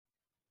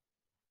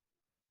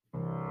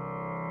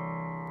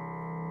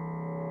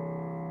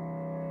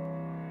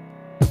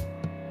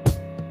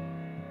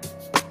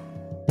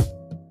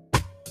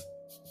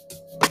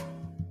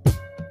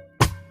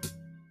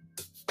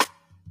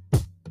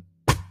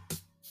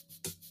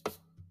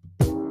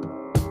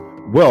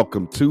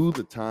Welcome to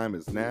The Time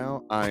Is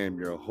Now. I am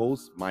your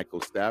host, Michael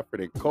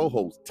Stafford, and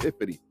co-host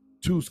Tiffany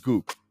Two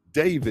Scoop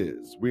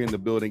Davis. We're in the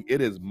building.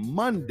 It is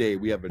Monday.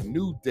 We have a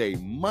new day,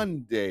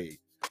 Monday,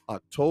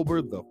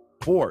 October the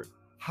 4th.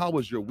 How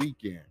was your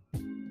weekend?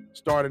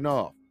 Starting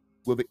off,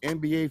 will the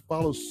NBA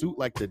follow suit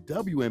like the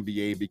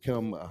WNBA,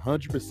 become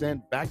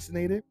 100%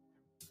 vaccinated?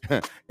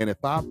 And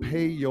if I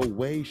pay your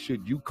way,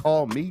 should you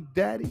call me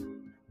daddy?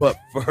 But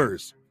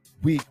first,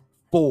 week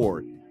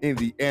 4 in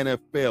the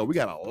NFL. We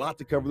got a lot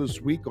to cover this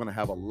week. Going to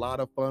have a lot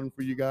of fun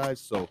for you guys.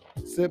 So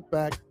sit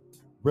back,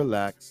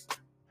 relax,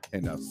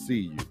 and I'll see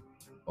you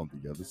on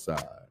the other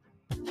side.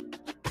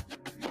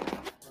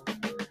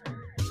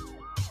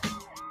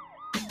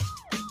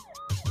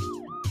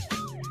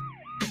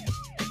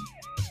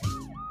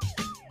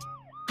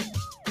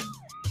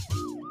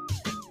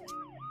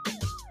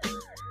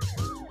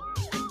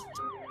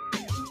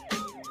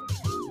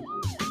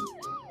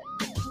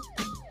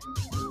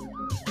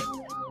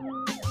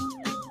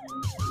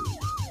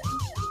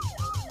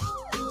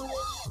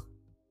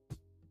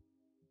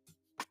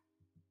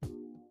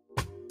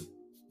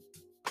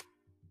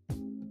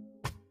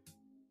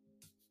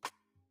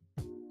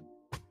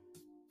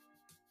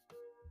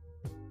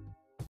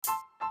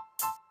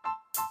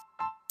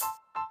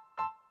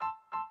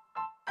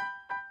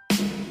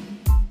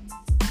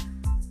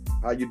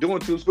 How you doing,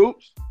 Two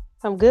Scoops?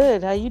 I'm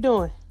good. How you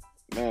doing?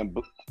 Man,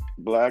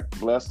 black,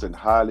 blessed, and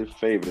highly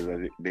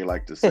favored, as they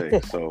like to say.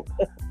 So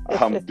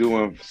I'm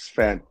doing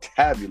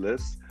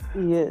fantabulous.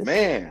 Yes.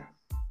 Man,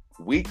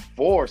 week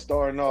 4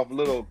 starting off a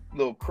little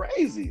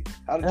crazy.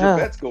 How did your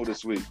bets go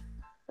this week?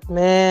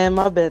 Man,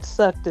 my bets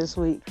sucked this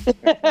week.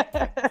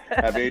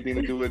 Have anything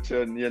to do with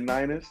your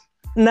Niners?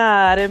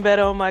 Nah, I didn't bet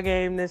on my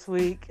game this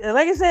week.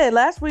 Like I said,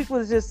 last week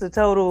was just a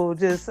total,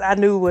 I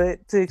knew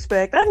what to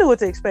expect. I knew what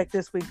to expect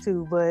this week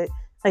too, but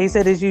like you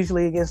said, it's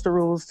usually against the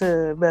rules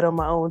to bet on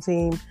my own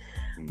team.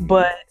 Mm-hmm.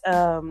 But,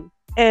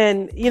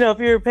 and you know, if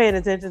you're paying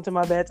attention to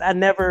my bets, I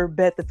never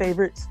bet the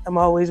favorites. I'm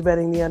always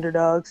betting the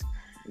underdogs.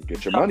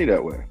 Get your money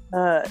that way.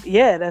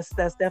 Yeah, that's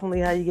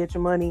definitely how you get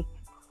your money.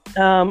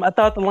 I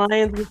thought the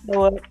Lions would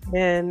show up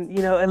and,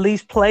 you know, at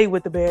least play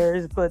with the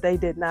Bears, but they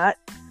did not.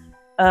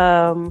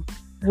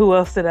 Who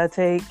else did I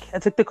take? I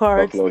took the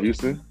Cards. Buffalo,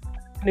 Houston.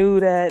 Knew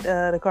that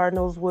the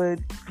Cardinals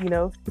would, you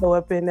know, show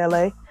up in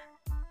LA.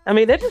 I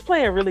mean, they're just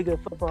playing really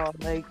good football.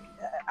 Like,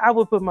 I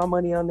would put my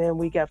money on them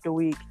week after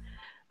week.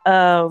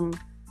 Who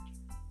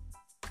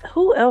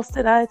else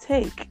did I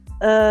take?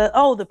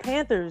 The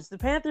Panthers. The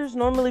Panthers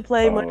normally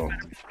play much better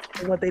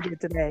than what they did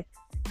today.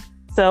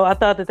 So I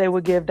thought that they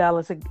would give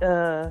Dallas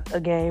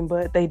a game,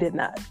 but they did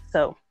not.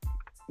 So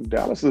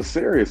Dallas is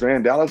serious,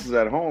 man. Dallas is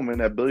at home in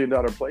that $1 billion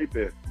play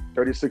pit.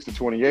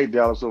 36-28,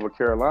 Dallas over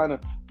Carolina.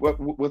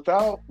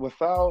 Without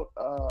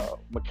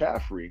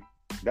McCaffrey,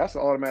 that's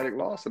an automatic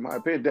loss in my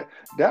opinion.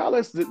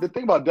 Dallas, the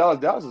thing about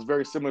Dallas is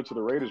very similar to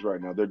the Raiders right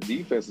now. Their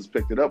defense has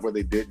picked it up where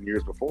they didn't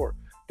years before.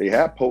 They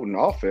have potent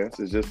offense.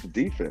 It's just the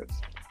defense.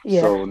 Yeah.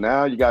 So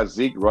now you got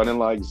Zeke running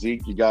like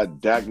Zeke. You got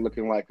Dak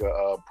looking like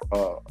a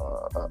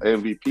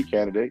MVP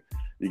candidate.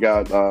 You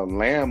got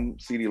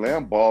CeeDee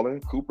Lamb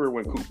balling. Cooper,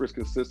 when Cooper's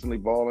consistently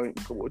balling,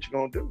 what you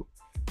gonna do?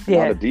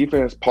 Yeah. Now the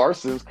defense,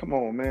 Parsons, come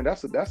on, man.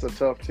 That's a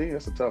tough team.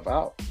 That's a tough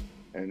out.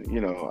 And,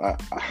 you know,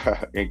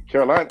 in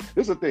Carolina,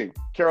 this is the thing.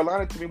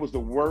 Carolina, to me, was the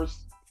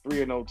worst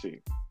 3-0 team.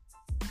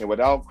 And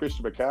without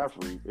Christian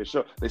McCaffrey,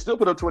 they still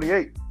put up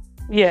 28.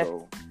 Yeah.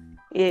 So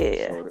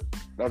that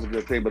was a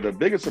good thing. But the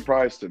biggest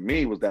surprise to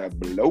me was that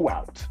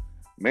blowout.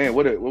 Man,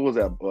 what was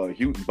that?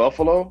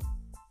 Buffalo?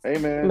 Hey,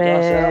 man.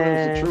 Josh Allen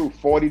is the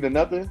truth.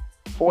 40-0.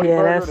 40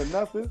 burger to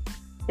nothing.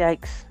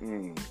 Yikes.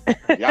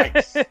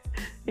 Yikes.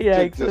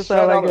 Yikes. Just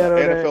shout out an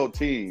NFL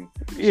team.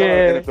 Shout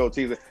out NFL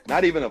teams.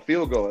 Not even a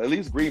field goal. At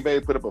least Green Bay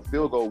put up a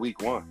field goal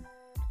week 1.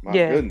 My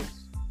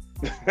goodness.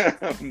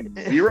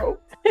 0?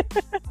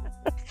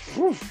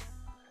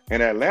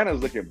 And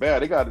Atlanta's looking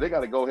bad. They got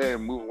to go ahead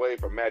and move away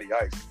from Matty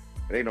Ice.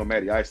 It ain't no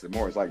Matty Ice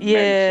anymore. It's like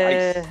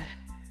Matty Ice.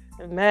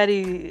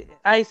 Matty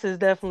Ice is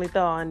definitely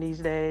thawing these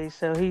days.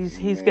 So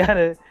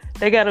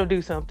they gotta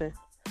do something.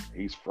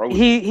 He's frozen.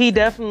 He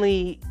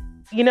definitely,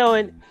 you know,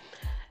 and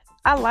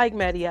I like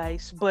Matty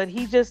Ice, but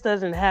he just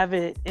doesn't have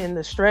it in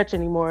the stretch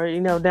anymore.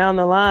 You know, down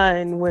the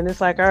line when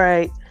it's like, all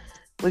right,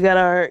 we got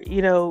our,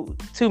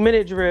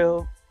 2-minute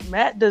drill.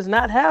 Matt does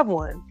not have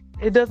one.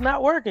 It does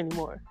not work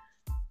anymore.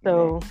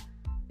 So,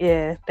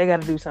 yeah, they got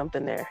to do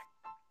something there.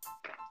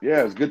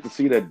 Yeah, it's good to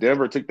see that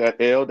Denver took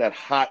that L, that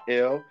hot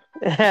L.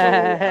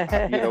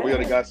 So, we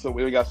only got so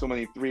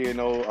many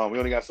 3-0. We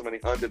only got so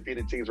many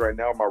undefeated teams right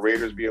now. My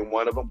Raiders being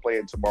one of them,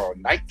 playing tomorrow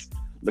night.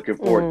 Looking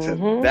forward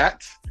to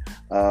that.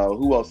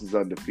 Who else is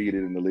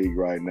undefeated in the league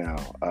right now?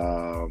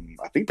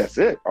 I think that's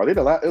it. Are they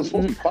the last? It was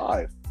supposed to be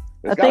 5.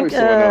 I think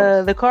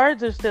the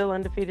Cards are still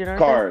undefeated, aren't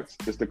Cards.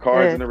 It's the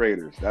Cards and the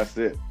Raiders. That's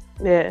it.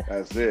 Yeah.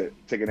 That's it.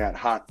 Taking that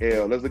hot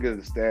L. Let's look at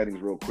the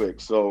standings real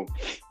quick. So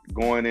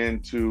going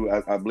into,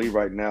 I believe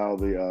right now,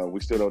 we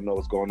still don't know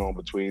what's going on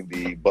between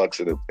the Bucks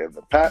and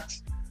the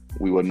Pats.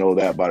 We will know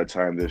that by the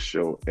time this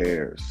show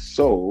airs.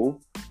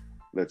 So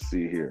let's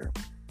see here.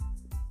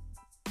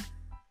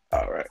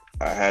 All right.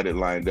 I had it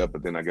lined up,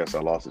 but then I guess I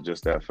lost it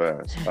just that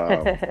fast. I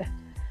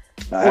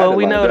had Well, it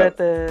we lined know up.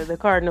 that the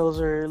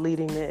Cardinals are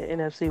leading the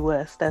NFC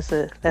West. That's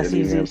In the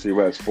easy. NFC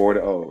West,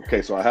 4-0.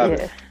 Okay, so I have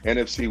it. Yeah.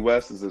 NFC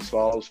West is as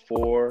follows: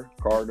 4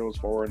 Cardinals,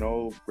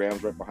 4-0.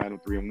 Rams right behind them,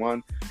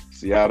 3-1.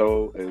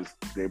 Seattle.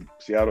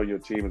 Your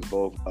team is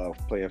both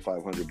playing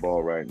 500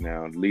 ball right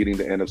now, leading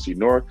the NFC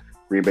North.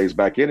 Green Bay's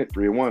back in it,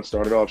 3-1.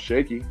 Started off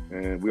shaky,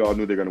 and we all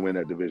knew they're going to win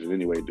that division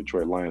anyway.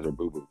 Detroit Lions are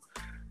boo boo.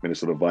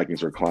 Minnesota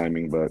Vikings are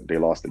climbing, but they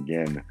lost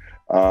again.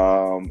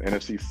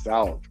 NFC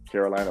South,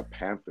 Carolina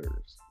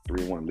Panthers,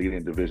 3-1,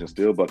 leading division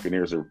still.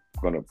 Buccaneers are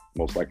going to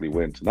most likely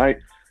win tonight,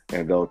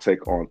 and they'll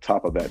take on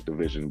top of that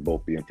division,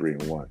 both being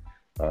 3-1.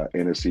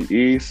 NFC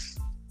East,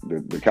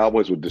 the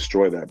Cowboys would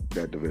destroy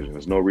that division.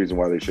 There's no reason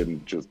why they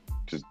shouldn't just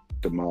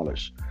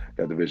demolish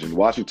that division.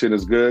 Washington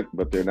is good,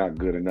 but they're not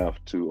good enough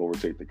to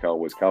overtake the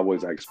Cowboys.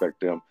 Cowboys, I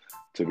expect them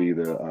to be it's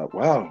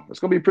going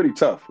to be pretty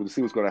tough. We'll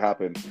see what's going to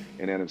happen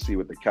in NFC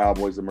with the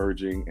Cowboys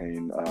emerging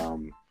and,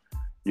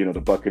 the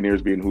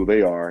Buccaneers being who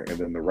they are, and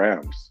then the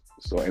Rams.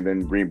 So, and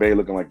then Green Bay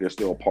looking like they're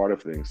still a part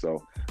of things.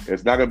 So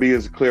it's not going to be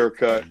as clear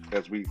cut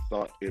as we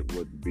thought it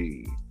would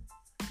be.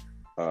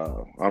 I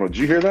don't know. Did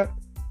you hear that?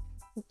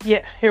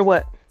 Yeah. Hear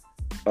what?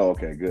 Oh,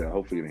 okay, good.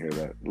 Hopefully you didn't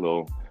hear that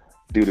little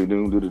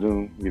doo-doo-doo,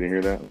 doo-doo-doo. You didn't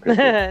hear that?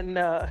 Okay, cool.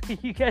 No,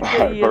 you got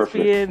All your right,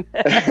 ESPN.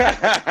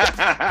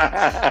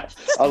 I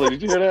was like,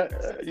 did you hear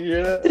that? You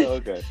hear that? Oh,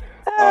 okay.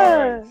 All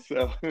right.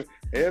 So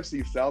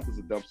AFC South is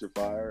a dumpster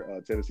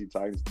fire. Tennessee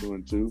Titans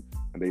 2-2,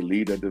 and they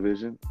lead that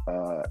division.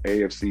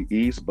 AFC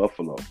East,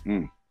 Buffalo.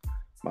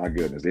 My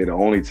goodness, they're the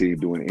only team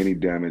doing any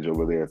damage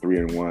over there.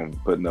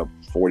 3-1, putting up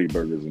 40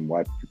 burgers and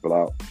wiping people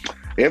out.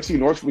 AFC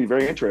North will be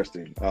very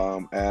interesting,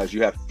 as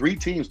you have 3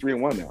 teams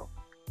 3-1 now.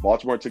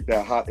 Baltimore took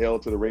that hot L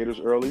to the Raiders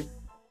early,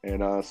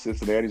 and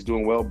Cincinnati's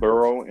doing well.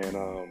 Burrow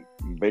and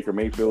Baker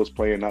Mayfield is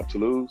playing not to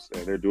lose,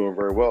 and they're doing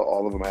very well.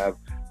 All of them have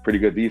pretty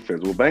good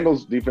defense. Well,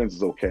 Bengals defense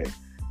is okay,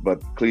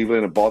 but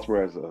Cleveland and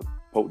Baltimore has a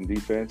potent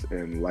defense,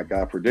 and like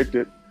I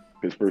predicted,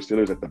 Pittsburgh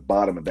Steelers at the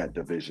bottom of that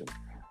division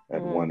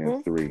at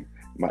 1-3.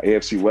 My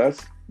AFC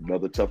West,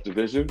 another tough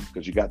division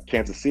because you got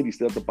Kansas City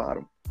still at the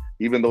bottom,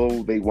 even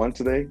though they won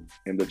today,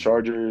 and the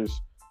Chargers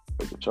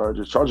are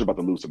about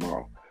to lose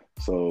tomorrow.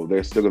 So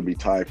they're still going to be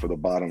tied for the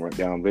bottom right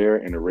down there,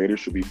 and the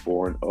Raiders should be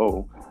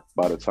 4-0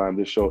 by the time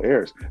this show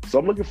airs. So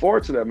I'm looking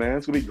forward to that, man.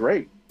 It's going to be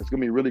great. It's going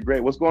to be really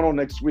great. What's going on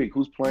next week?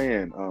 Who's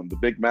playing? The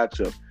big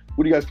matchup.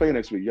 Who do you guys play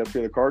next week? You guys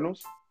play the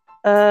Cardinals?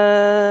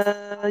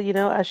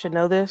 I should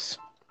know this.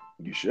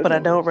 You should, but I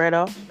don't right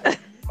off.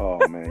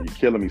 Oh man, you're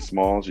killing me,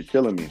 Smalls. You're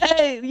killing me.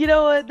 Hey, you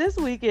know what? This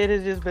weekend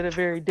has just been a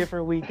very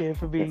different weekend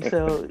for me.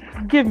 So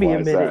give me a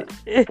minute.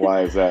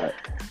 Why is that?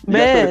 You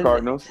Man, guys play the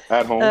Cardinals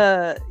at home?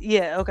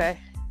 Yeah. Okay.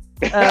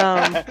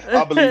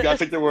 I believe you. I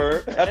take your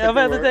word. I'm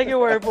about to take your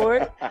word for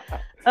it.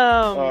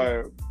 All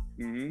right.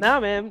 Mm-hmm. Nah,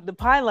 man, the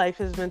pie life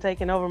has been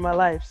taking over my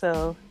life.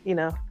 So,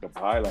 The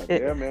pie life.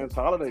 Yeah, man. It's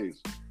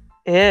holidays.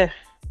 Yeah.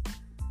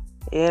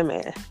 Yeah,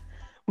 man.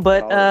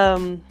 But,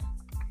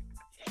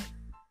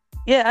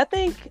 yeah, I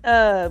think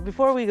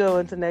before we go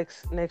into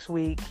next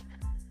week,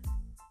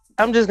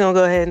 I'm just going to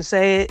go ahead and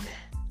say it.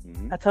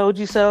 Mm-hmm. I told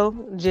you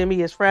so.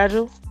 Jimmy is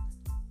fragile.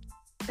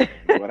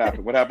 What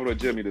happened? What happened with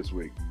Jimmy this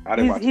week? I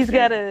didn't watch. He's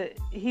got a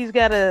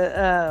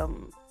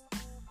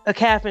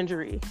calf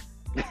injury.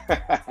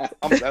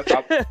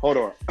 Hold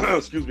on.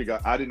 Excuse me,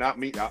 guys. I did not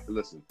mean.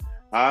 Listen,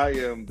 I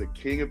am the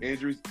king of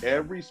injuries.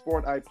 Every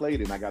sport I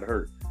played in, I got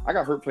hurt. I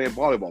got hurt playing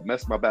volleyball.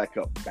 Messed my back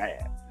up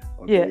bad.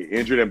 Okay? Yeah.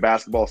 Injured in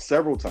basketball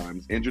several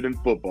times. Injured in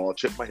football.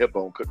 Chipped my hip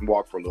bone. Couldn't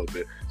walk for a little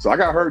bit. So I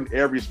got hurt in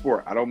every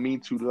sport. I don't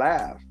mean to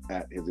laugh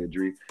at his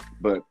injury,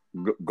 but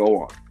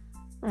go on.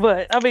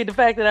 But I mean, the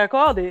fact that I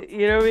called it,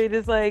 you know what I mean?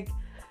 It's like,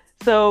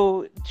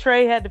 so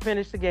Trey had to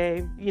finish the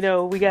game.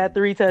 We got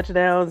 3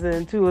 touchdowns,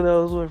 and 2 of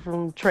those were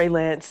from Trey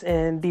Lance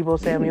and Deebo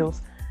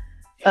Samuels.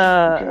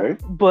 Okay.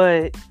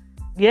 But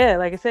yeah,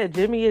 like I said,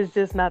 Jimmy is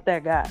just not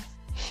that guy.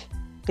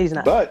 He's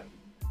not. But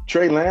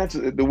Trey Lance,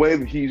 the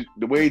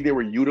way they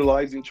were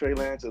utilizing Trey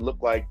Lance, it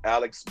looked like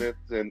Alex Smith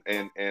and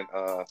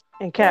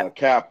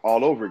Cap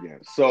all over again.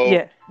 So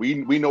yeah. we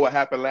know what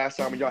happened last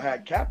time when y'all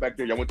had Cap back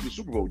there. Y'all went to the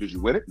Super Bowl. Did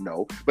you win it?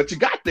 No, but you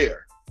got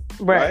there,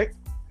 right?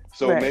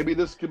 So maybe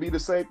this could be the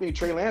same thing.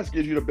 Trey Lance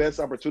gives you the best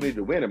opportunity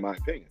to win, in my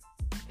opinion.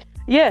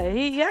 Yeah,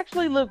 he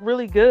actually looked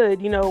really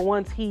good,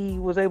 once he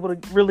was able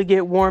to really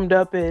get warmed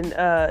up and,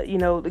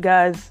 the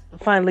guys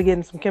finally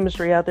getting some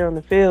chemistry out there on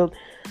the field.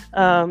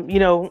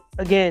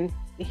 Again,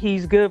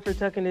 he's good for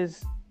tucking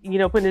his,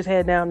 putting his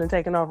head down and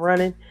taking off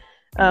running,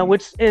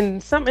 which in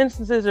some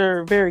instances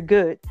are very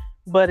good.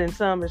 But in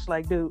some, it's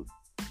like, dude,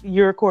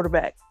 you're a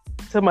quarterback.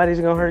 Somebody's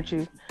going to hurt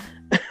you.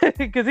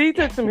 Because he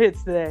took some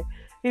hits today.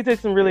 He took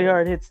some really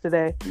hard hits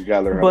today. You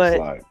got to learn how to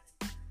slide.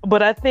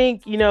 But I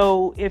think,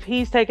 if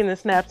he's taking the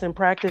snaps in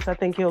practice, I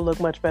think he'll look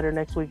much better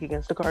next week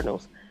against the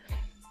Cardinals.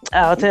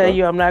 I'll tell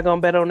you, I'm not going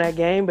to bet on that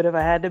game, but if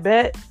I had to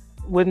bet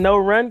with no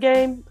run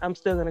game, I'm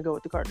still going to go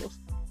with the Cardinals.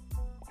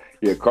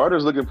 Yeah,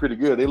 Carter's looking pretty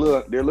good.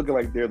 They're looking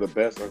like they're the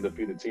best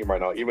undefeated team right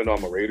now, even though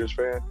I'm a Raiders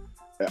fan.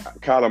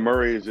 Kyler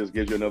Murray just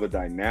gives you another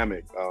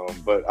dynamic.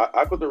 But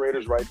I put the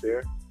Raiders right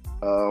there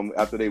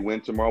after they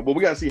win tomorrow. But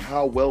we got to see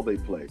how well they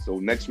play. So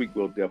next week,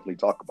 we'll definitely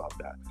talk about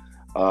that.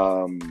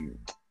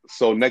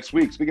 So next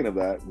week, speaking of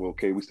that,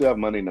 we still have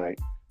Monday night.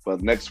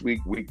 But next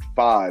week, week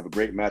 5, a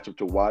great matchup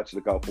to watch.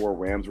 Look out for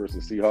Rams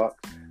versus Seahawks.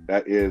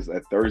 That is a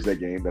Thursday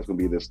game. That's going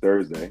to be this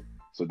Thursday.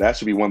 So that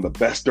should be one of the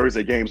best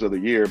Thursday games of the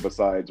year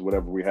besides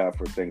whatever we have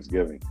for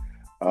Thanksgiving.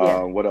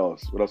 What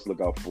else? What else to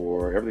look out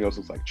for? Everything else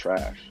looks like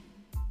trash.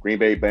 Green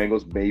Bay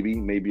Bengals,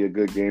 maybe a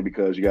good game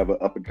because you have an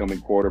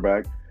up-and-coming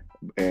quarterback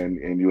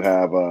and you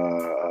have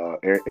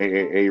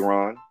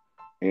Aaron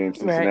in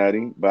Cincinnati.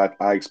 Right. But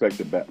I expect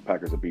the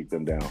Packers to beat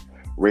them down.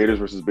 Raiders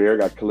versus Bears,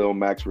 got Khalil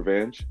Mack's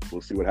revenge.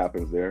 We'll see what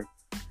happens there.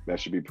 That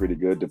should be pretty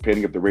good,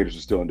 depending if the Raiders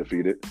are still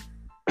undefeated.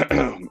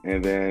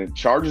 And then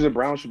Chargers and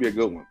Browns should be a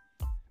good one.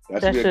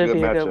 That should be a good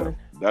matchup.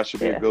 That should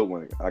be a good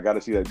one. I got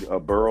to see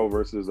that Burrow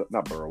versus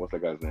not Burrow. What's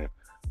that guy's name?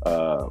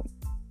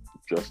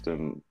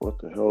 Justin. What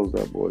the hell is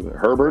that boy's name?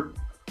 Herbert.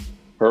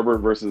 Herbert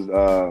versus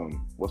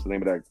what's the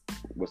name of that?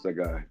 What's that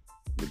guy?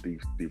 The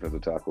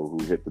defensive tackle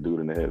who hit the dude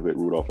in the head, hit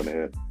Rudolph in the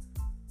head.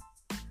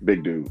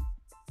 Big dude.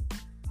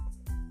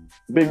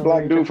 Big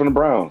black dude from the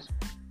Browns.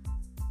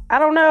 I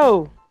don't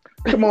know.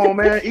 Come on,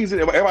 man. Easy.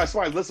 Everybody's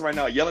listening right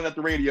now, yelling at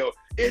the radio.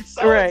 It's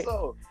so and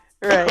so.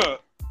 Right.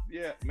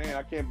 Yeah, man.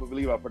 I can't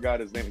believe I forgot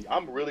his name.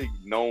 I'm really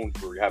known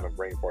for having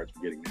brain farts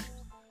forgetting names.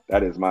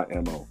 That is my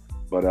MO.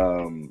 But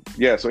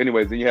so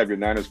anyways, then you have your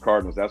Niners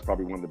Cardinals. That's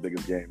probably one of the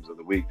biggest games of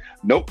the week.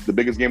 Nope, the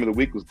biggest game of the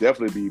week was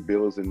definitely be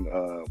Bills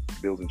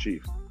and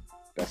Chiefs.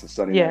 That's a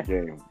Sunday night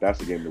game. That's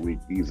the game of the week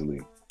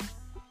easily.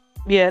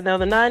 Yeah, now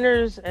the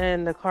Niners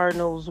and the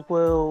Cardinals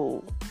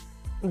will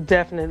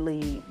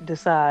definitely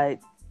decide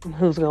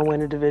who's going to win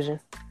the division.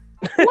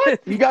 What?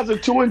 You guys are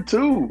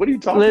 2-2. What are you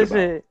talking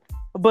about?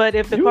 But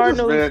if the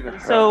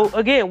Cardinals... So,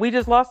 again, we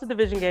just lost the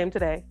division game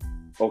today.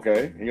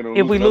 Okay.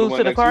 If we lose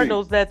to the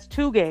Cardinals, that's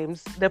 2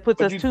 games. That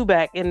puts us 2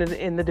 back in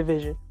the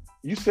division.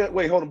 You said...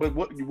 Wait, hold on. But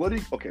what do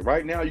you... Okay,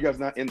 right now, you guys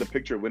not in the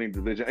picture of winning the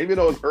division, even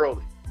though it's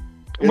early.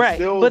 It's right,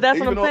 still, but that's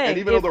what I'm saying. And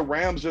even though the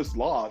Rams just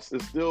lost,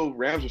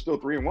 Rams are still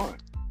 3-1.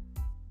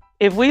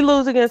 If we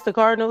lose against the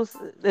Cardinals,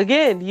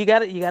 again, you got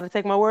to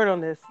take my word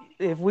on this.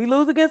 If we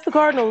lose against the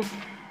Cardinals,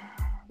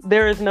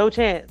 there is no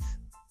chance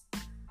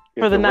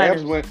for the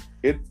Niners.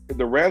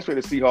 The Rams play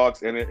the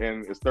Seahawks, and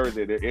it's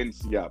Thursday. They're in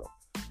Seattle.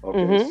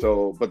 Okay,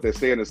 so but they're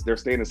staying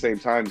in the same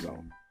time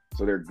zone,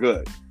 so they're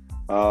good.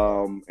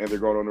 And they're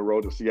going on the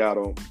road to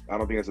Seattle. I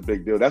don't think that's a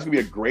big deal. That's gonna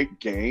be a great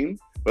game.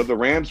 But if the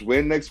Rams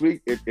win next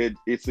week,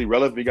 it's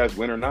irrelevant if you guys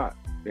win or not.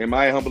 In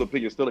my humble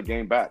opinion, it's still a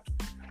game back.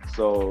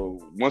 So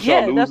once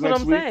y'all lose that's next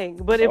what I'm week, saying.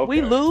 But if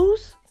we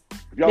lose,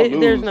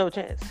 there's no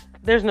chance.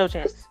 There's no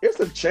chance. It's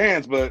a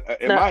chance,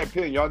 but in my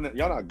opinion, y'all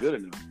not good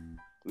enough.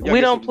 We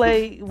don't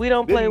play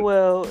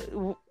well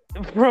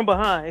from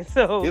behind.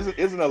 So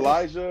isn't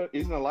Elijah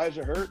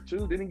hurt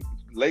too? Didn't he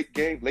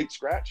late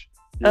scratch?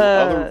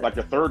 Like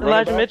the third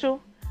Elijah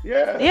Mitchell?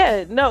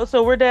 Yeah. No,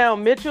 so we're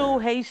down Mitchell,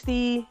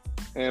 Hasty,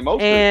 and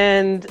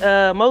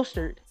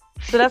Mostert.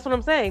 So that's what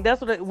I'm saying. That's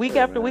what week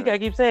after week I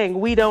keep saying.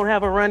 We don't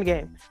have a run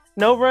game.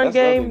 No run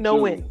game, no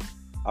win.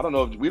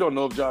 We don't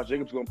know if Josh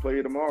Jacobs is going to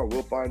play tomorrow.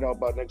 We'll find out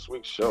by next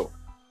week's show.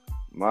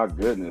 My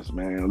goodness,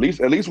 man.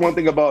 At least one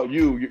thing about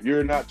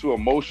you're not too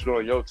emotional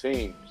in your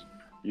teams.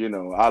 You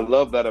know, I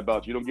love that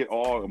about you. You don't get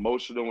all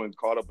emotional and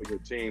caught up in your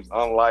teams,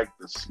 unlike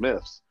the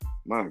Smiths.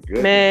 My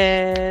goodness.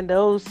 Man,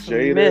 those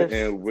Jada Smiths.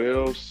 and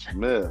Will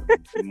Smith.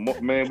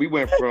 Man, we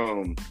went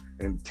from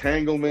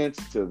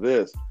entanglements to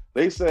this.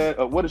 They said,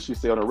 what did she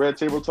say on a Red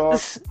Table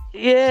Talk?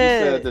 Yeah.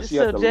 She said that she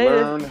had to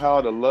learn how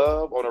to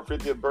love on her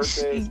 50th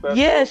birthday special.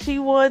 Yeah,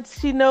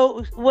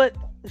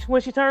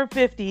 when she turned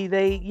 50,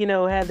 they,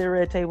 had their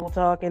Red Table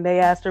Talk and they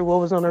asked her what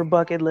was on her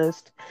bucket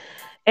list.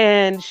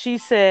 And she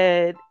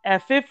said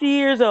at 50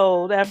 years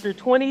old, after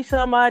 20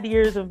 some odd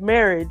years of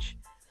marriage,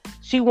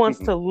 she wants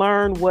to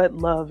learn what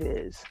love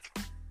is.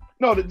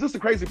 No, this is the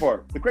crazy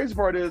part. The crazy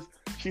part is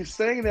she's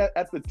saying that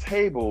at the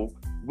table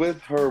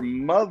with her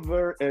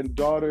mother and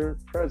daughter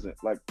present.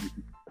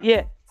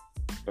 Yeah.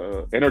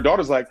 And her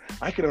daughter's like,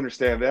 I can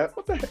understand that.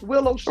 What the heck,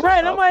 Willow?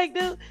 Right. I'm like,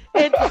 dude.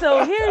 And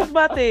so here's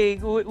my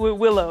thing with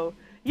Willow.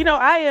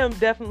 I am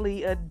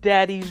definitely a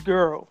daddy's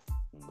girl.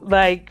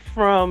 Like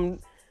from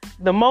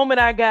the moment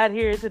I got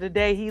here to the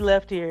day he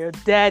left here, a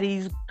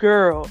daddy's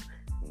girl.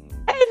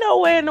 Ain't no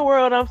way in the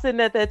world I'm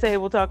sitting at that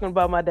table talking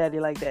about my daddy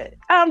like that.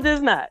 I'm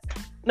just not.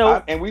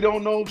 No. And we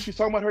don't know if she's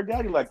talking about her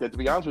daddy like that. To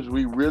be honest with you,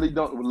 we really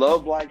don't.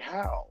 Love like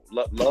how?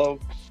 Learn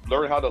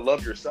how to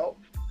love yourself.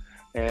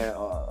 And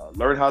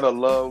learn how to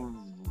love,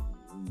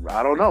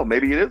 I don't know.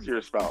 Maybe it is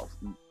your spouse.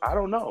 I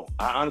don't know.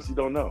 I honestly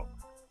don't know.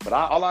 But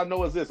all I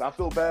know is this. I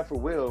feel bad for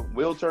Will.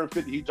 Will turned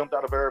 50. He jumped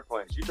out of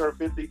airplane. She turned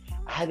 50.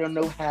 I don't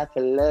know how to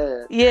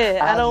love. Yeah,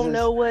 I don't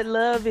know what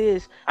love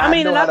is. I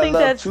think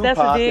that's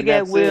a dig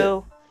at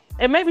Will.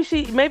 And maybe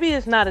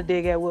it's not a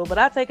dig at Will, but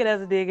I take it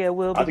as a dig at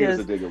Will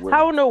because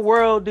how in the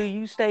world do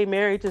you stay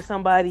married to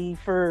somebody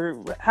for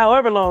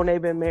however long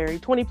they've been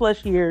married, 20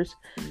 plus years,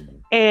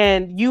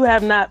 and you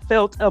have not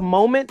felt a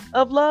moment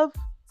of love.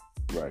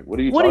 Right. What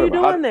are you What are you talking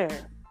about? doing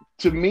there?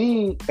 To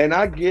me, and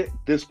I get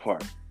this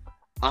part,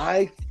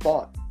 I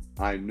thought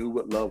I knew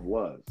what love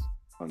was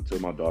until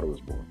my daughter was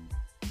born.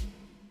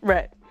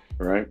 Right.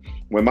 Right.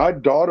 When my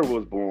daughter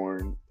was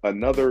born,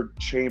 another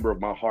chamber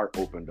of my heart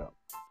opened up.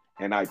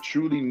 And I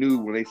truly knew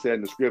when they said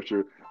in the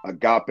scripture,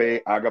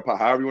 agape,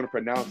 however you want to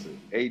pronounce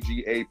it,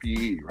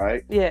 AGAPE,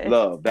 right? Yeah.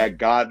 Love, that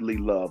godly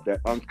love, that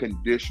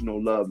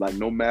unconditional love. Like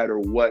no matter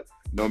what,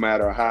 no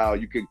matter how,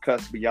 you can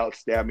cuss me out,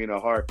 stab me in the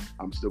heart,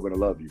 I'm still going to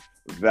love you.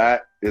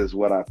 That is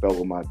what I felt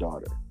with my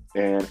daughter.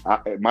 And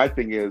my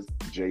thing is,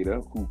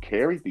 Jada, who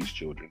carried these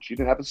children, she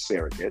didn't have a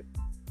surrogate,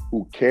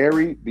 who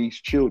carried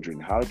these children,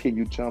 how can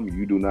you tell me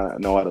you do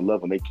not know how to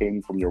love when they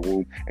came from your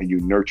womb and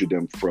you nurtured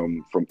them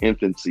from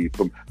infancy,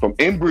 from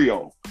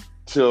embryo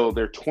till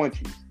their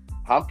 20s?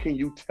 How can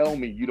you tell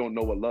me you don't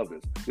know what love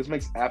is? This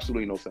makes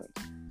absolutely no sense.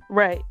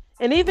 Right.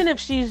 And even if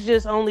she's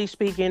just only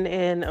speaking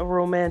in a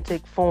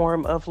romantic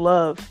form of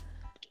love,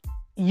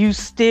 you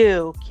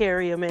still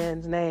carry a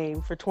man's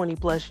name for 20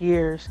 plus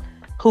years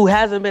who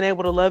hasn't been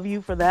able to love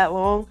you for that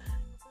long.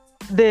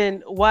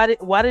 Then why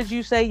did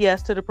you say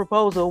yes to the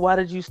proposal? Why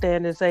did you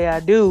stand and say I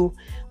do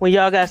when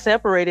y'all got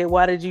separated?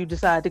 Why did you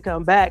decide to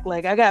come back?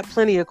 Like, I got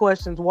plenty of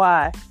questions.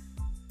 Why?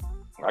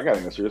 I got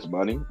to answer this,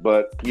 money.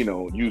 But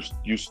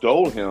you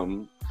stole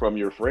him from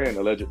your friend,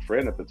 alleged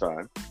friend at the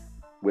time.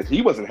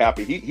 He wasn't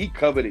happy. He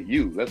coveted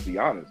you. Let's be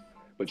honest.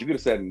 But you could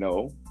have said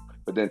no.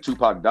 But then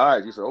Tupac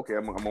died. You said, okay,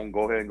 I'm gonna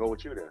go ahead and go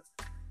with you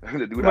then.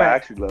 The dude I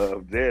actually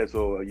loved there.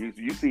 So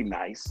you seem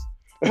nice.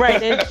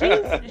 Right,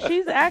 and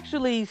she's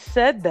actually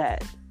said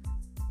that.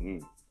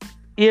 You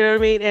know what I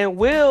mean? And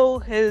Will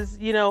has,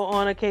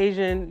 on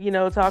occasion,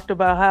 talked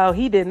about how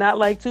he did not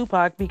like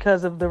Tupac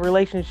because of the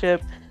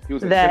relationship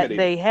that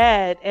they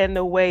had and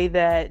the way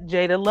that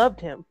Jada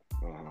loved him.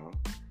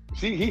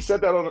 He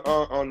said that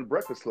on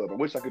Breakfast Club. I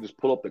wish I could just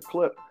pull up the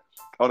clip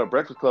on a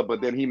Breakfast Club,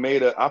 but then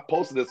I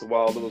posted this a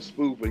little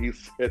spoof where he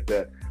said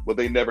that, well,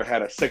 they never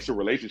had a sexual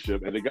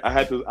relationship. And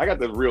I got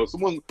the real,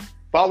 someone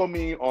follow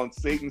me on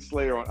Satan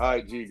Slayer on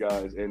IG,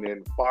 guys. And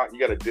then you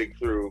got to dig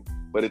through,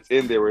 but it's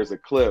in there. There's a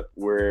clip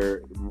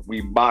where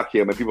we mock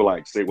him and people are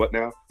like, say what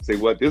now? Say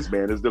what? This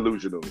man is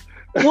delusional.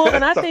 Well,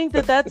 and I think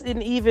that's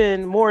an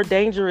even more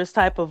dangerous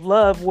type of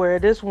love where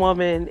this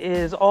woman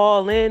is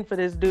all in for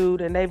this dude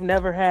and they've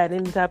never had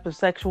any type of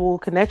sexual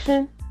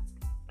connection.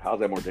 How's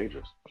that more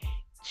dangerous?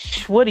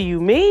 What do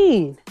you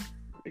mean?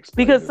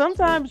 Explain because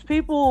sometimes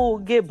people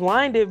get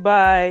blinded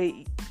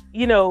by,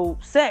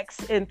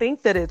 sex and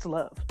think that it's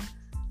love.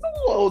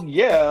 Well,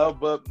 yeah,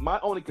 but my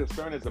only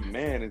concern as a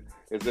man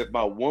is that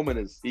my woman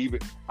is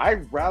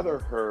I'd rather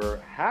her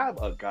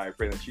have a guy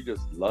friend that she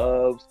just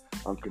loves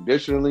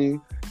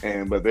unconditionally,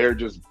 but they're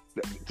just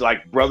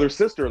like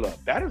brother-sister love.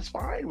 That is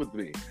fine with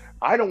me.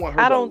 I don't want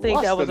her. I don't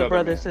think that was a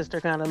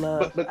brother-sister kind of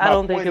love. But I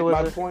don't think it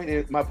was.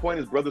 My point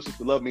is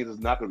brother-sister love means it's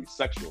not going to be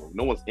sexual.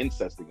 No one's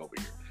incesting over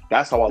here.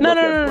 That's how I look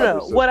at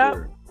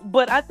brother-sister.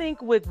 But I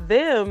think with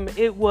them,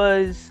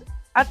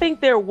 I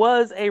think there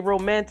was a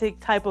romantic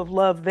type of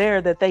love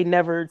there that they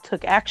never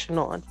took action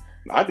on.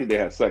 I think they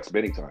had sex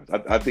many times.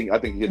 I think.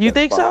 You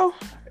think so?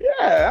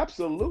 Yeah,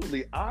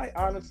 absolutely. I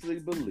honestly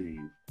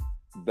believe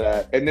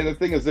that. And then the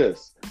thing is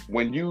this: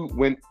 when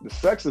the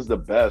sex is the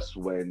best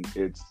when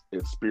it's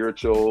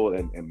spiritual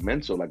and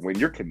mental. Like when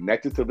you're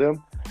connected to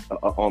them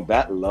on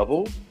that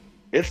level,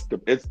 it's the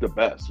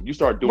best. When you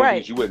start doing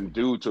things you wouldn't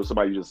do to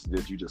somebody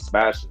you just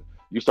smashed.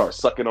 You start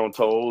sucking on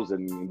toes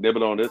and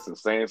nibbling on this and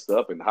saying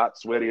stuff and hot,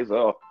 sweaty as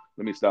let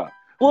me stop.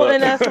 Well,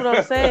 and that's what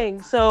I'm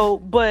saying. So,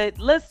 but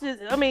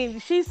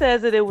she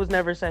says that it was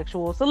never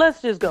sexual. So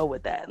let's just go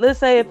with that. Let's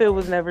say if it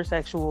was never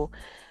sexual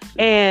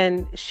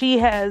and she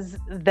has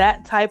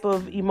that type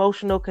of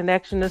emotional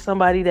connection to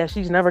somebody that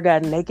she's never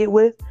gotten naked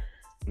with,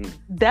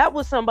 that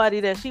was somebody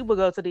that she would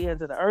go to the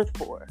ends of the earth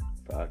for.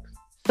 Facts.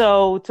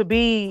 So to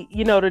be,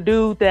 the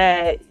dude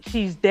that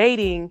she's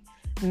dating,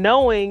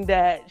 knowing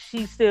that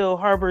she still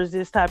harbors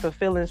this type of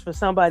feelings for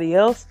somebody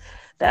else,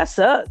 that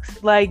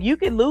sucks. Like, you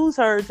could lose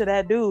her to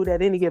that dude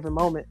at any given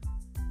moment.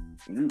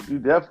 You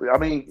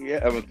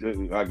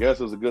definitely, I guess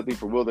it was a good thing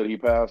for Will that he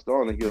passed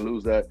on and he'll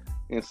lose that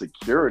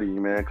insecurity,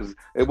 man. Because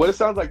what it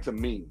sounds like to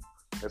me,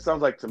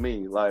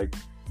 like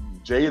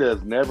Jada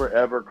has never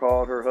ever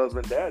called her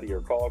husband daddy or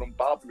called him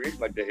Poppy or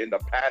anything like that in the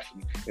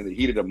passion, in the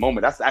heat of the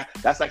moment.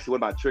 That's actually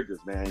one of my triggers,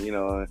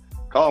 man.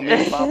 Call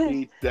me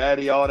Poppy,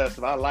 daddy, all that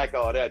stuff. I like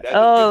all that.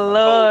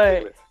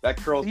 Lord, that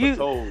curls my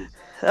toes.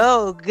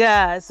 Oh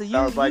God! So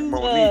sounds like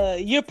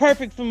Monique. You're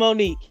perfect for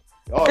Monique.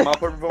 Oh, am I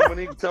perfect for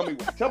Monique? Tell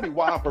me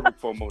why I'm perfect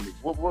for Monique.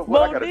 What Monique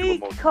I gotta do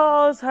with Monique?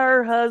 Calls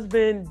her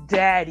husband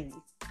daddy.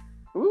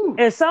 Ooh.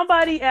 And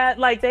somebody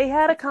they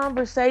had a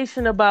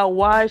conversation about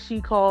why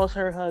she calls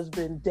her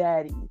husband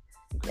daddy.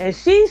 And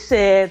she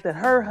said that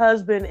her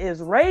husband is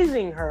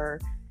raising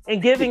her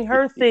and giving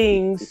her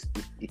things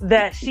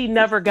that she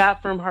never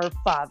got from her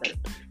father.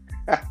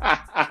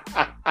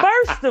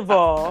 First of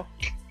all,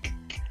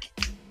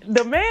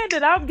 the man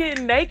that I'm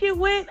getting naked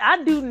with,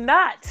 I do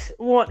not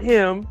want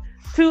him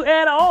to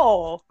at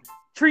all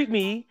treat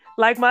me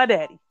like my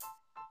daddy.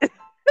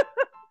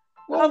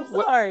 Well, I'm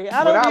sorry.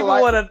 I what don't I even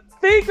like- want to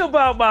think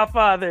about my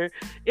father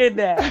in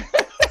that.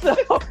 So,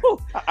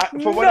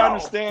 From what I no.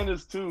 understand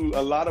is too,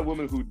 a lot of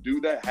women who do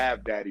that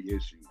have daddy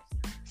issues.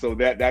 So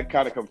that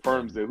kind of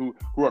confirms that who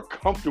are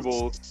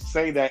comfortable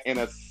saying that in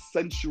a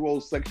sensual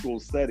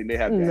sexual setting, they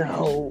have daddy issues.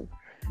 No.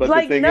 But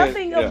Like the thing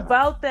nothing is, yeah,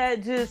 about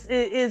that just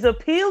is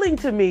appealing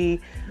to me.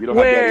 you don't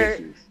have where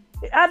daddy issues.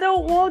 I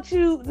don't want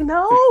you.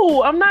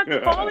 No, I'm not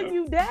calling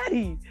you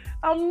daddy.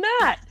 I'm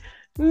not.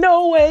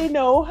 No way,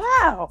 no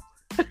how.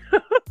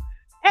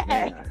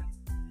 Man,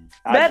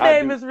 That I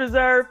name do- is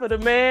reserved for the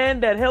man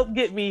that helped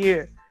get me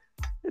here.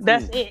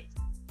 That's it.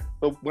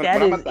 But when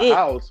That I'm is at the it.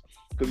 house,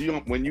 because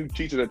when you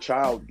teach a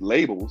child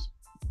labels,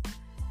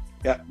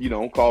 yeah, you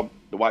don't call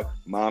the wife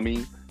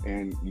mommy,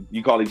 and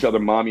you call each other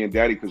mommy and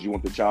daddy because you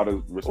want the child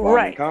to respond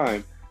Right. in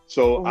kind.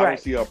 So I Right. don't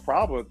see a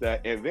problem with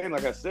that. And then,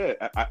 like I said,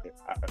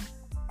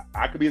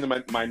 I could be in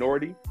the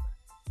minority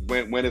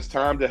when it's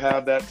time to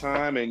have that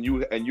time, and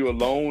you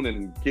alone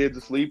and kids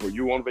asleep, or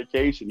you on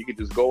vacation. You can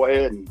just go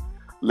ahead and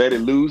let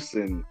it loose,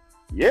 and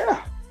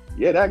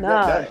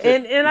that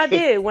And I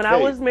did when I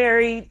Hey. was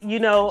married. You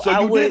know, So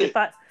I you would did if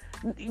I.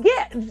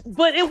 Yeah,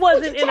 but it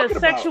wasn't in a talking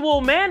about?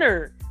 sexual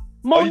manner.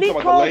 Oh, you Monique talking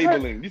about calls the her.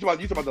 labeling? You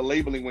talking about the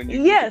labeling when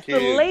you Yes, with the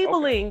kids. Okay.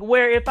 labeling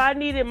where if I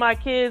needed my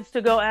kids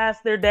to go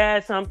ask their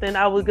dad something,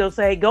 I would go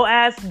say, "Go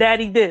ask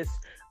daddy this."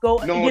 Go,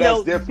 No, you that's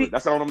know, different.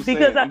 That's not what I'm because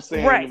saying. I'm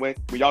saying right. when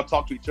y'all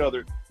talk to each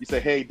other, you say,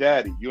 "Hey,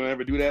 daddy." You don't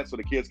ever do that so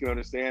the kids can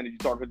understand that you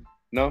talking.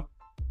 No.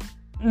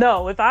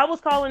 No, if I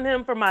was calling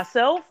him for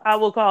myself, I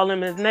would call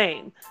him his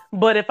name.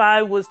 But if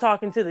I was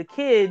talking to the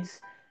kids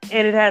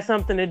and it had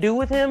something to do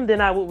with him,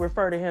 then I would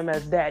refer to him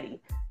as daddy.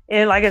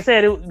 And like I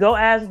said, go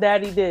ask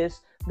daddy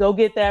this, go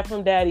get that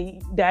from daddy.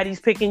 Daddy's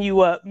picking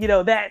you up, you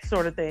know, that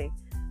sort of thing.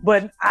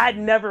 But I'd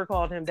never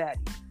called him daddy.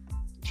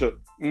 So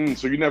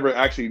you never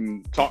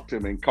actually talked to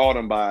him and called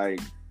him by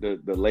the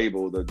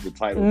label, the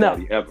title, No.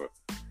 daddy ever.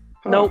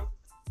 Huh. Nope.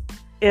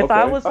 If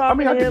I Okay. was I talking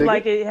mean, I to can him dig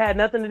like it had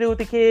nothing to do with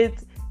the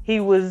kids, he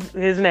was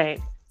his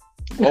name.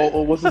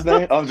 Oh, what's his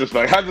name? I'm just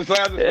like,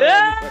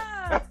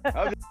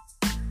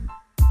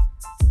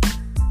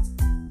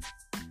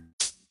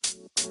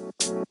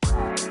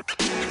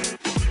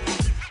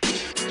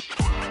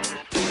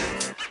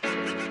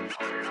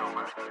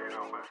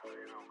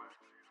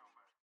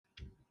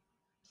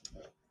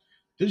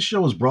 This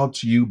show is brought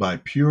to you by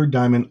Pure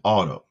Diamond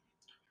Auto.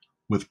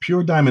 With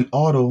Pure Diamond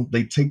Auto,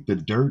 they take the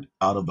dirt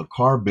out of the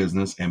car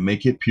business and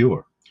make it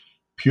pure.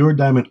 Pure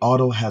Diamond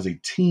Auto has a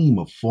team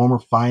of former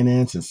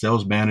finance and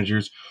sales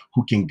managers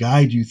who can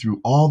guide you through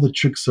all the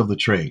tricks of the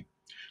trade.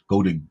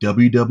 Go to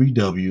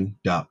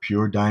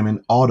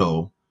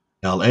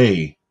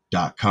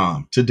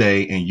www.purediamondautola.com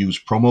today and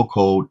use promo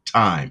code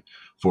TIME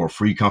for a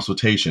free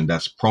consultation.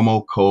 That's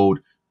promo code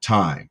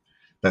TIME.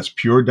 That's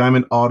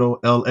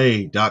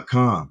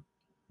purediamondautola.com.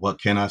 What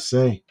can I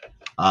say?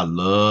 I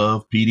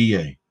love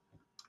PDA.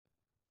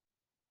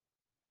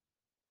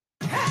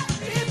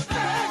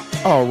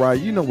 All right,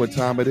 you know what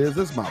time it is.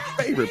 This is my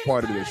favorite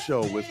part of the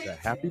show with the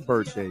happy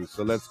birthday.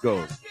 So let's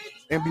go.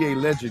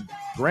 NBA legend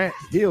Grant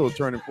Hill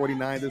turning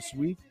 49 this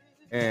week,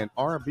 and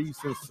R&B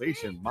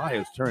sensation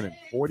Maya's turning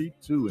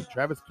 42, and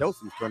Travis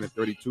Kelce's turning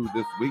 32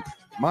 this week.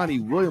 Monty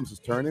Williams is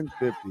turning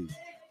 50,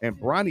 and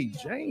Bronny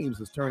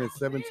James is turning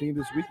 17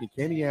 this week, and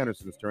Kenny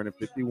Anderson is turning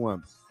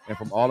 51. And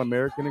from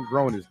All-American and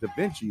Grown-ups, Da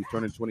Vinci is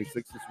turning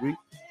 26 this week,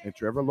 and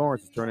Trevor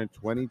Lawrence is turning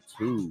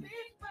 22.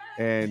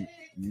 And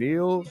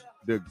Neil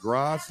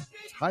deGrasse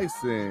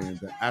Tyson,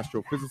 the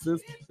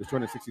astrophysicist, is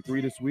turning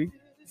 63 this week.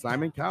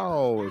 Simon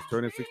Cowell is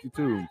turning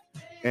 62.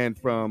 And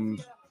from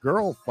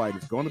Girl Fight,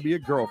 it's going to be a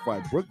girl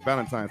fight. Brooke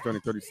Valentine is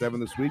turning 37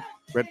 this week.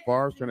 Brett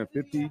Favre is turning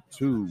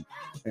 52.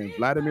 And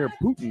Vladimir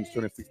Putin is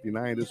turning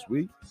 69 this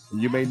week.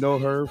 And you may know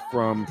her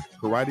from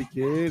Karate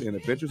Kid and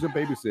Adventures in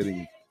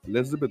Babysitting.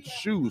 Elizabeth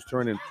Shue is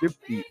turning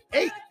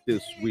 58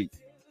 this week.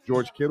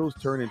 George Kittle's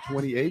turning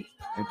 28,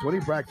 and Tony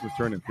Braxton's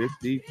turning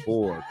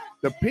 54.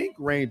 The Pink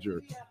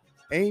Ranger,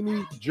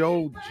 Amy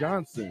Jo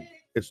Johnson,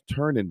 is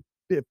turning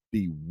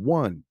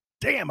 51.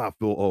 Damn, I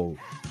feel old.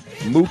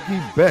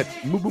 Mookie Betts,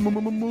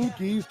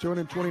 Mookie's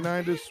turning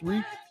 29 this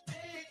week.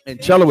 And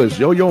celloist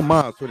Yo-Yo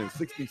Ma is turning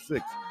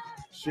 66.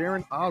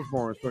 Sharon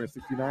Osbourne is turning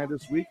 69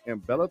 this week,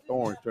 and Bella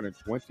Thorne is turning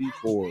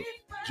 24.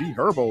 G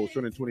Herbo is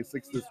turning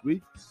 26 this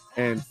week,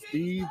 and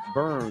Steve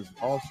Burns,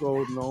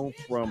 also known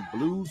from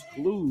Blue's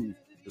Clues,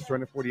 is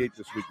turning 48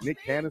 this week.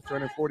 Nick Cannon's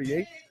turning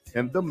 48,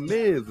 and The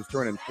Miz is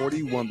turning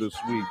 41 this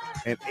week.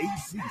 And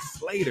AC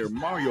Slater,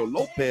 Mario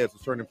Lopez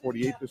is turning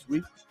 48 this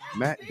week.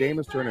 Matt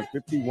Damon's turning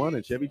 51,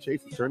 and Chevy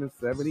Chase is turning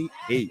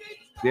 78.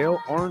 Dale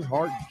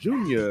Earnhardt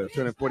Jr. is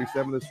turning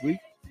 47 this week.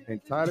 And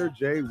Tyler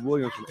J.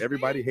 Williams from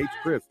Everybody Hates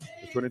Chris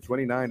is turning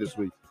 29 this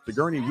week.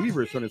 Sigourney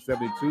Weaver is turning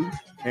 72,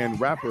 and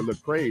rapper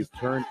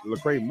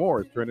Lecrae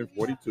Moore is turning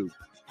 42.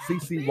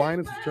 CeCe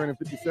Winans is turning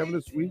 57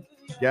 this week.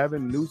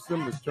 Gavin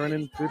Newsom is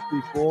turning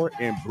 54,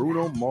 and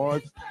Bruno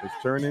Mars is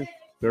turning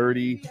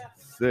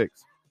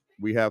 36.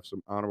 We have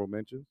some honorable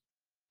mentions.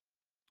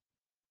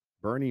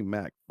 Bernie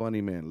Mac,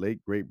 funny man,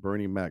 late great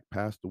Bernie Mac,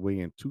 passed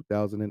away in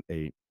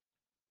 2008.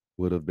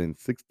 Would have been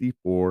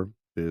 64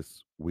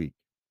 this week.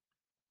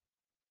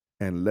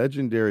 And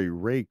legendary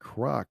Ray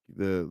Kroc,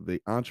 the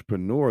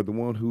entrepreneur, the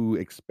one who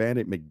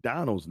expanded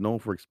McDonald's, known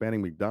for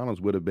expanding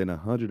McDonald's, would have been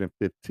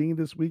 115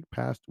 this week,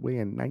 passed away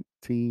in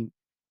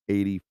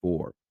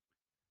 1984.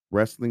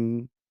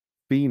 Wrestling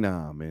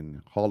phenom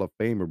and Hall of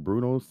Famer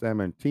Bruno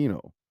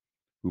Sammartino,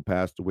 who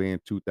passed away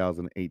in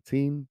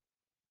 2018,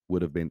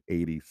 would have been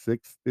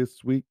 86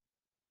 this week.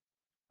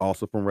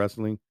 Also from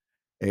wrestling,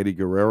 Eddie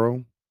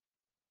Guerrero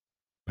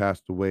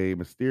passed away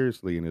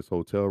mysteriously in his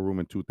hotel room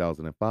in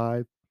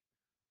 2005,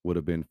 would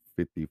have been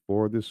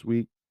 54 this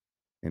week.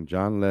 And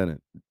John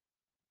Lennon,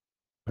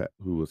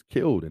 who was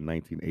killed in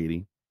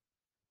 1980,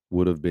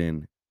 would have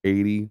been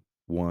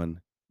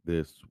 81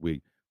 this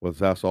week. Well,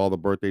 that's all the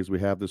birthdays we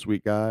have this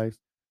week, guys.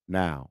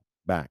 Now,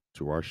 back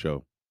to our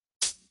show.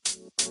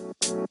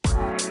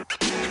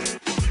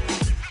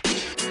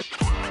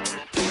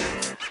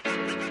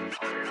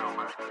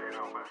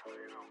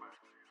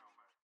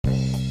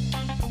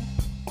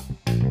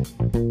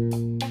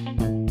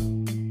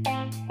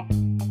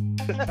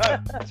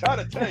 Trying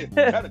to tell you.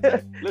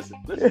 Listen,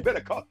 you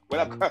better call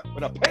when I'm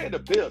paying the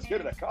bills. You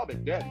better call me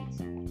daddies.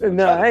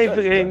 No, I ain't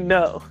forgetting.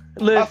 No,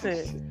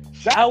 listen.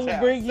 I will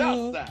bring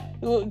you,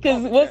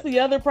 because what's the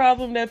other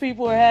problem that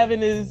people are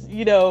having is,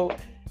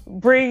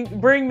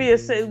 bring me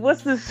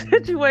what's the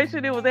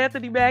situation? It was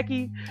Anthony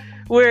Mackie,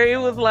 where it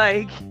was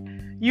like,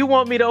 you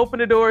want me to open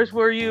the doors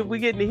for you if we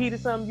get in the heat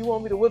of something, you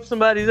want me to whip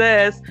somebody's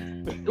ass.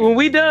 When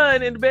we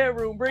done in the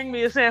bedroom, bring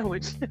me a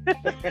sandwich.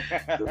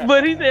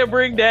 But he said,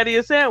 bring daddy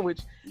a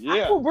sandwich. Yeah.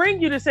 I will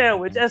bring you the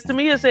sandwich. As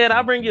Tamia said,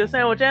 I'll bring you a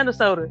sandwich and a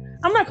soda.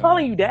 I'm not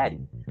calling you daddy.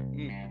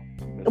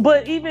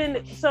 But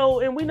even so,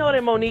 and we know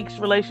that Monique's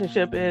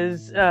relationship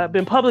has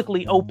been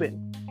publicly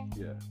open.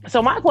 Yeah.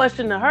 So my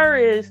question to her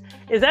is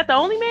that the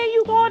only man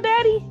you call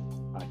daddy?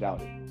 I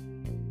doubt it.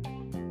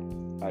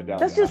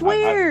 That's just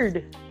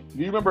weird. Do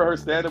you remember her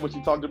stand-up when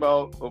she talked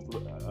about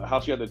how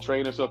she had to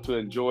train herself to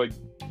enjoy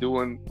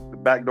doing the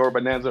backdoor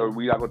bonanza? Or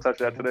we not gonna touch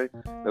that today?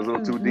 That's a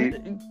little too deep.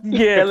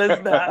 Yeah,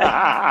 let's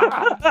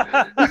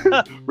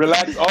not.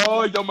 Relax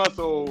all your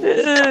muscles.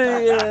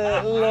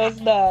 Yeah, let's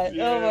not.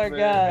 Yeah, oh my God,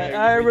 hey,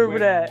 I remember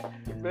that.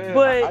 Man,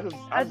 but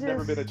I've just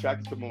never been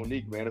attracted to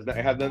Monique, man. It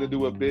has nothing to do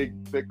with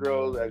big thick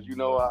girls, as you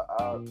know.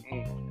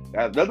 It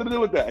has nothing to do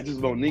with that. It's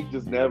just Monique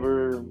just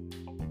never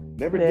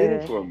did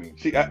it for me.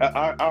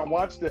 I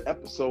watched the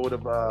episode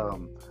of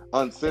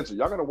Uncensored.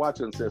 Y'all gotta watch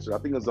Uncensored. I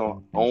think it's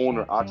on OWN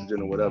or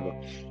Oxygen or whatever.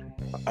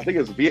 I think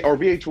it's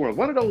VH1.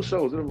 One of those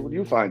shows.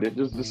 You find it.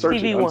 Just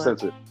search it.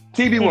 Uncensored.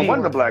 TV1. One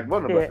of the black.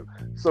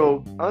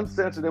 So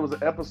Uncensored. There was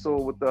an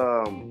episode with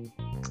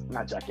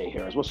not Jackie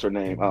Harris. What's her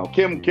name?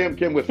 Kim Whitley.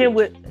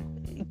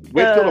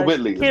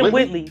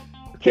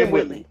 Kim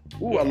Whitley.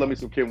 Ooh, I love me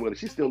some Kim Whitley.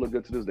 She still look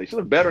good to this day. She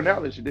look better now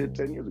than she did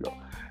 10 years ago.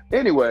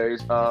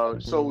 Anyways,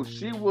 so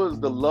she was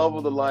the love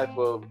of the life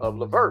of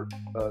Levert,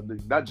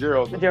 not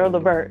Gerald. Gerald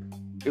Levert.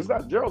 It's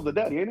not Gerald the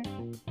daddy, ain't it?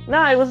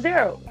 No, it was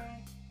Gerald.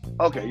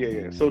 Okay,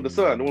 yeah. So the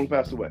son, the one who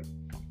passed away.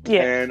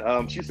 Yeah.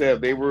 And she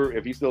said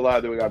if he's still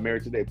alive, they got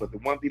married today. But the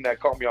one thing that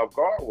caught me off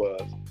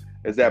guard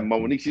is that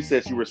Monique, she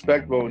said she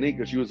respected Monique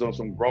because she was on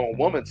some grown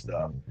woman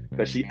stuff.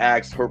 Because she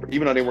asked her,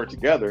 even though they weren't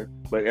together,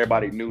 but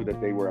everybody knew that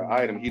they were an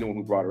item. He the one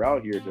who brought her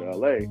out here to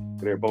LA.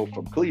 They're both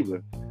from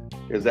Cleveland.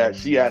 Is that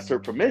she asked her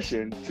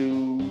permission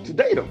to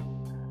date him.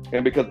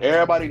 And because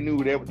everybody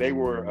knew they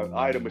were an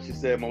item, but she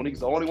said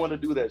Monique's the only one to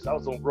do that. She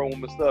was on grown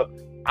woman stuff.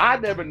 I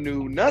never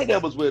knew none of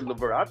that was with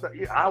Levert. I thought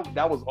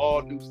that was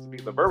all news to me.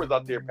 Levert was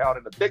out there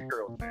pounding the thick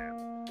girls,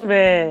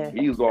 man.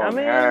 He was going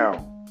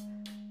down.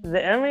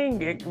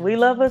 We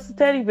love us a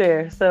teddy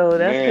bear, so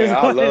that's just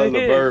I love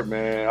Levert,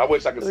 man. I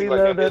wish I could see like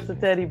that. We love us a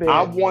teddy bear.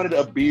 I wanted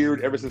a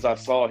beard ever since I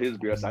saw his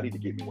beard. I said, I need to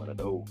get me one of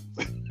those.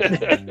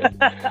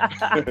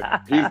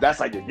 That's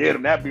like you get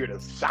him. That beard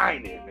is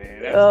shining,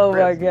 man. That's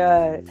my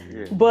God.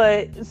 Yeah.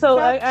 But so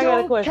I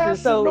got a question.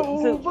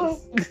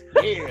 So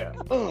yeah.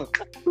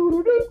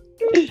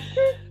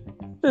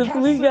 Since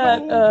we got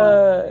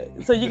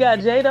so you got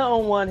Jada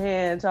on one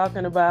hand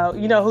talking about,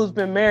 who's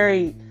been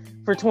married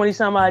for 20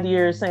 some odd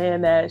years,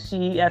 saying that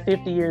she at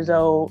 50 years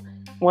old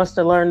wants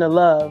to learn to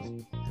love.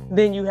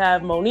 Then you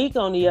have Monique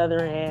on the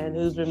other hand,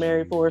 who's been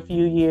married for a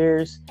few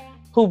years,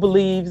 who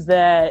believes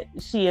that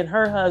she and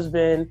her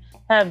husband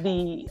have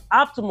the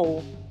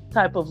optimal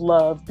type of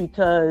love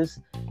because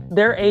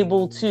they're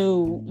able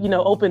to,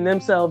 open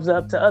themselves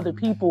up to other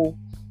people,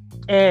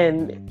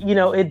 and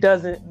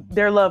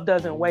their love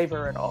doesn't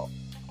waver at all.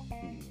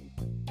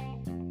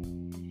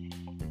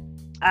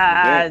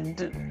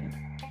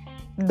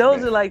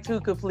 Those are like two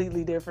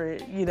completely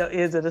different,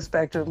 ends of the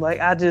spectrum. Like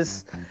I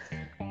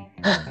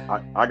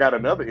got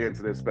another end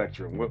to the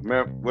spectrum.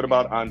 What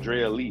about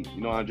Andrea Lee?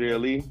 You know Andrea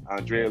Lee?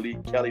 Andrea Lee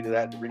Kelly, did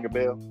that ring a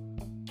bell?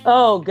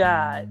 Oh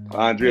God.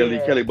 Andrea Lee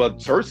Kelly,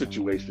 but her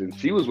situation,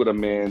 she was with a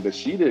man that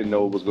she didn't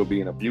know was going to be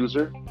an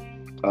abuser,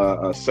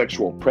 a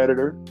sexual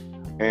predator,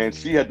 and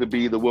she had to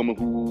be the woman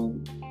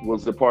who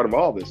was the part of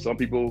all this. Some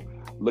people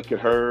look at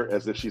her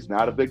as if she's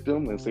not a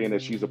victim and saying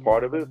that she's a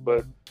part of it.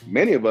 But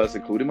many of us,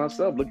 including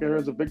myself, look at her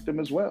as a victim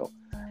as well.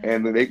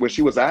 And when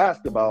she was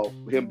asked about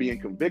him being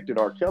convicted,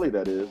 R. Kelly,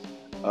 that is,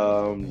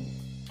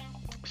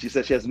 she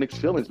said she has mixed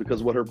feelings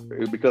because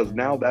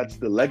now that's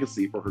the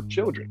legacy for her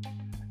children.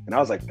 And I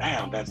was like,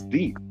 damn, that's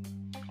deep.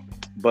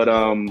 But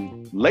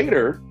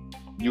later,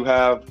 you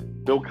have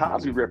Bill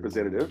Cosby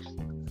representatives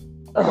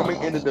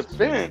coming into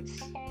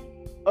defense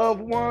of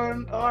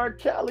one R.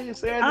 Kelly,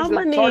 saying it's the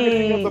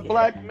targeting of the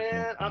black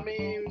man. I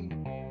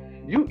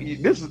mean,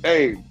 this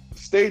is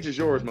stage is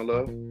yours, my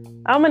love.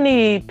 I'm gonna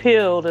need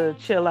Pill to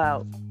chill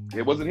out.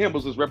 It wasn't him; it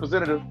was his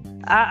representative.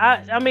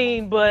 I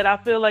mean, but I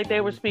feel like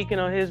they were speaking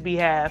on his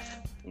behalf.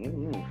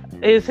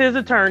 Mm-hmm. It's his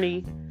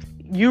attorney.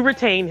 You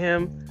retain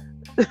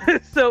him,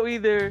 so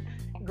either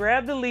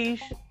grab the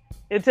leash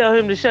and tell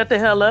him to shut the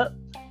hell up,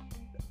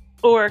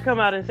 or come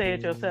out and say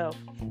it yourself.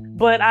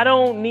 But I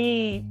don't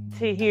need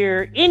to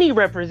hear any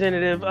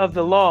representative of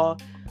the law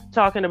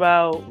talking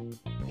about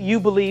you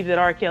believe that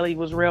R. Kelly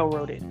was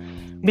railroaded.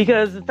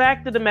 Because the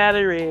fact of the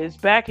matter is,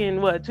 back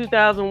in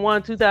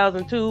 2001,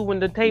 2002, when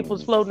the tape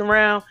was floating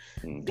around,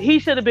 he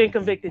should have been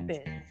convicted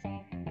then.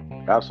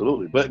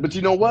 Absolutely. But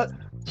you know what?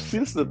 See,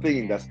 this is the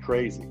thing that's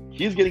crazy.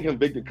 He's getting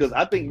convicted because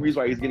I think the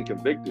reason why he's getting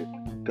convicted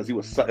because it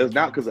was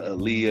not because of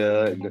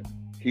Aaliyah and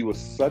he was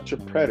such a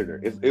predator.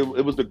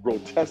 It was the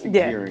grotesque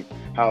hearing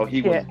how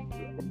he was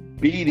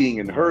beating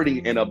and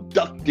hurting and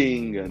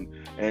abducting and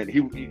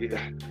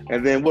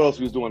then what else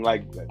he was doing,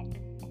 like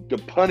the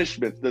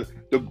punishments, the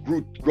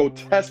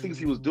grotesque things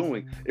he was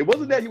doing. It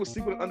wasn't that he was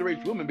sleeping with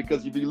underage women,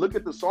 because if you look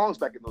at the songs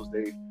back in those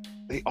days,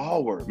 they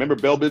all were. Remember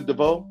Belle Biv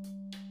DeVoe?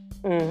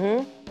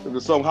 Mm-hmm. The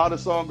song, how the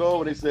song go?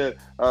 When they said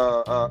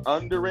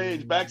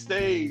underage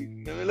backstage,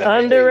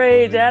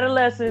 underage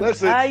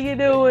adolescents, how you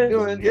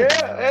doing?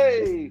 Yeah,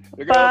 hey.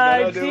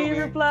 Fine, she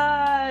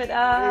replied,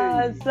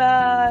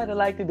 I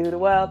like to do the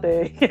wild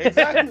thing.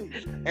 Exactly.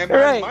 And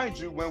mind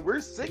you, when we're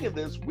singing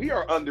this, we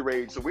are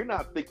underage, so we're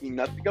not thinking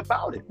nothing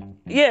about it.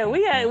 Yeah,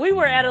 we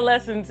were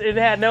adolescents and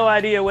had no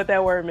idea what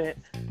that word meant.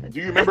 Do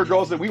you remember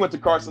girls that we went to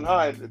Carson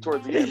High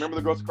towards the end? Remember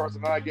the girls at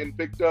Carson High getting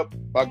picked up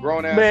by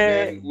grown-ass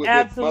men with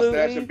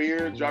mustache and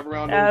beard, driving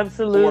around in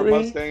Ford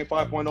Mustang,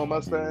 5.0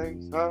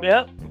 Mustangs? Huh?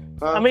 Yep.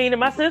 I mean,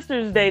 my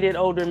sisters dated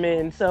older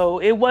men, so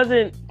it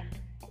wasn't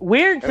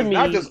weird to me.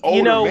 Not just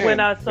older men. When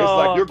I saw...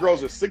 It's like your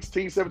girls are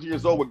 16, 17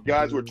 years old with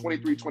guys who are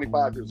 23,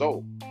 25 years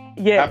old.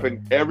 Yeah.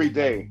 Happen every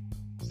day.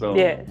 So.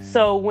 Yeah.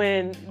 So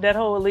when that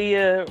whole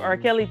Aaliyah R.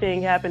 Kelly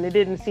thing happened, it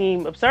didn't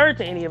seem absurd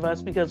to any of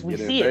us because we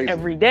see it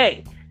every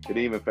day. It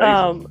didn't even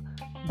face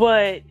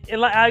But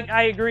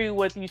I agree with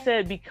what you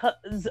said.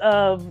 Because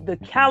of the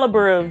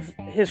caliber of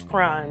his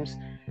crimes,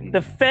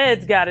 the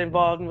feds got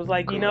involved and was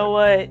like, you know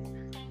what?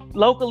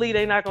 Locally,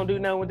 they're not going to do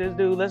nothing with this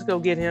dude. Let's go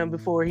get him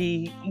before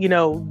he,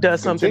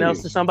 does something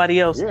else to somebody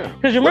else.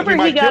 Because remember,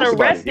 he got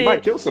arrested. He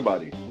might kill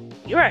somebody.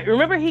 You're right.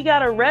 Remember, he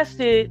got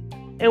arrested.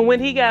 And when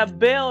he got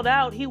bailed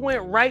out, he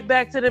went right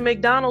back to the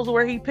McDonald's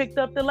where he picked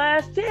up the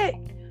last chick.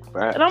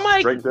 Right. And I'm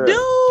like, dude.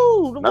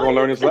 Not going to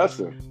learn his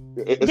lesson.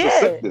 It's a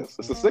sickness.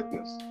 It's a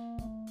sickness.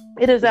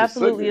 It is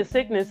absolutely a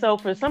sickness. So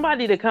for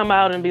somebody to come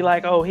out and be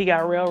like, oh, he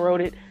got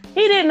railroaded.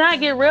 He did not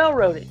get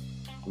railroaded.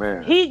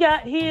 Man. He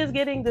is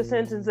getting the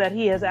sentence that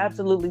he has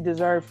absolutely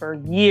deserved for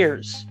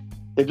years.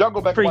 If y'all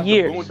go back and watch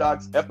the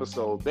Boondocks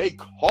episode, they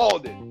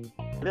called it.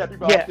 They had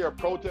people out there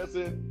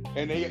protesting,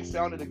 and they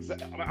sounded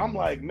I'm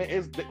like, man,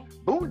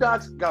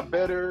 Boondocks got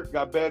better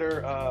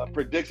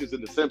predictions than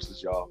The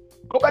Simpsons, y'all.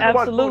 Go back and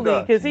watch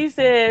Boondocks.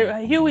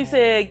 Because Huey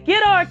said,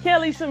 get R.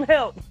 Kelly some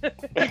help.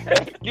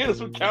 Get him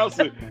some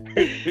counseling.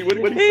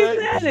 What he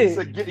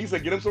said? He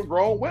said, get him some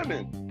grown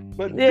women.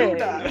 But do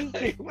not.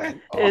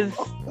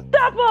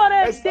 Stop all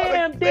that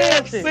damn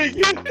dancing.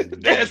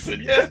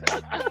 Dancing, yeah.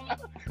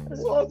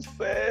 That's what I'm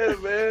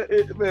saying,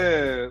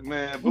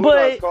 man.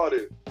 Boondocks caught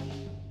it.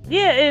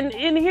 Yeah,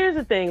 and here's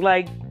the thing,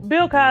 like,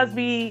 Bill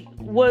Cosby,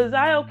 was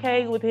I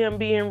okay with him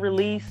being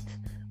released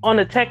on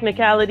a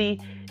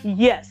technicality?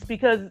 Yes,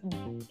 because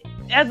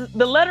as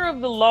the letter of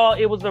the law,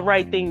 it was the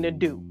right thing to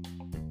do.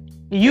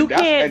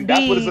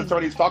 That's what his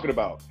attorney's talking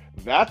about.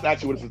 That's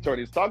actually what his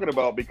attorney's talking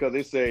about, because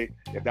they say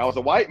if that was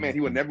a white man,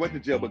 he would never went to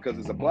jail because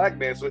it's a black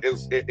man. So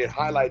it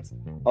highlights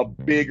a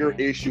bigger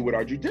issue with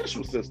our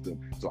judicial system.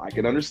 So I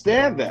can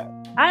understand that.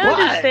 I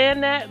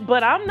understand that,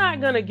 but I'm not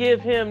going to give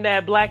him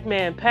that black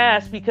man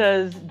pass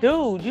because,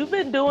 dude, you've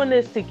been doing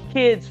this to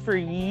kids for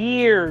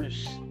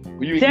years.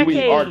 You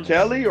mean R.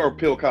 Kelly or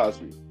Bill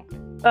Cosby?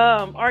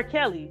 R.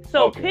 Kelly.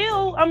 So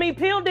Pill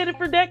did it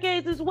for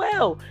decades as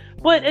well.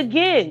 But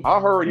again, I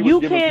heard he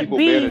was giving people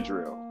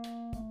Benadryl.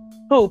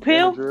 Who,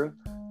 Pill?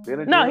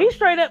 Benadryl? No, he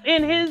straight up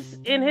in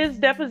his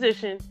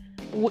deposition,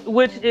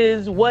 which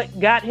is what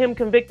got him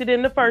convicted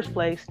in the first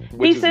place.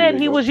 He said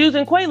he was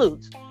using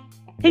Quaaludes.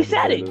 He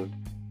said it.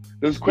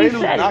 Does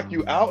Quaaludes knock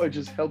you out or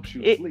just helps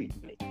you sleep?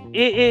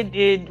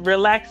 It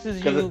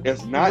relaxes you. Because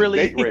it's not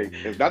date rape.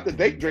 It's not the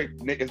date rape.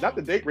 It's not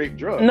the date rape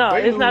drug. No,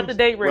 it's not the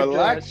date rape drug.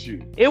 Relax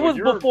you. It was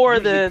before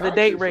the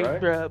date rape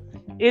drug.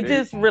 It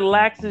just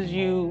relaxes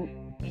you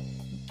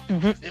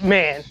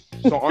Man.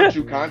 So aren't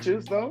you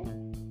conscious though?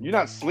 You're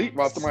not asleep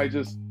while somebody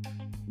just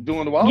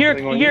doing the wild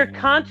thing on you. You're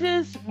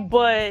conscious,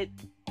 but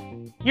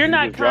you're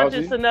not just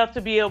conscious drowsy? enough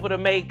to be able to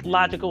make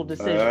logical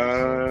decisions.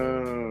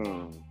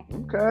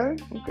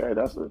 Okay,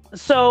 that's it.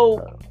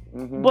 So,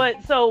 Mhm. but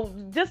so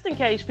just in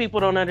case people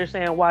don't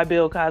understand why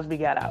Bill Cosby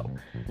got out,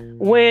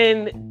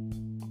 when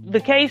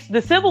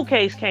the civil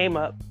case came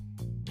up,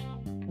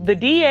 the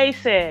DA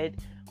said,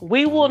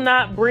 "We will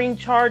not bring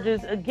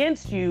charges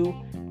against you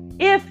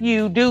if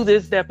you do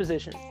this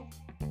deposition."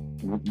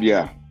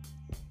 Yeah.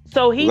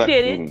 So he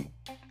did it. Mhm.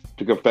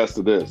 To confess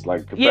to this,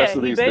 like confess Yeah,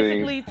 to he these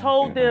basically things.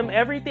 told them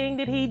everything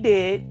that he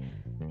did.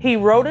 He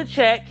wrote a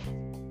check.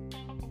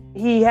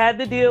 He had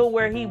the deal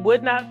where he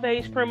would not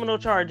face criminal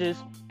charges.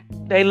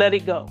 They let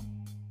it go.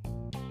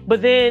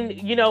 But then,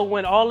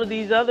 when all of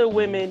these other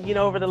women,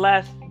 over the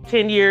last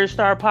 10 years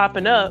start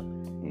popping up,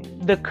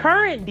 the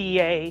current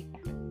DA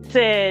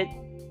said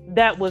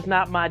that was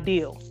not my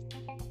deal.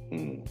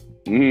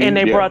 And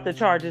they brought the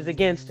charges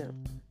against him.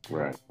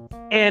 Right.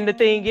 And the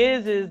thing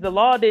is the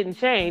law didn't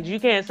change. You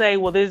can't say,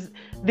 well,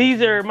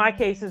 these are my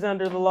cases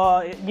under the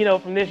law,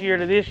 from this year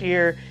to this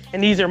year,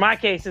 and these are my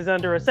cases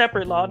under a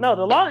separate law. No,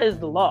 the law is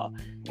the law.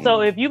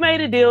 So if you made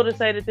a deal to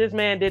say that this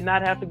man did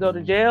not have to go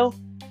to jail,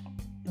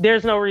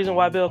 there's no reason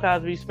why Bill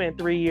Cosby spent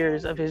 3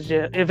 years of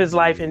his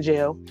life in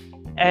jail.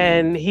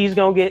 And he's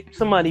going to get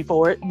some money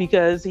for it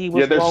because he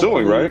was they're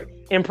suing, right?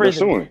 in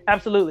prison. They're suing.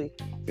 Absolutely.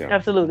 Yeah.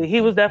 Absolutely.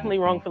 He was definitely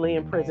wrongfully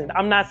imprisoned.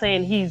 I'm not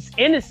saying he's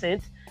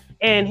innocent.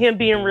 And him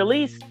being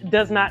released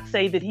does not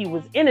say that he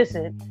was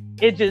innocent.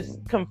 It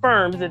just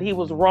confirms that he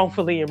was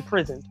wrongfully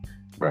imprisoned.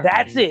 Right.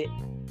 That's it.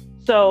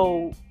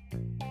 So,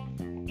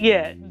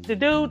 yeah, the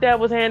dude that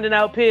was handing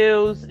out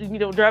pills,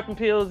 dropping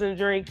pills and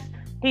drinks,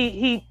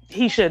 he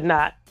should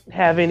not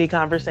have any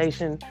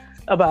conversation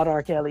about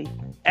R. Kelly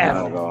at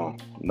Not at all. all.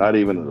 Not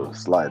even the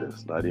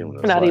slightest. Not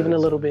even a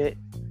little bit.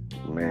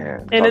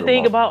 Man. And the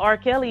thing about R.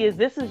 Kelly is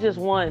this is just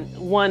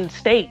one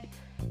state.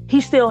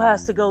 He still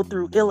has to go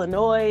through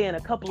Illinois and a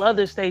couple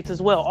other states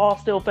as well, all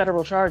still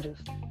federal charges.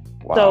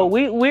 Wow. So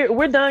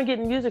we're done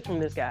getting music from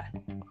this guy.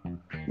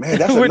 Man,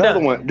 that's We're another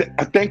done. one.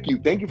 Thank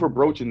you for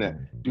broaching that.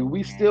 Do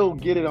we still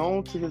get it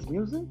on to his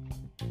music?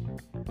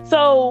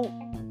 So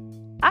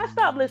I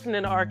stopped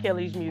listening to R.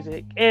 Kelly's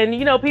music. And,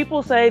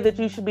 people say that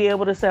you should be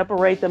able to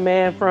separate the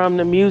man from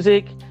the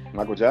music.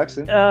 Michael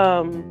Jackson.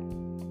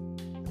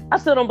 I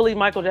still don't believe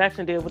Michael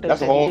Jackson did what they That's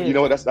said a whole. he did. You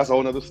know what? That's a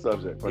whole other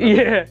subject.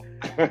 Yeah.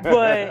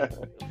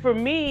 But for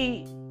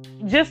me,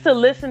 just to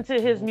listen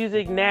to his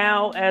music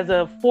now as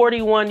a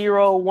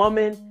 41-year-old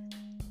woman,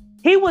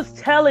 he was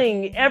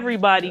telling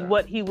everybody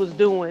what he was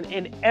doing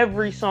in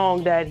every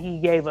song that he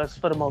gave us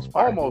for the most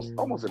part.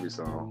 almost every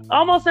song.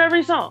 Almost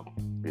every song.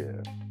 Yeah.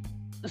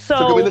 So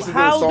can we listen to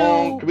how the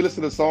song? do... Can we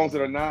listen to songs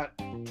that are not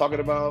talking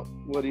about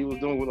what he was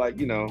doing with, like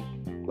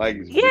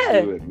Yeah.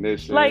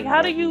 Ignition? Like,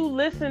 how do you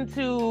listen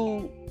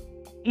to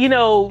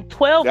 12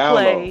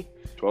 play?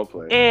 12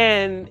 play.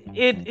 And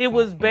it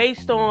was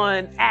based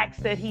on acts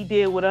that he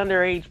did with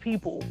underage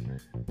people.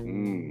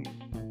 You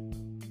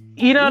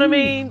know what I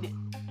mean?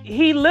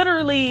 He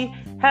literally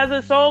has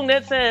a song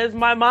that says,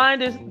 "My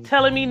mind is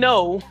telling me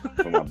no,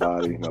 For my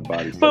body,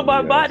 but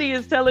my body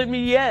is telling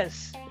me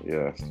yes."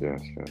 Yes.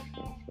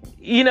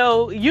 You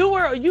knew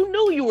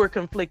you were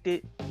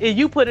conflicted, and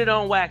you put it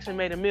on wax and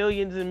made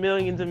millions and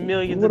millions and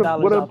millions of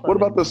dollars. What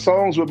about the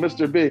songs with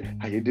Mr. Big?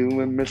 How you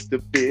doing,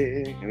 Mr.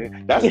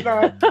 Big? That's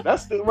not.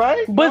 That's the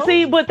right. But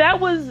no?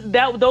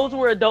 but those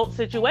were adult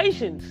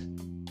situations.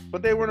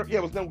 But they weren't. Yeah,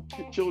 it was no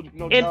children.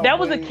 No. And that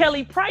was a playing.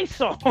 Kelly Price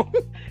song.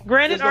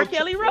 Granted, There's no R.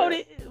 Kelly wrote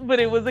it, but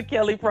it was a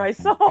Kelly Price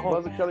song.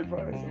 Was it Kelly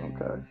Price?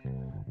 Okay.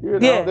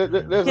 Yeah.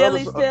 There's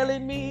Kelly's other,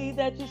 telling me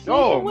that you're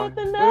sleeping with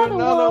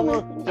another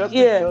woman. Just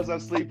Yeah. because I'm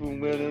sleeping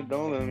with it,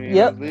 don't let me.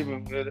 Yep. I'm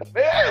sleeping with it.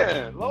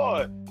 Man,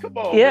 Lord, come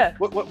on. Yeah.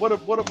 What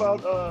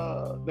about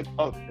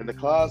in the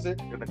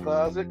closet? In the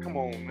closet, come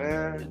on,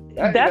 man.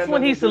 That's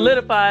when he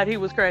solidified he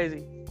was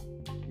crazy.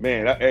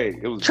 Man,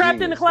 it was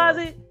Trapped in the genius,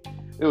 closet.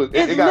 It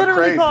It's got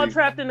literally crazy. called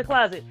Trapped in the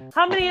Closet.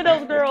 How many of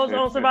those girls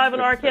on Surviving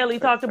R. Kelly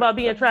talked about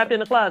being trapped in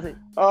the closet?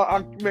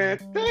 Man,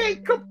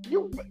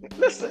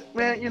 listen,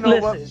 man. You know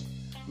Listen.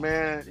 what,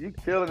 man? You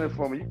killing it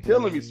for me. You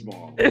killing me,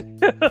 Small.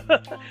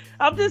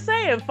 I'm just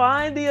saying,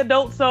 find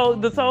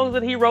the songs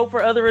that he wrote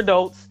for other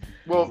adults.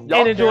 Well, y'all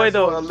And enjoy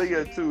canceled those.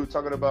 Aaliyah too,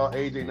 talking about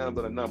age ain't nothing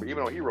but a number,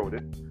 even though he wrote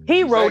it.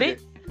 He wrote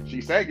it. She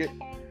sang it.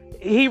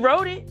 He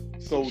wrote it.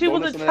 So She don't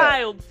was a listen to that.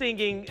 child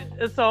singing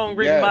a song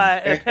written Yes, by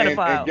a and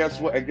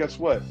pedophile. And guess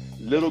what?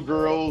 Little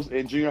girls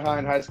in junior high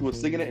and high school were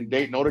singing it and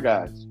dating older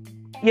guys.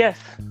 Yes.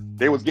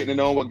 They was getting to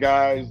know what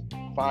guys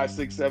 5,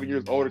 6, 7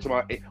 years older to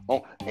my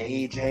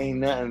age ain't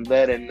nothing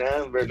but a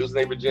number. Losing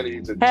their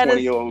virginity to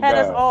 20-year-old Had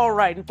guys. us all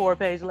writing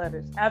 4-page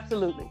letters.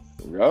 Absolutely.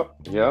 Yep.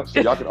 So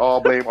y'all can all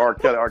blame R.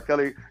 Kelly. R.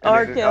 Kelly.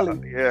 R.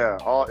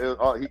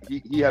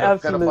 He had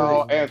Absolutely.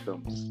 pedophile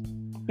anthems.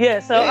 Yeah,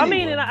 so Anyway. I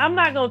mean, and I'm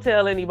not gonna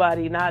tell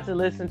anybody not to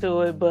listen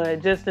to it,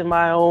 but just in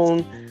my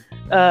own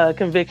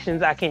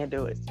convictions, I can't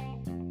do it.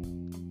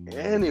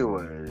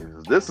 Anyways,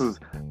 because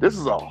this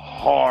is a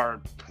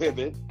hard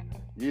pivot,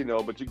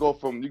 but you go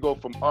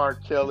from R.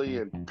 Kelly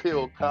and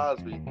Bill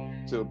Cosby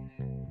to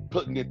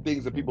putting in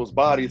things in people's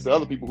bodies to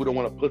other people who don't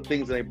want to put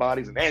things in their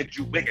bodies, and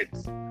Andrew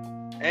Wiggins.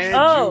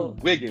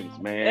 Wiggins,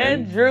 man.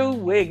 Andrew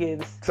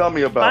Wiggins. Tell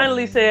me about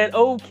finally said,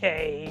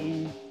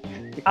 okay,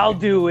 I'll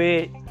do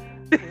it.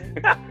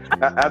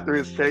 After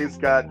his case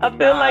got I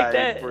feel like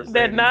that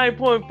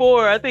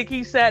 9.4, I think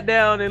he sat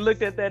down and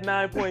looked at that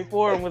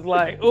 9.4 and was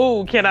like,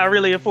 ooh, can I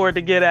really afford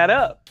to get that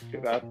up? He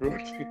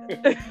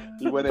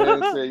went ahead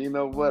and said, you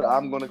know what,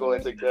 I'm going to go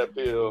ahead and take that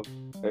pill.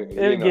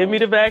 Give me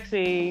the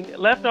vaccine.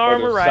 Left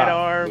arm or right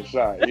arm? The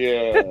shot.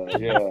 Yeah.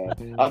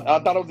 I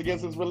thought it was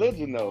against his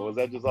religion, though. Was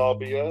that just all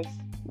BS?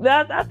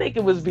 I think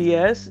it was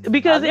BS,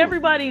 because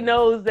everybody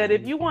knows that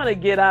if you want to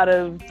get out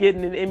of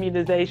getting an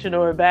immunization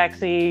or a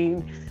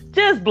vaccine,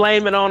 just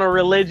blame it on a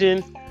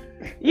religion.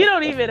 You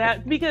don't even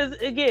have, because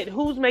again,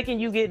 who's making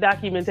you get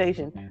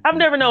documentation? I've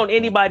never known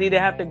anybody to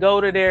have to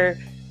go to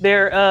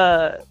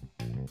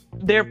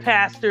their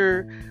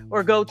pastor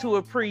or go to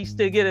a priest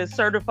to get a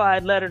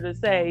certified letter to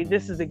say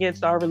this is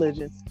against our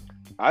religion.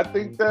 I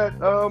think that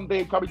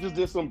they probably just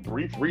did some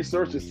brief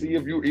research to see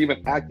if you're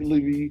even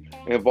actively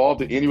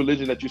involved in any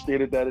religion that you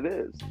stated that it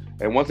is.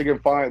 And once they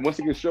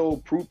can show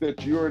proof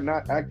that you're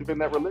not active in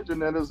that religion,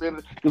 then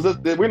because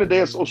we're in a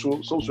day of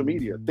social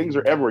media. Things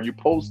are everywhere. You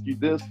post,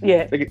 they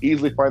can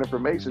easily find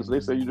information. So they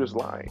say you're just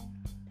lying.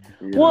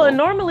 And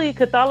normally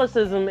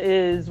Catholicism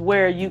is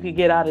where you could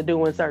get out of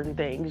doing certain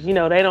things. They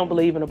don't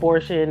believe in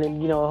abortion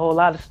and, a whole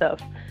lot of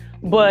stuff.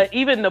 But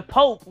even the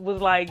Pope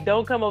was like,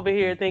 don't come over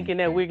here thinking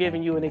that we're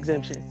giving you an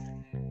exemption.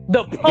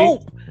 The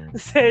Pope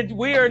said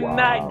we are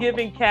not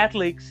giving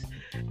Catholics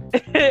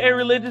a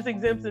religious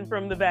exemption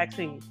from the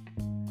vaccine.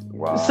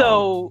 Wow.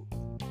 So,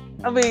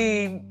 I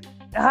mean,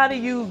 how do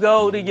you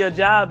go to your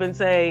job and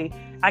say,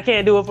 I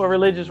can't do it for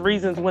religious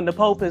reasons when the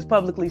Pope has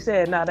publicly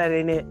said, no, that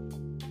ain't it?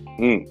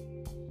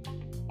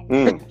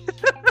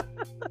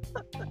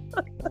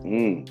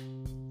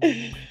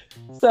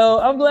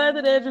 So I'm glad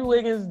that Andrew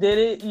Wiggins did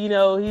it.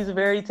 He's a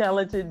very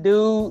talented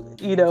dude.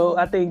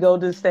 I think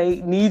Golden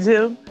State needs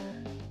him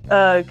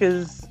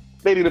because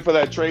they need him for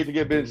that trade to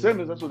get Ben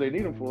Simmons. That's what they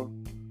need him for.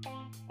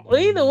 Well,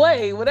 either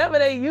way, whatever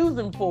they use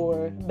him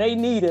for, they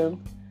need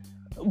him.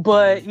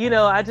 But,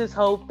 I just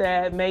hope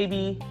that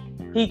maybe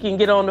he can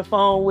get on the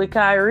phone with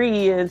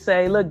Kyrie and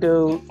say, look,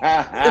 dude,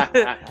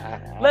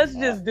 let's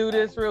just do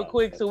this real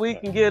quick so we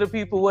can give the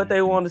people what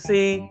they want to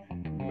see.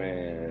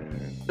 Man.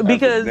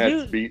 Because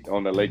Nets beat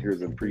on the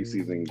Lakers in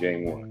preseason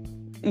game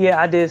 1. Yeah,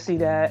 I did see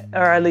that,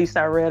 or at least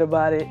I read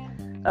about it.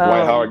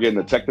 Dwight Howard getting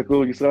a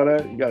technical. You saw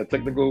that? You got a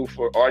technical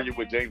for arguing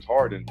with James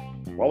Harden.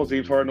 Why was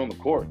James Harden on the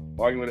court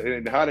arguing?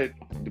 And how did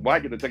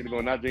Dwight get the technical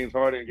and not James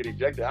Harden and get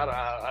ejected?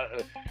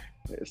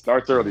 It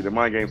starts early. The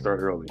mind games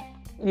start early.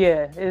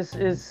 Yeah,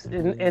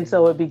 and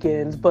so it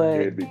begins.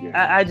 But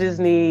I just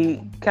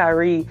need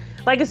Kyrie.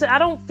 Like I said, I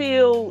don't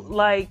feel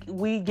like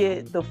we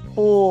get the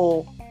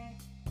full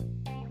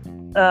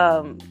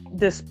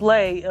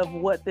display of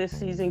what this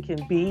season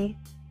can be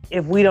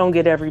if we don't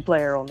get every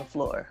player on the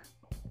floor.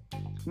 I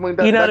mean,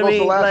 that goes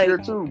to last year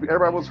too.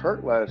 Everybody was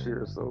hurt last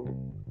year, so.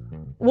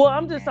 Well,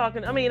 I'm just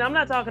talking. I mean, I'm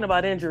not talking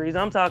about injuries.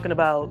 I'm talking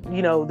about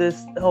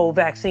this whole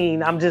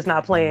vaccine. I'm just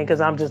not playing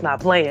because I'm just not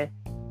playing.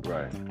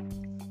 Right.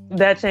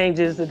 That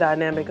changes the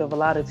dynamic of a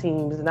lot of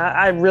teams, and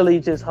I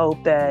really just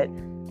hope that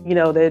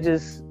they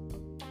just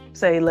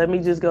say, let me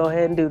just go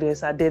ahead and do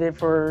this. I did it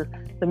for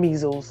the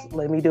measles.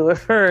 Let me do it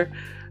for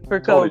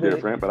COVID. Totally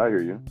different, but I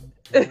hear you.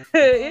 It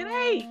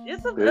ain't.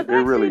 It's a vaccine.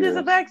 It really is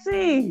a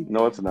vaccine.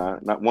 No, it's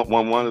not. Not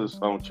one is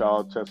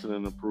child tested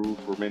and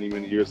approved for many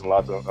years and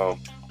lots of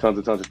tons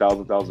of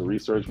thousands of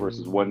research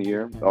versus 1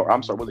 year. Or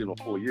I'm sorry, wasn't even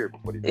a full year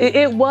before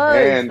it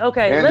was.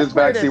 Okay, and let's this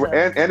vaccine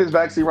and this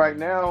vaccine right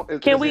now.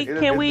 It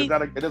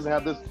doesn't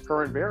have this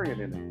current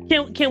variant in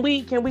it. Can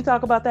we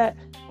talk about that?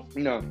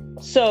 No.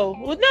 So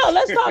no,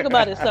 let's talk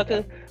about it,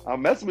 sucker.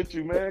 I'm messing with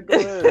you, man. Go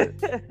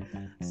ahead.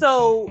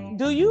 So,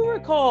 do you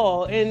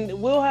recall,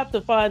 and we'll have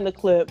to find the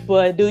clip,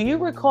 but do you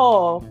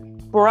recall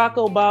Barack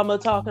Obama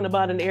talking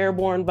about an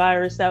airborne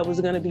virus that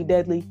was going to be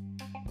deadly?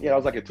 Yeah, it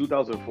was like in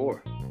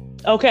 2004.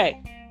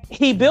 Okay.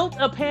 He built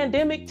a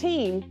pandemic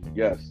team.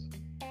 Yes.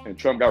 And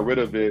Trump got rid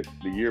of it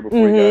the year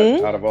before he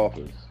got out of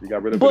office. He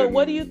got rid of it. But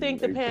what do you think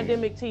the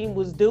pandemic team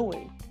was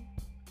doing?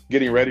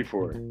 Getting ready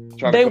for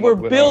it. They were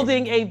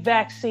building a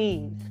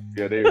vaccine.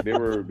 Yeah, they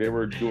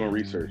were doing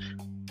research.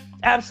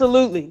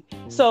 Absolutely.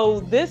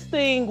 So this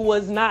thing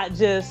was not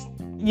just,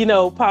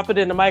 pop it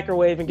in the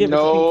microwave and give it to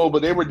people. No,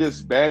 but they were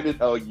disbanded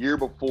a year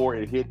before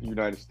it hit the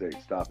United States.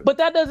 Stop it. But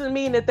that doesn't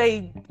mean that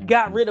they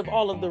got rid of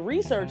all of the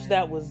research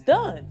that was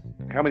done.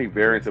 How many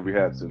variants have we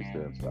had since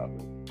then? Stop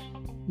it.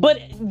 But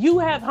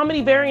how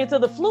many variants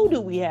of the flu do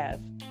we have?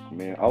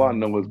 Man, all I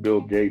know is Bill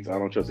Gates. I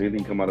don't trust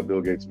anything come out of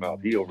Bill Gates'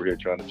 mouth. He over here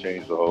trying to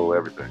change the whole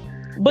everything.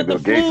 But Bill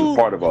Gates is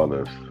part of all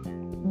this.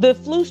 the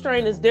flu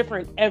strain is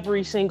different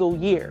every single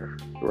year.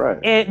 Right.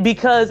 And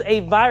because a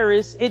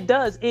virus, it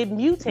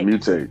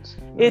mutates.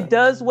 Yeah. It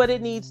does what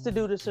it needs to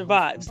do to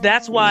survive.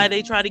 That's why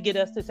they try to get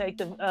us to take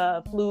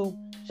the flu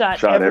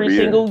shot every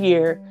single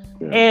year.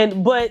 Yeah.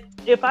 But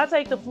if I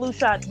take the flu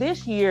shot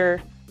this year,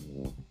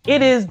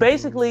 it is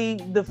basically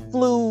the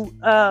flu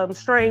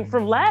strain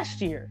from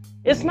last year.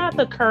 It's not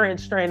the current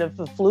strain of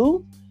the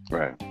flu.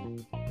 Right.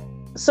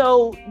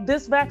 So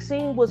this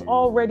vaccine was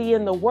already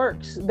in the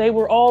works. They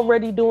were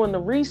already doing the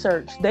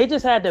research. They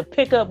just had to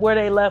pick up where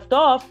they left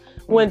off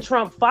when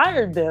Trump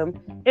fired them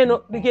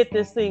to get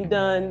this thing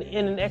done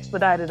in an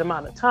expedited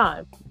amount of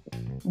time.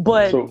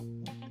 But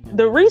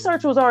the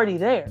research was already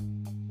there.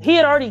 He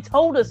had already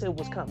told us it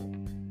was coming.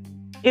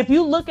 If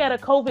you look at a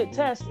COVID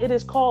test, it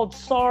is called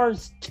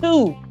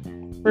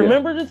SARS-2.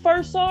 Remember the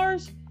first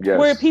SARS? Yes.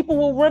 Where people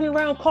were running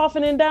around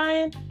coughing and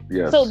dying?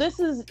 Yes. So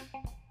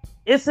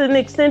it's an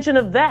extension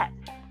of that,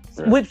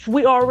 which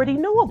we already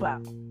knew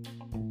about.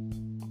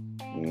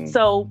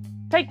 So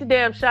take the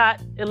damn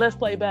shot and let's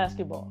play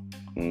basketball.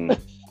 Well,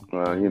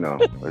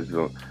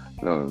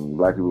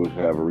 black people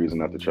have a reason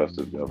not to trust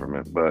this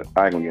government, but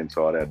I ain't gonna get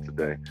into all that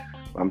today.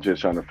 I'm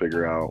just trying to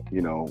figure out,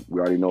 we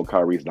already know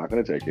Kyrie's not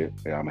going to take it.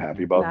 And I'm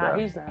happy about that.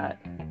 Nah, he's not.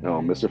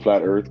 No, Mr.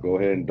 Flat Earth, go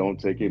ahead and don't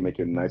take it. Make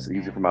it nice and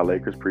easy for my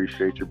Lakers.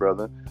 Appreciate you,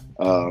 brother.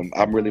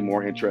 I'm really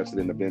more interested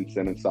in the Ben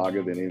Simmons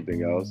saga than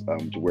anything else,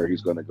 to where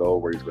he's going to go,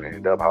 where he's going to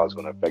end up, how it's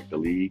going to affect the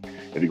league.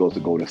 If he goes to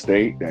Golden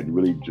State, that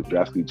really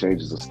drastically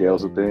changes the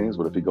scales of things.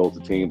 But if he goes to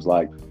teams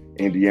like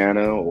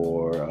Indiana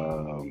or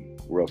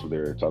where else were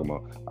they talking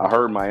about? I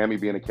heard Miami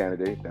being a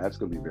candidate. That's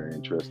going to be very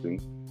interesting.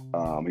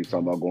 He's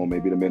talking about going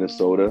maybe to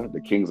Minnesota. The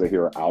Kings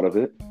are out of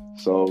it.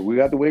 So we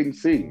have to wait and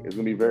see. It's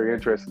going to be very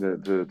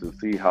interesting to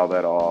see how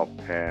that all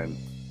pans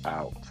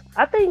out.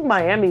 I think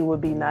Miami would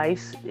be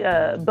nice.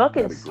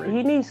 Buckets,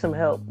 he needs some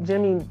help.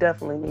 Jimmy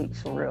definitely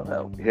needs some real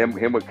help.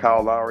 Him with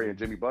Kyle Lowry and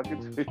Jimmy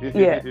Buckets?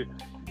 Yeah.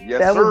 Yes,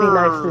 that would be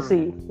nice to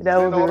see. That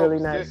would be really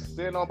nice.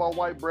 Send all my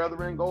white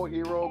brethren, go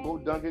Hero, go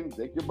Duncan,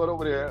 take your butt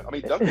over there. I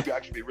mean, Duncan could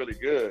actually be really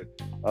good.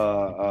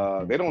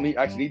 They don't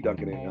need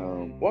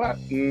Duncan.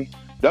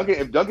 Duncan,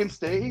 if Duncan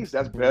stays,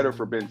 that's better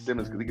for Ben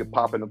Simmons because he can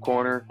pop in the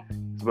corner.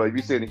 But if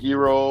you send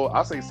Hero,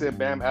 I say send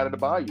Bam out of the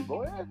bayou.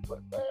 Go ahead.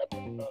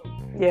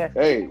 Yeah.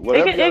 Hey,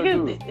 whatever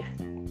you do.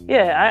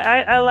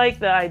 Yeah, I like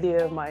the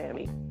idea of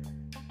Miami.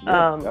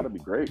 Yeah, that'd be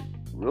great.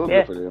 Real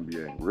good for the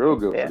NBA. Real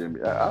good for the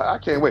NBA. I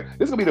can't wait.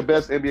 This is going to be the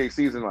best NBA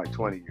season in like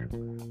 20 years.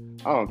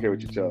 I don't care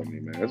what you're telling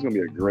me, man. It's going to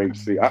be a great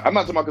season. I'm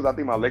not talking about because I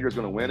think my Lakers are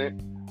going to win it.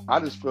 I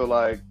just feel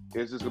like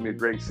it's just going to be a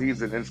great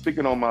season. And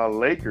speaking on my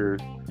Lakers,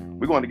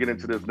 we're going to get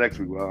into this next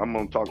week. I'm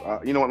going to talk.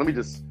 You know what?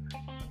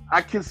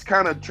 I can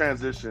kind of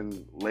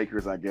transition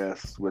Lakers, I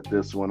guess, with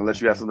this one.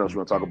 Unless you have something else you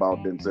want to talk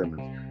about Ben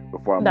Simmons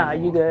before I move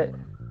on. You good.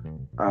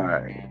 All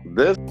right.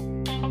 This...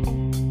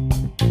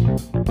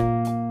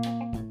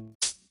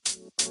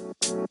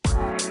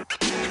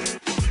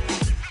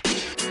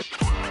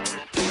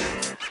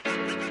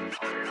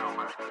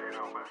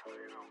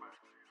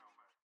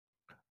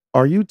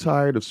 Are you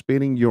tired of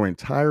spending your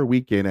entire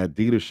weekend at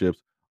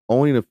dealerships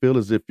only to feel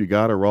as if you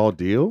got a raw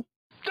deal?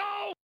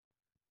 No!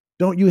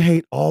 Don't you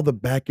hate all the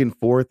back and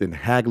forth and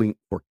haggling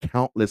for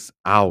countless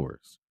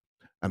hours?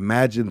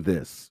 Imagine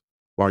this.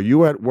 While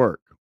you're at work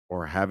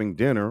or having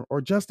dinner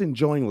or just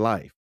enjoying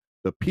life,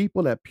 the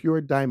people at Pure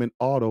Diamond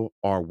Auto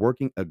are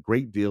working a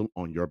great deal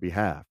on your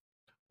behalf.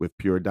 With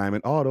Pure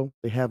Diamond Auto,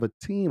 they have a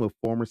team of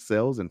former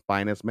sales and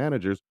finance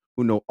managers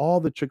who know all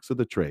the tricks of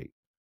the trade.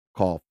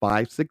 Call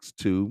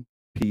 562-PDA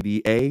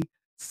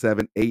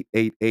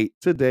 7888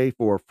 today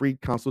for a free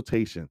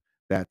consultation.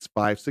 That's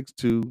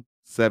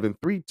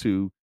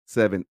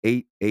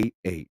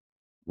 562-732-7888.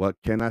 What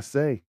can I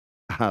say?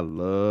 I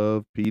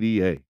love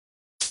PDA.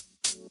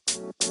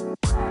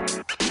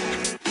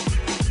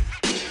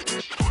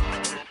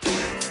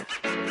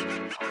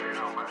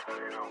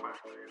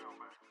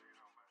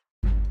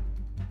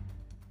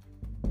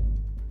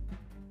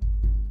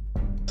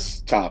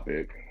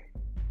 Topic.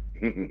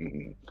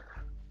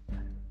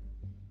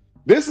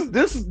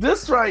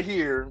 This right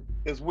here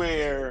is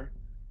where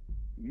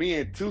me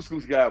and Two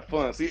Scoops got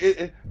fun.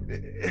 See,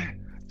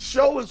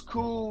 show is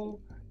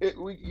cool.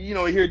 We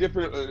hear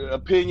different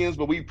opinions,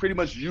 but we pretty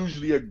much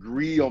usually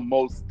agree on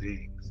most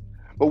things.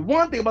 But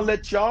one thing I'm gonna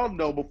let y'all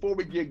know before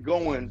we get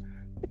going,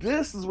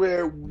 this is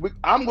where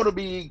I'm gonna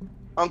be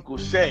Uncle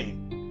Shay,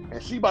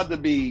 and she about to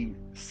be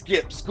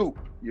Skip Scoop.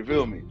 You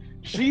feel me?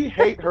 She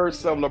hate her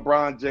some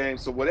LeBron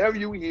James. So whatever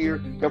you hear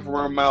come from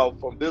her mouth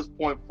from this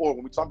point forward,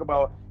 when we talk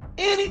about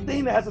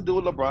anything that has to do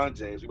with LeBron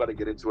James, we got to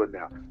get into it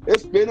now.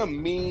 It's been a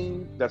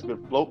meme that's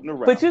been floating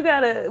around. Wait,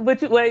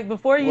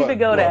 before you even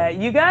go that,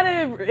 you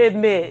gotta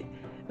admit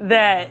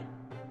that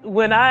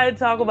when I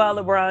talk about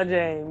LeBron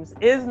James,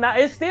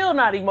 it's still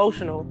not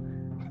emotional.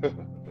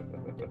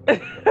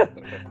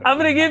 I'm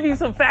gonna give you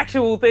some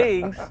factual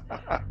things.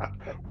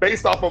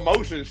 Based off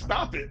emotion,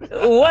 stop it.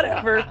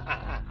 Whatever.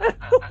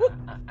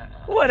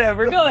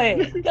 Whatever. Go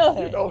ahead.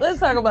 Let's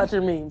talk about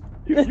your meme.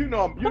 You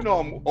know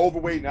I'm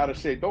overweight and out of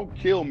shape. Don't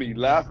kill me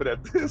laughing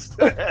at this.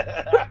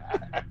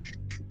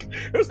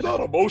 It's not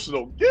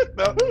emotional. Get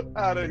the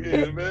out of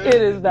here, man.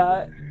 It is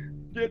not.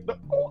 Get the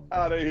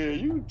out of here.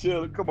 You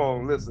chill. Come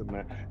on, listen,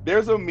 man.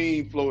 There's a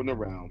meme floating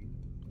around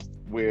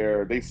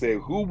where they say,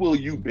 "Who will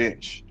you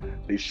bench?"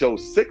 They show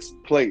 6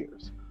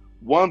 players,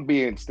 one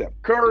being Steph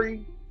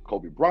Curry,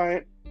 Kobe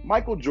Bryant,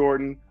 Michael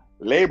Jordan,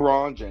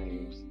 LeBron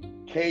James,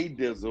 K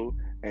Dizzle,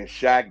 and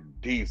Shaq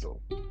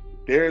Diesel.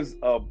 There's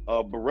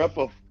a breadth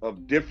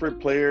of different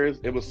players.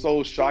 It was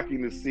so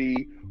shocking to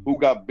see who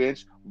got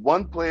benched.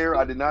 One player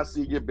I did not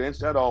see get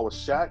benched at all was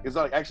Shaq. It's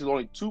like actually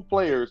only 2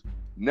 players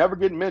never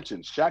get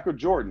mentioned, Shaq or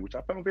Jordan, which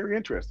I found very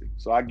interesting.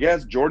 So I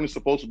guess Jordan is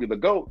supposed to be the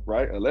GOAT,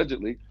 right?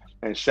 Allegedly.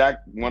 And Shaq,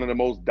 one of the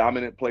most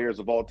dominant players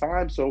of all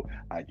time. So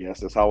I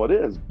guess that's how it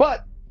is.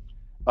 But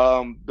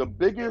the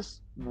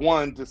biggest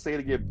one to say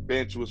to get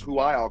benched was who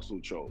I also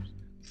chose,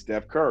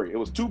 Steph Curry. It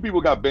was 2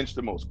 people got benched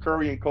the most.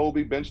 Curry and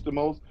Kobe benched the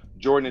most.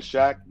 Jordan and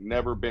Shaq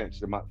never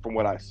benched, from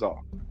what I saw.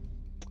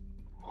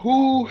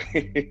 Who?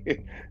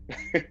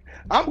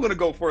 I'm going to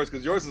go first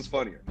because yours is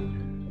funnier.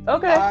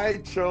 Okay.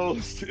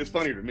 It's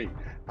funnier to me.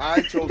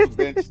 I chose to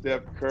bench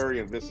Steph Curry,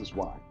 and this is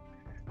why.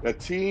 The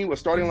team was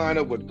starting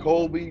lineup with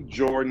Kobe,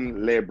 Jordan,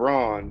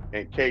 LeBron,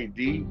 and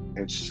KD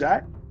and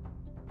Shaq.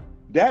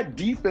 That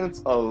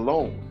defense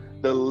alone,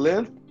 the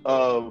length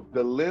of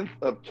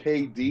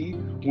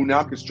KD, who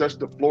now can stretch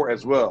the floor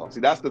as well. See,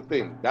 that's the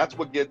thing. That's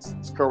what gets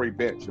Curry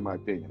benched, in my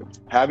opinion.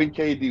 Having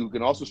KD, who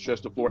can also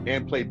stretch the floor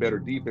and play better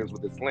defense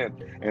with his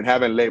length, and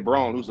having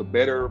LeBron, who's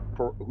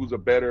a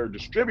better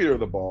distributor of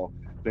the ball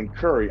than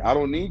Curry. I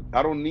don't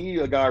need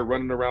a guy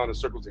running around in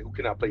circles who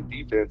cannot play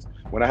defense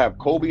when I have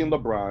Kobe and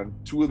LeBron,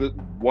 2 of the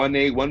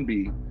 1A,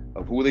 1B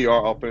of who they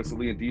are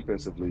offensively and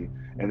defensively.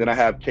 And then I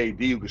have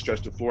KD, who can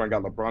stretch the floor, and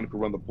got LeBron, who can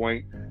run the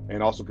point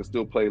and also can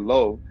still play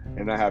low.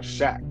 And I have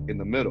Shaq in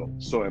the middle.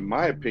 So in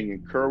my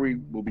opinion, Curry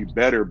will be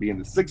better being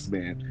the 6th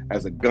man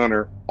as a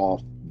gunner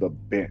off the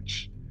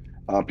bench.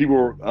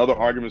 Other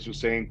arguments were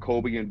saying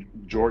Kobe and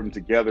Jordan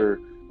together,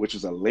 which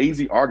is a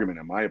lazy argument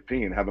in my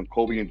opinion. Having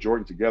Kobe and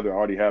Jordan together, I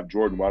already have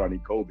Jordan. Why do I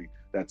need Kobe?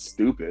 That's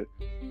stupid.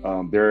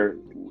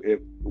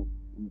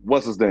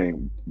 What's his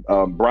name?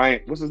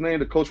 Bryant. What's his name?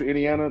 The coach for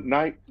Indiana,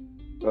 Knight.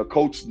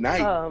 Coach Knight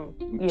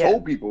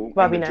told people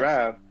in the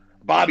draft.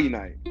 Bobby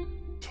Knight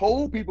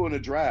told people in the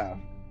draft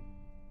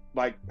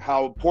like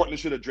how Portland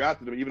should have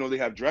drafted him, even though they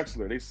have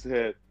Drexler.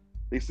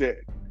 They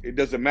said it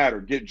doesn't matter.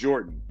 Get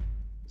Jordan.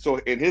 So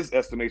in his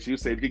estimation, you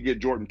say if you could get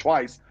Jordan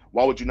twice,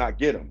 why would you not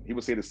get him? He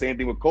would say the same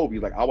thing with Kobe.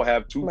 He's like, I will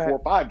have 2, 4,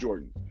 5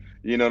 Jordans.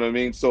 You know what I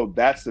mean? So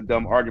that's the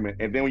dumb argument.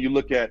 And then when you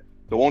look at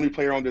the only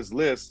player on this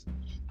list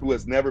who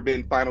has never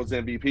been Finals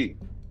MVP,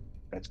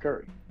 that's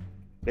Curry.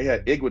 They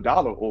had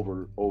Iguodala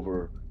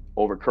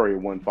over Curry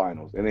in 1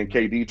 Finals, and then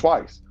KD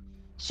twice.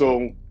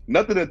 So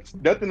nothing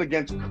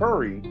against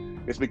Curry.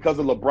 It's because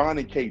of LeBron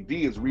and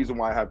KD is the reason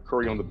why I have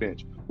Curry on the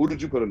bench. Who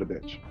did you put on the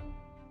bench?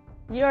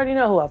 You already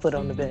know who I put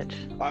on the bench.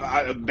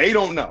 They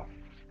don't know.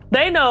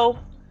 They know.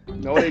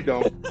 No, they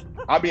don't.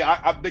 I mean,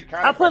 I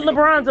put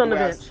LeBron's on the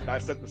bench. I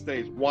set the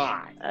stage.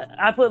 Why?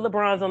 I put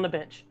LeBron's on the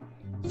bench.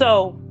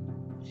 So,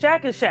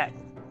 Shaq is Shaq.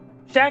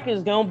 Shaq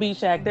is gonna be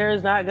Shaq. There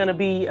is not gonna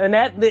be in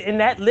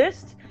that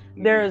list.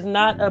 There is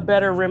not a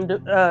better rim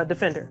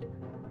defender.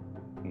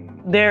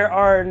 There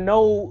are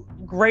no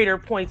greater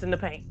points in the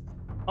paint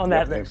on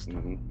that list.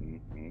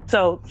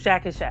 So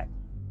Shaq is Shaq.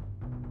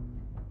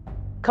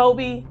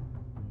 Kobe,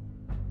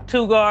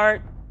 2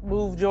 guard,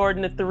 move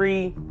Jordan to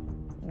 3.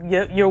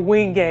 Your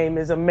wing game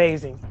is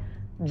amazing.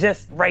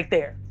 Just right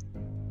there.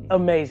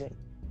 Amazing.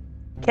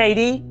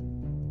 KD,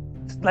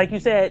 like you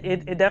said,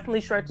 it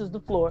definitely stretches the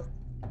floor.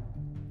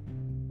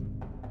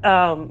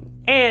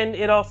 And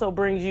it also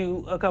brings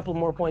you a couple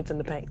more points in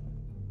the paint.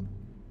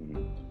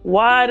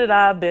 Why did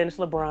I bench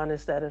LeBron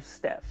instead of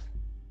Steph?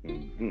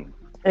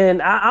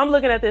 And I'm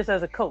looking at this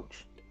as a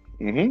coach.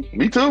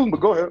 Me too, but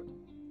go ahead.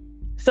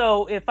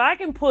 So if I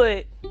can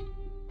put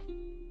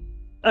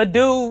a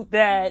dude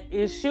that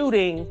is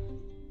shooting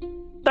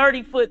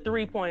 30-foot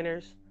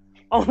 3-pointers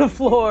on the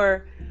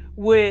floor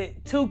with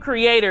 2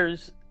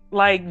 creators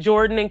like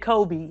Jordan and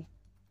Kobe,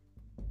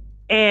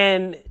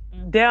 and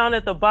down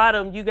at the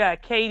bottom you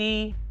got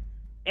KD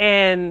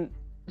and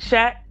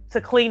Shaq to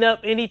clean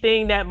up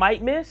anything that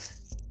might miss.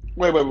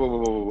 Wait.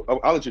 I'll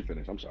let you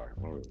finish. I'm sorry.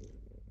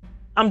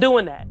 I'm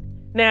doing that.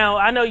 Now,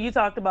 I know you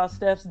talked about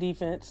Steph's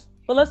defense,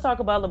 but let's talk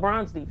about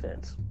LeBron's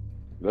defense.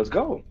 Let's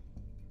go.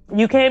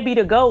 You can't be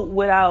the GOAT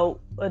without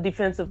a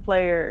defensive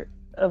player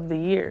of the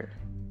year.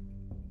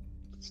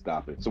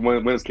 Stop it. So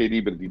when has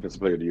KD been the defensive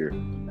player of the year?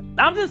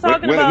 I'm just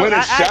talking about. When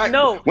is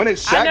Shaq? When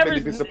has Shaq been the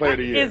defensive player of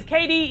the year? Is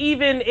KD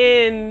even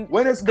in?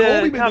 When has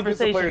Kobe been the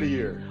defensive player of the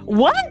year?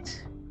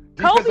 What?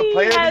 Defensive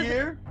player of the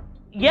year?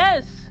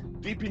 Yes.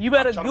 DP, you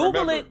better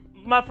Google it,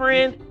 my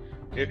friend.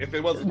 If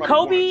it wasn't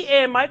Kobe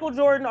and Michael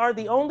Jordan are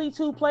the only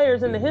 2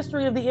 players in the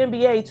history of the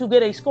NBA to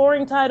get a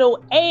scoring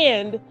title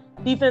and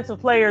defensive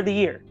player of the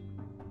year.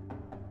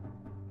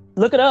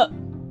 Look it up.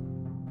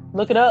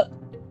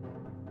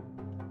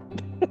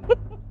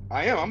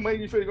 I am. I'm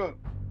waiting for you to go.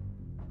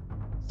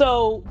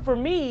 So for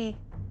me,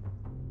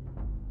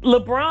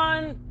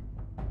 LeBron,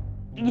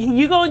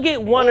 you gonna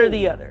get one or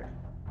the other.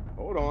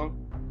 Hold on.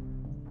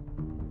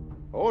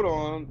 Hold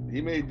on.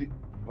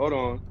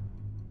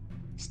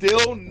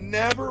 Still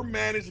never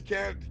managed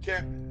to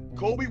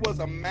Kobe was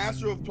a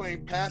master of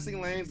playing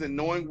passing lanes and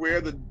knowing where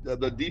the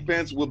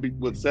defense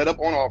would set up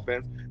on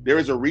offense. There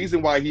is a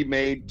reason why he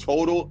made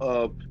total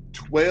of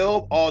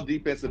 12 all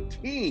defensive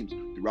teams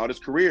throughout his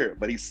career,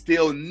 but he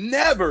still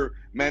never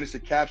managed to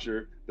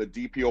capture the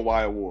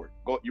DPOY award.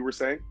 You were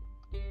saying?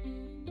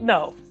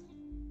 No.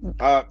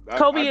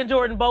 Kobe and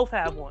Jordan both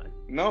have one.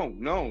 No.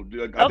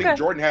 I think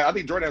Jordan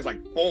has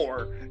like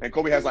 4, and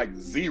Kobe has like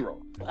 0.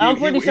 I'm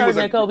pretty sure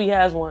that Kobe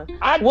has one.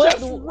 I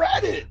just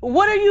read it.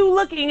 What are you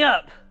looking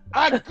up?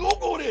 I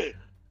googled it.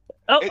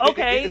 Oh,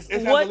 okay.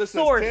 What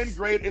source?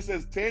 It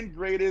says 10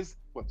 greatest.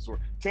 What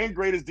source? 10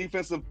 greatest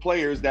defensive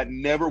players that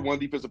never won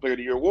Defensive Player of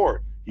the Year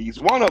award. He's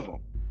one of them.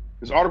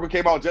 This article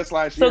came out just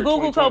last year. So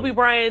Google Kobe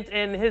Bryant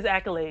and his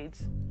accolades,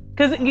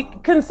 because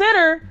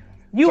consider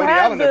you Sonny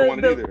have Allen never won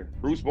it either.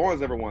 Bruce Bowen's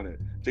never won it.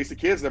 Jason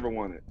Kidd's never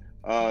won it.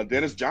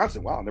 Dennis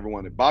Johnson, never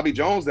won it. Bobby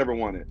Jones never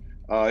won it.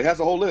 It has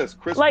a whole list.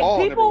 Chris Paul never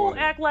won it. People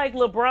act like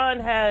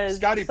LeBron has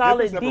Scottie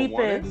solid Pippen's never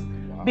won it. defense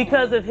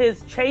because of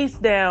his chase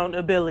down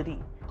ability.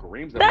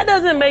 Kareem's That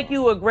doesn't make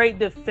you a great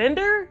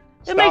defender.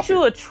 It makes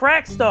you a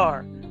track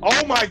star.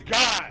 Oh my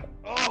God.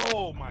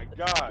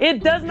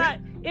 It does not.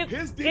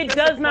 It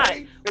does not.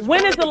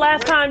 When is the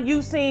last time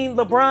you seen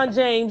LeBron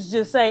James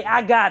just say,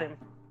 "I got him,"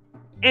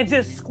 and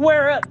just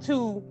square up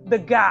to the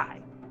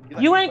guy?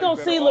 You ain't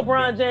gonna see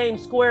LeBron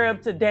James square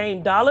up to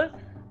Dame Dollar.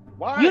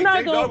 Why? You're not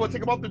Dame Dollar will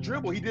take him off the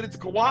dribble. He did it to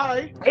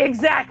Kawhi.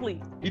 Exactly.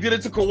 He did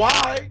it to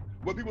Kawhi.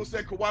 When people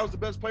said Kawhi was the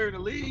best player in the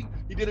league,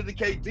 he did it to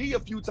KD a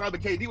few times,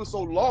 but KD was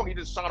so long, he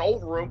just shot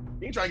over him.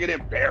 He ain't trying to get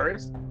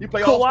embarrassed. He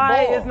played off the ball.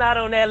 Kawhi is not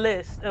on that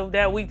list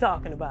that we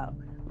talking about.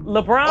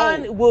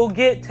 LeBron will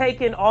get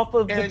taken off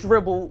of the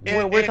dribble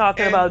when we're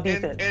talking about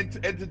defense. And to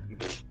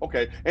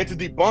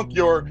debunk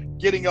your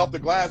getting off the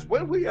glass,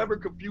 when we ever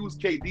confuse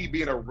KD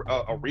being a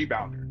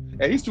rebounder?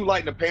 And he's too light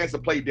in the pants to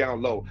play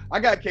down low.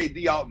 I got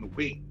KD out in the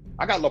wing.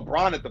 I got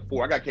LeBron at the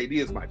 4. I got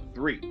KD as my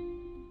 3.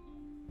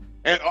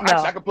 And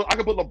actually, I could put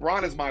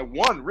LeBron as my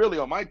 1 really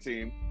on my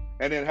team,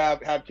 and then have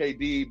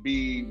KD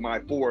be my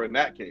 4 in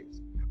that case.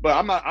 But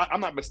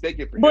I'm not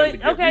mistaken for him.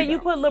 But okay, you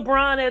put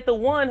LeBron at the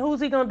 1.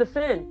 Who's he gonna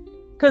defend?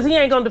 Because he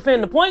ain't gonna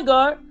defend the point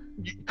guard.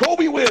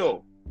 Kobe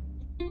will.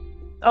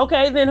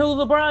 Okay, then who's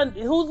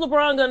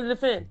LeBron gonna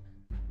defend?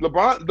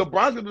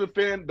 LeBron's gonna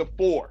defend the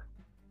 4.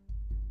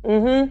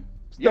 Mm-hmm.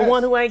 Yes. The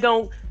one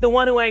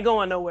who ain't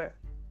going nowhere.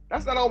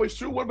 That's not always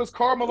true. What was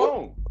Karl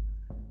Malone?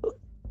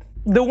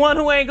 The one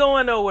who ain't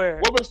going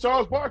nowhere. What was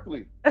Charles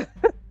Barkley?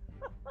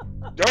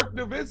 Dirk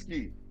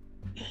Nowitzki.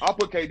 I'll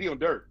put KD on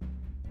Dirk.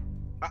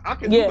 I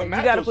can do the matchups.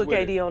 You got to put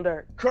KD on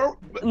Dirk.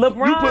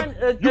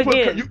 LeBron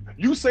again.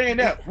 You saying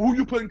that? Who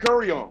you putting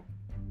Curry on?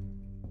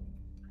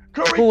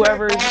 Curry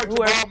whoever.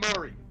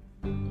 Murray.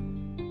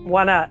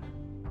 Why not?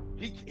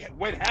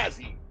 When has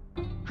he?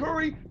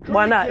 Curry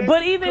why not?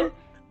 But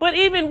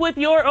even with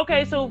your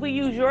so if we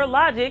use your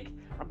logic,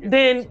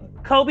 then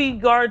Kobe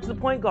guards the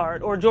point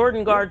guard or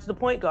Jordan guards the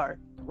point guard.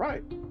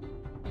 Right.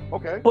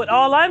 Okay. But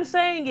all I'm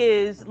saying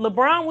is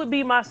LeBron would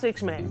be my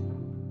 6th man.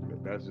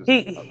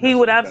 He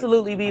would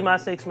absolutely be my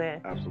 6th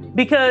man. Absolutely.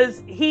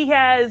 Because he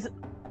doesn't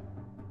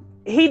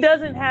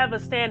have a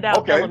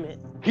standout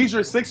element. He's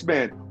your 6th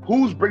man.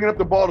 Who's bringing up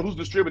the ball? Who's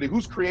distributing?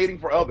 Who's creating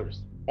for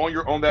others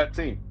on that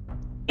team?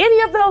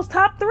 Any of those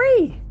top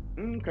 3.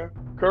 Okay.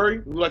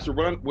 Curry, who likes to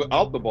run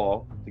without the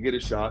ball to get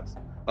his shots.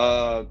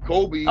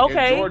 Kobe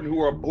and Jordan, who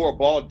are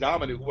ball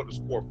dominant, who want to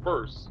score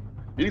first.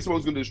 He's someone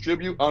who's going to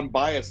distribute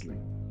unbiasedly.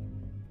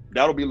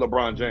 That'll be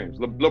LeBron James.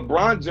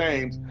 LeBron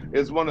James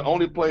is one of the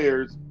only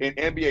players in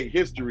NBA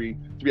history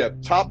to be a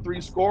top 3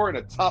 scorer and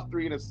a top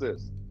 3 in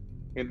assists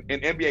in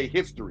NBA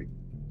history.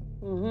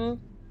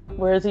 Mm-hmm.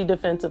 Where is he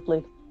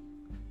defensively?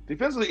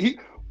 Defensively,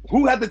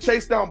 who had the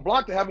chase down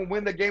block to have him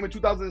win the game in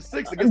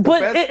 2006 against the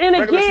best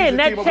regular season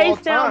team of all time? That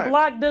chase down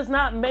block does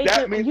not make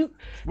it. Y'all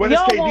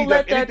won't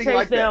let that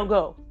chase down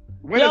go.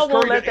 Y'all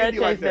won't let that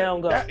chase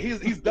down go.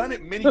 He's done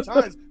it many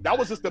times. That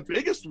was just the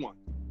biggest one.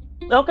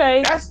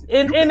 Okay, that's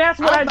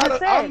what I just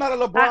said. I'm not a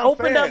LeBron I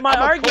opened fan. up my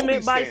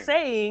argument by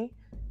saying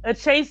a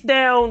chase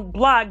down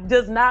block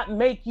does not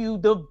make you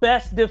the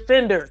best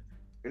defender.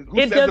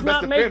 It does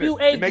not make you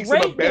a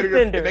great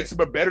defender. It makes him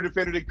a better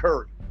defender than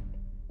Curry.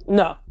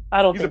 No,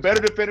 I don't. He's a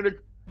better defender than.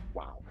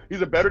 Wow,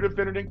 he's a better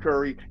defender than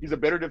Curry. He's a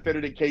better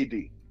defender than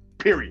KD.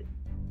 Period.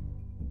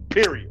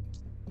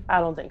 I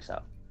don't think so.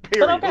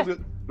 Period. But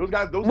okay. Those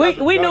guys.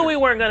 We knew we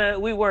were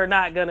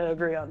not gonna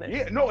agree on this.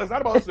 Yeah, no, it's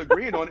not about us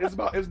agreeing on it. It's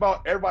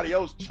about everybody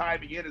else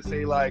chiming in and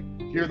say like,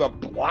 "Hear the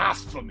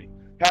blasphemy."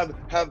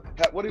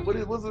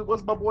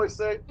 What's my boy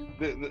say?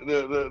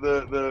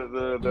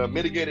 The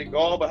mitigating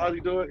gall, but how do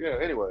you do it? Yeah.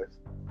 Anyways,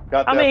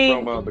 got that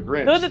from the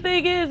Grinch. The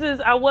thing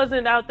is I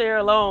wasn't out there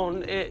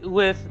alone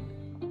with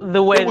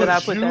the way that I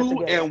put that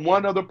together. And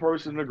one other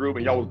person in the group,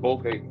 and y'all was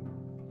both hating.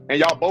 And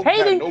y'all both had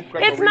Hating. no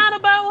credible It's not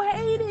about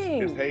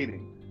hating. It's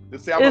hating. To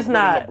say I'm It's putting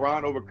not.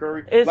 LeBron over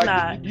Curry. It's like,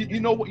 not. You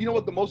know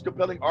what the most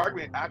compelling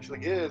argument actually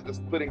is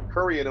putting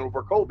Curry in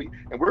over Kobe,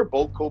 and we're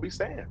both Kobe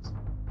stands.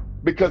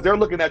 Because they're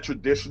looking at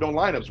traditional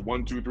lineups,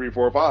 1, 2, 3,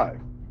 4, 5.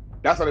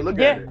 That's how they look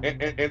at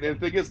it. And the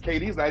thing is,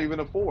 KD's not even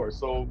a 4.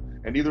 So,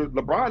 and neither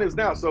LeBron is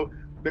now. So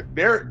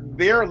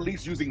they're at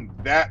least using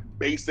that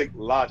basic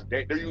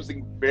logic. They're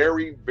using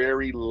very,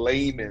 very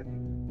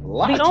layman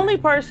logic. The only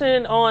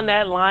person on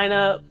that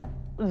lineup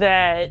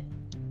that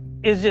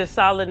is just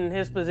solid in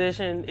his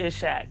position is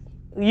Shaq.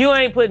 You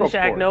ain't putting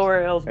Shaq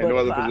nowhere else but no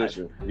other 5.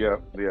 position. Yeah.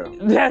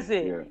 That's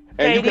it. Yeah.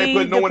 And you can't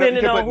put no one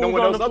else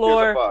on the up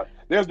floor. there at 5.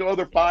 There's no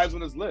other 5s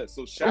on this list.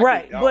 So Shaq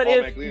right. is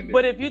automatically in there.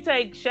 But if you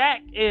take Shaq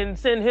and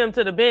send him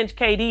to the bench,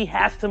 KD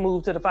has to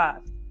move to the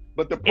 5.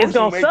 But the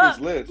person who made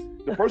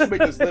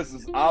this list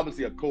is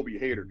obviously a Kobe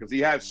hater because he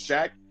has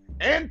Shaq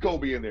and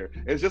Kobe in there.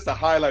 It's just a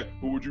highlight.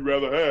 Who would you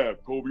rather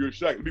have, Kobe or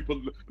Shaq? Let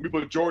me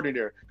put Jordan in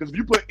there. Because if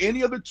you put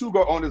any other two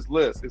guard on this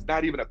list, it's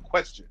not even a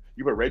question.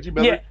 You put Reggie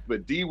Miller, you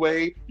put D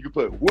Wade, you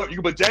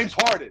can put James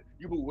Harden,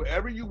 you put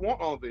whatever you want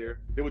on there.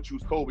 They would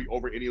choose Kobe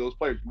over any of those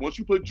players. Once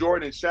you put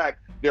Jordan and Shaq,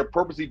 they're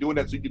purposely doing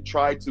that so you can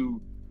try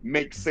to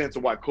make sense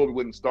of why Kobe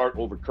wouldn't start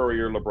over Curry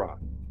or LeBron.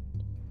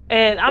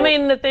 And I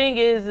mean, the thing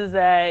is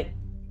that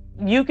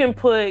you can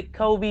put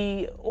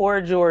Kobe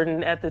or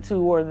Jordan at the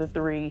 2 or the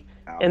 3,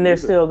 and they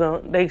still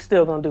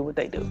gonna do what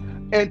they do.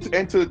 And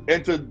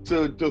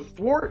to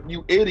thwart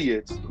you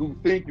idiots who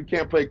think you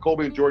can't play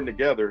Kobe and Jordan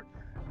together,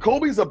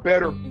 Kobe's a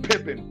better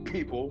Pippen,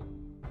 people.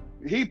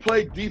 He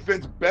played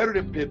defense better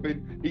than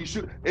Pippen.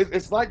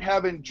 It's like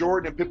having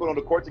Jordan and Pippen on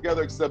the court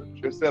together, except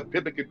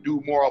Pippen could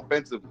do more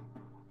offensive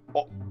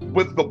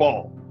with the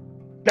ball.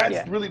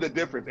 That's really the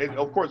difference. And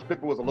of course,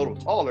 Pippen was a little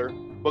taller,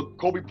 but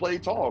Kobe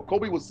played tall.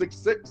 Kobe was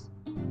 6'6".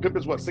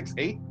 Pippen's what,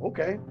 6'8"?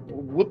 Okay,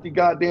 whoop the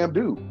goddamn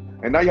do.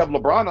 And now you have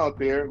LeBron out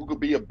there who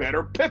could be a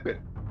better Pippen.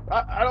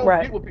 I don't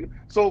get what people.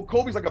 So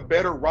Kobe's like a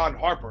better Ron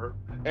Harper,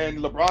 and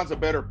LeBron's a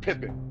better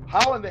Pippen.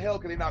 How in the hell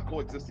can they not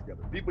coexist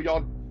together? People,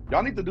 y'all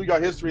need to do your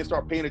history and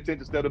start paying attention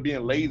instead of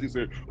being lazy.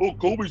 Say, oh,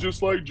 Kobe's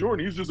just like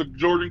Jordan. He's just a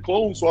Jordan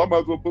clone, so I might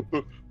as well put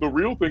the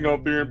real thing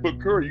out there and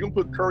put Curry. You gonna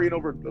put Curry in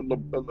over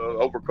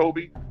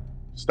Kobe?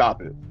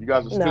 Stop it. You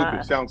guys are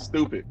stupid. Sound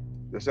stupid.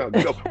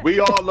 We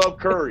all love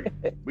Curry.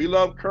 We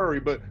love Curry,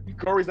 but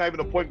Curry's not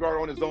even a point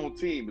guard on his own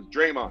team. It's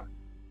Draymond.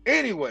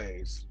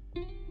 Anyways.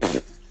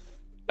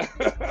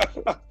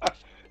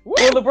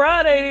 Well,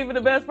 LeBron ain't even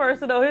the best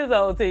person on his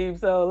own team,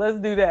 so let's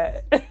do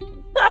that.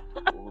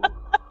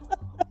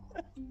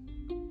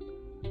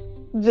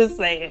 Just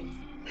saying.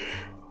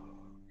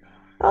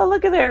 Oh,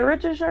 look at that.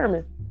 Richard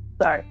Sherman.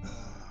 Sorry.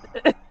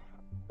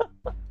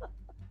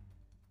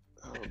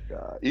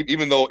 God.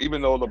 Even though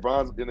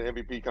LeBron's in the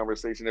MVP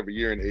conversation every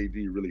year and AD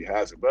really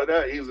hasn't, but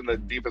he's in the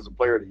defensive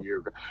player of the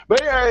year. But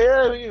he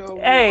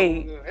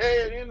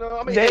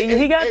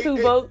got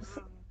 2 votes.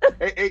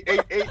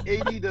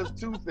 AD does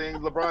 2 things.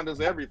 LeBron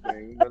does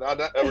everything. But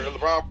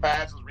LeBron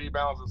passes,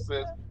 rebounds,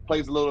 assists,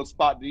 plays a little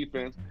spot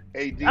defense.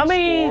 AD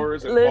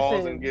scores and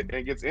falls and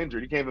gets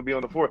injured. He can't even be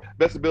on the floor.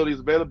 Best ability is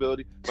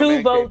availability.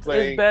 2 votes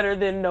is better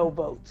than no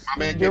votes.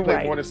 My man can't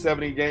play more than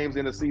 70 games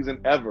in a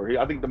season ever.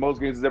 I think the most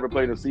games he's ever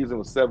played in a season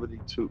was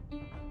 72.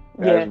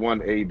 That is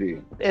one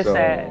AD. It's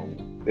sad.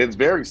 It's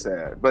very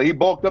sad. But he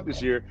bulked up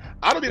this year.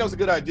 I don't think that was a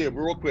good idea.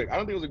 Real quick, I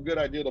don't think it was a good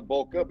idea to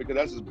bulk up because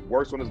that's just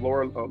worse on his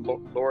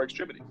lower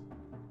extremities.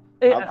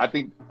 I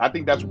think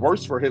that's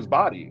worse for his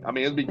body. I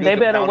mean, it'd be good. They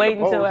better wait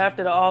until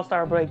after the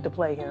All-Star break to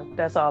play him.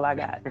 That's all I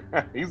got.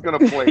 He's gonna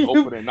play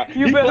opening night.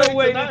 You better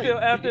wait until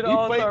after the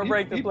All-Star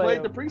break to play him. He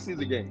played the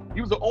preseason game.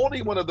 He was the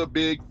only one of the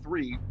big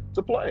 3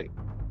 to play.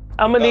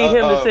 I'm gonna need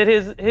him to sit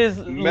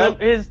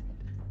his.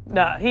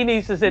 Nah, he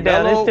needs to sit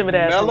down. His timid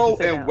ass.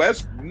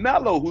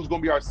 Melo, who's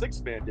gonna be our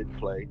 6th man, didn't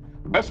play.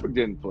 Westbrook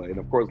didn't play, and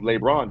of course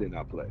LeBron did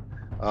not play.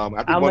 I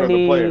think one of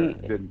the players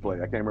didn't play.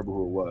 I can't remember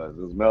who it was.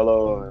 It was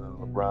Melo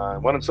and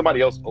LeBron.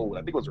 Somebody else old. I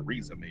think it was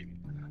Ariza maybe.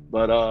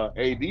 But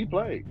AD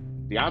played.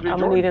 DeAndre Jordan I'm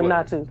gonna need him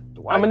not to.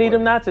 I'm gonna need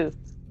him not to.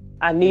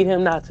 I need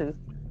him not to.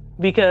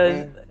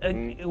 Because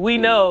we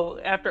know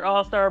after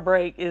All-Star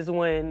break is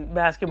when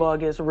basketball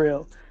gets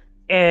real.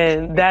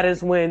 And that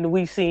is when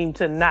we seem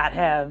to not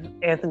have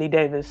Anthony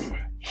Davis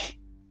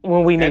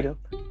when we need him.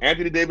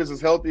 Anthony Davis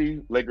is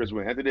healthy, Lakers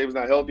win. Anthony Davis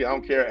not healthy, I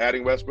don't care.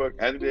 Adding Westbrook,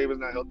 Anthony Davis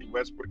not healthy,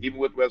 Westbrook. Even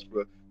with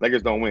Westbrook,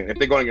 Lakers don't win. If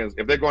they're going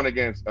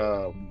against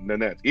the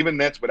Nets, even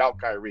Nets without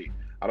Kyrie,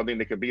 I don't think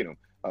they could beat them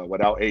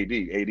without AD.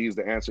 AD is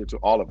the answer to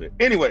all of it.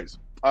 Anyways,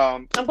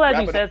 I'm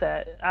glad you said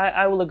that.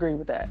 I will agree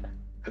with that.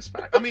 That's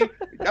fine. I mean,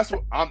 that's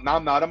what I'm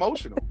not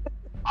emotional.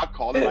 I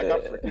call it like I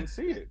freaking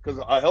see it. Because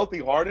a healthy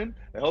Harden,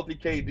 a healthy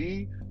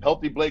KD,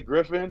 healthy Blake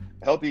Griffin,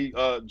 healthy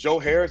Joe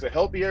Harris, a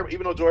healthy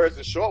even though Joe Harris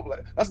didn't show up.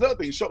 That's another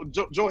thing.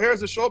 Joe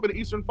Harris didn't show up in the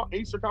Eastern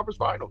Conference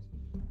Finals.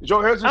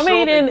 Joe Harris didn't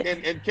show up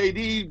and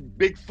KD,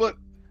 Bigfoot.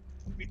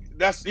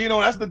 That's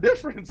the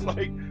difference.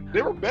 Like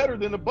they were better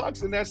than the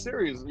Bucks in that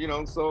series,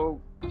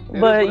 so.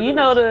 But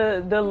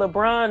the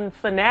LeBron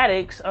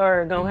fanatics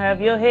are gonna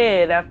have your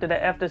head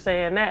after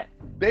saying that.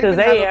 Because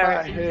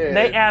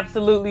they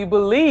absolutely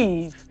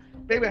believe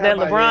that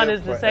LeBron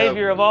is the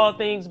savior of all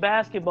things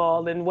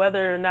basketball, and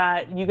whether or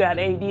not you got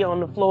AD on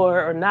the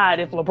floor or not,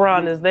 if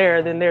LeBron is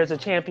there, then there's a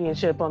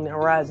championship on the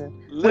horizon,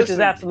 which is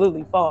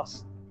absolutely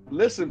false.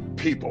 Listen,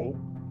 people,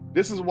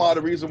 this is why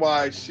the reason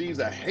why she's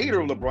a hater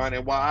of LeBron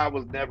and why I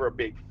was never a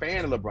big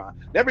fan of LeBron.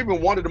 Never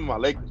even wanted him in my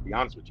Lakers, to be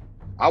honest with you.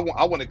 I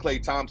wanted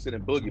Klay Thompson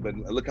and Boogie, but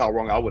look how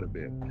wrong I would have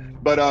been.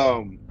 But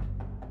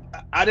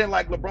I didn't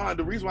like LeBron.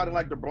 The reason why I didn't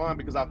like LeBron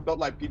because I felt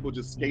like people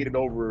just skated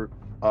over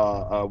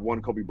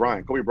one Kobe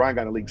Bryant. Kobe Bryant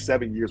got in the league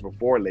 7 years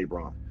before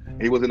LeBron.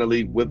 He was in the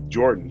league with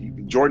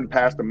Jordan. Jordan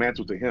passed the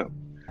mantle to him,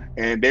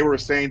 and they were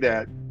saying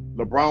that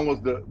LeBron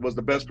was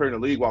the best player in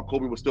the league while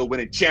Kobe was still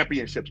winning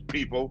championships.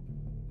 People,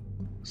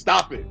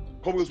 stop it.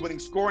 Kobe was winning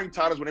scoring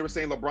titles when they were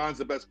saying LeBron's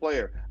the best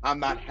player. I'm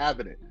not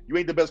having it. You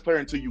ain't the best player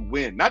until you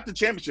win, not the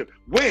championship.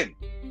 Win.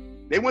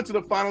 They went to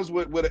the finals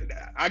with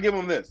I give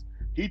them this.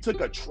 He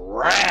took a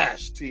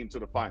trash team to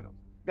the finals.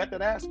 Got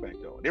that aspect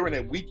though. They were in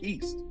that weak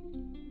East.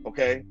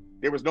 Okay,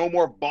 there was no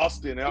more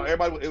Boston.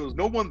 Everybody, it was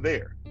no one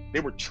there. They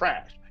were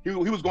trash. He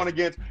was going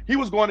against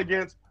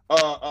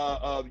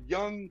the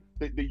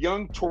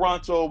young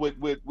Toronto with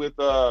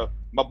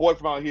my boy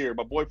from out here,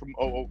 my boy from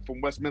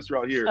Westminster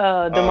out here,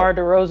 DeMar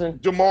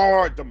DeRozan.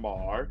 DeMar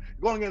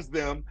going against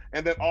them,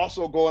 and then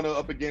also going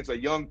up against a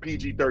young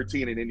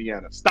PG-13 in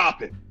Indiana.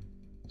 Stop it.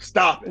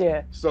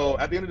 Yeah. So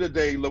at the end of the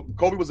day,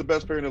 Kobe was the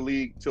best player in the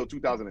league till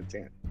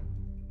 2010.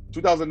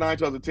 2009,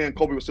 2010,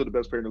 Kobe was still the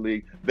best player in the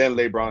league. Then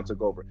LeBron took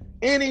over.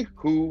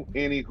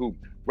 Anywho.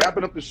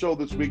 Wrapping up the show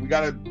this week, we got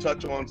to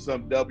touch on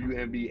some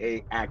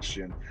WNBA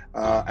action.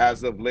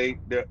 As of late,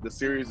 the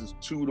series is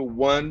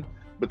 2-1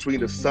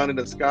 between the Sun and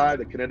the Sky,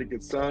 the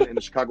Connecticut Sun and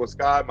the Chicago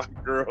Sky. My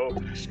girl.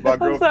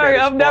 I'm sorry,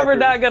 I'm never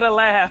not gonna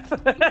laugh.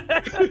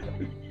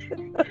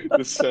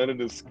 The sun and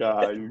the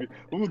sky.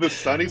 Ooh, the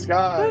sunny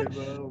sky.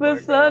 Oh the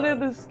sun and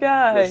the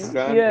sky. The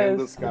sun and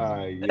the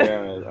sky.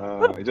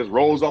 Yeah. It just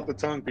rolls off the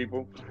tongue,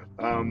 people.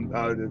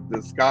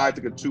 The Sky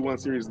took a 2-1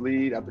 series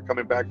lead after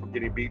coming back from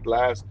getting beat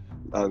last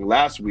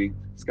week.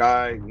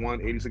 Sky won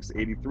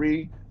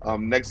 86-83.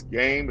 Next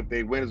game, if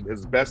they win,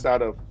 is best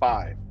out of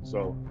 5.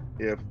 So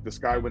if the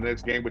Sky win the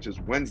next game, which is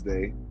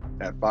Wednesday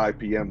at 5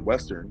 p.m.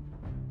 Western,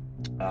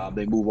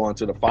 they move on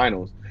to the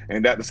finals.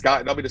 And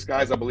that'll be the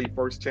Sky's, I believe,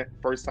 first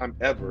time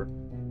ever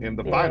in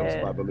the finals,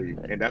 I believe.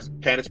 And that's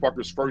Candace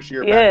Parker's first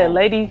year back home.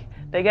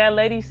 They got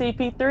Lady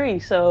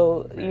CP3.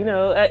 So,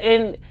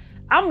 and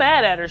I'm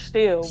mad at her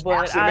still,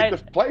 but make the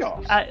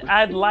playoffs.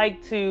 I'd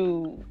like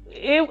to.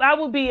 I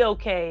would be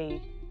okay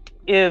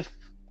if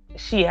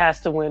she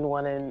has to win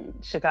one in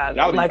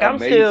Chicago. Like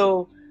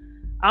amazing.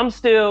 I'm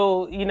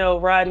still,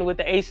 riding with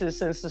the Aces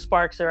since the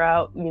Sparks are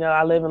out.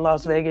 I live in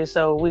Las Vegas,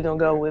 so we're gonna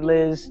go with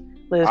Liz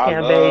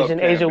Cambage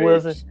and A'ja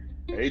Wilson.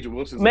 A'ja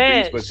Wilson's a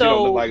beast, but she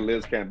don't look like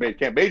Liz Cambage.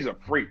 Cambage's a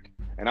freak,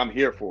 and I'm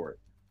here for it.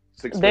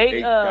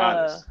 6'8"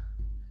 goddess.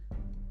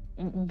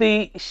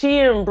 She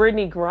and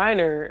Brittany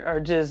Griner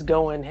are just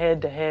going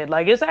head to head.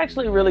 Like, it's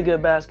actually really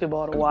good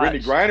basketball to watch.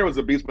 Brittany Griner was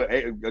a beast, but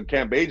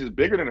Cambage is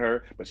bigger than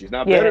her, but she's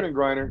not better than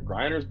Griner.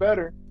 Griner's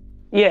better.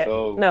 Yeah,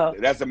 so no.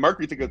 That's the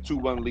Mercury took a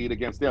 2-1 lead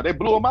against them. They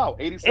blew them out,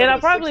 87-60. And I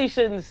probably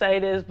shouldn't say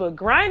this, but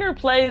Griner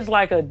plays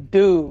like a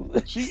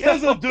dude. She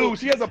is a dude.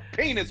 She has a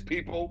penis,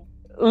 people.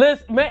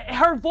 Listen,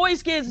 her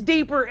voice gets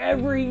deeper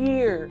every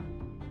year.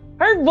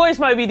 Her voice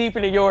might be deeper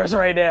than yours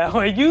right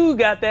now. You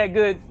got that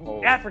good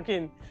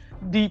African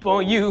deep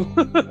on you.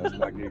 That's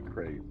not getting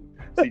crazy.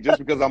 See, just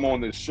because I'm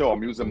on this show,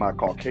 I'm using my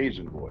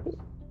Caucasian voice.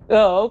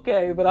 Oh,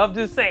 okay, but I'm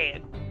just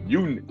saying.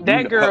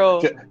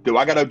 Girl. Do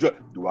I gotta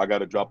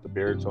drop the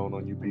baritone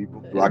on you people?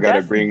 Do I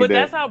gotta bring? But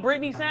that's how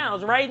Brittany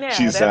sounds right now.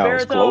 She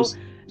sounds close.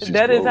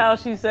 That is how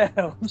she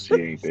sounds. She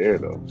ain't there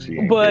though. She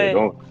ain't there.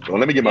 Don't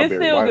let me get my. It's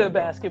still good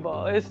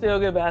basketball. It's still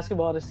good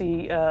basketball to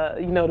see.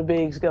 The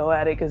bigs go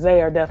at it because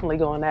they are definitely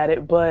going at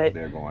it. But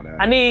they're going at it.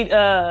 I need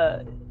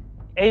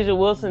A'ja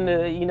Wilson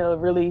to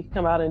really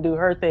come out and do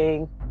her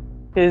thing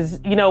because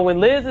when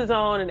Liz is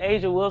on and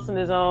A'ja Wilson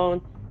is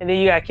on. And then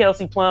you got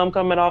Kelsey Plum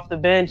coming off the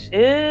bench.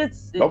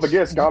 Don't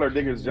forget Skylar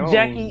Diggins-Jones,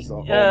 Jackie,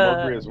 on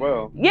Mercury as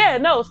well. Yeah,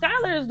 no,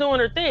 Skylar is doing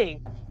her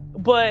thing.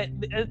 But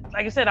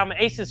like I said, I'm an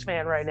Aces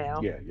fan right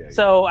now. Yeah.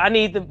 So I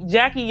need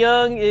Jackie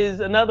Young is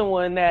another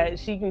one that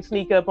she can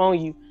sneak up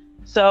on you.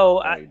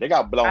 So they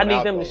got blown out. I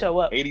need them to show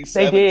up.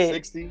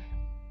 87-60.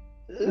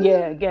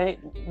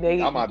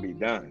 Yeah, I might be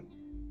done.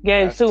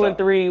 Games 2 and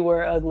 3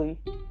 were ugly,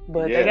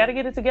 but they got to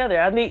get it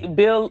together.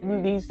 Bill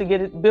needs to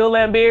get it. Bill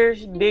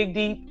Laimbeer, dig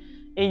deep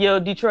in your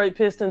Detroit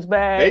Pistons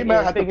bag. They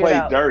might have to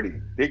play dirty.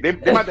 They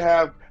might have to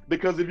have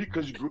because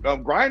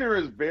Griner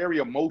is very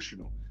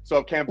emotional. So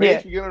if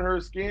Cambage can get on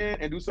her skin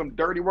and do some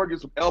dirty work,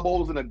 get some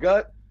elbows in the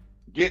gut,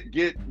 get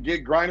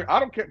Griner. I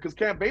don't care because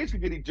Cambage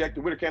can get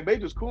ejected with her.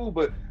 Cambage is cool,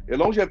 but as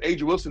long as you have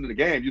A'ja Wilson in the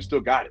game, you still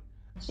got it.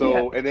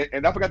 So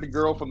and I forgot the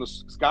girl from the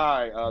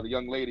Sky, the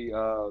young lady,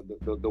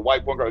 the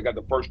white point girl who got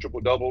the first triple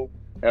double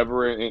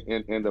ever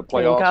in the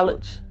playoffs. In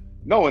college.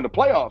 No, in the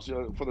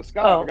playoffs for the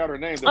Sky. I forgot her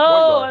name.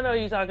 I know who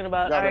you're talking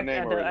about.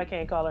 I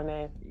can't call her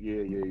name.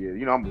 Yeah.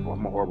 You know,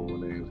 I'm horrible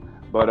with names.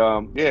 But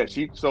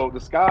so the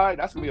Sky,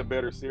 that's gonna be a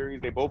better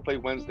series. They both play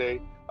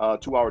Wednesday,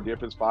 2-hour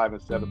difference, 5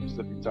 and 7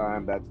 Pacific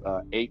time. That's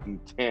 8 and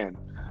 10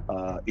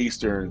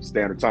 Eastern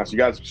Standard Time. So you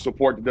guys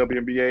support the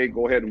WNBA.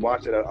 Go ahead and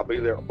watch it. I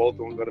believe they're both of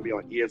them going to be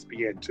on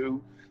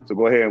ESPN2. So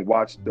go ahead and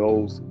watch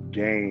those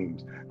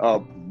games.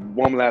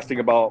 One last thing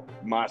about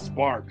my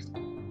Sparks.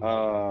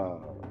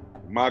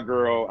 My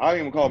girl, I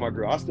didn't even call her my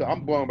girl.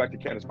 I'm going back to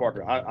Candace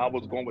Parker. I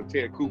was going with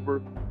Ted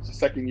Cooper. She's a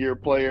second-year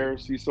player.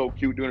 She's so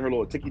cute doing her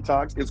little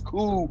tiki-talks. It's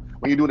cool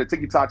when you're doing the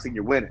tiki-talks and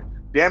you're winning.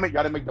 Damn it, you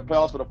got to make the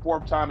playoffs for the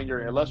 4th time in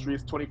your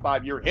illustrious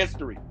 25-year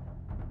history.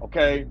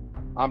 Okay?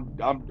 I'm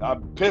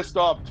pissed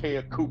off,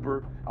 Ted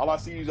Cooper. All I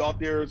see you out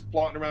there is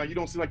flaunting around. You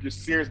don't seem like you're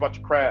serious about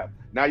your craft.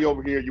 Now you're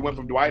over here. You went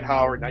from Dwight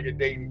Howard. Now you're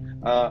dating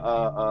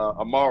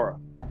Amara.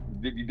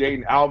 You're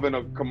dating Alvin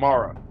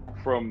Kamara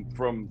from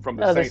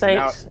the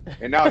Saints.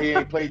 And now he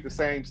ain't played the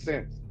same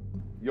since.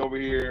 You over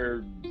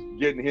here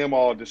getting him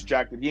all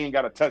distracted. He ain't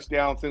got a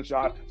touchdown since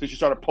you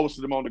started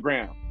posting him on the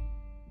ground.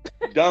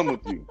 Done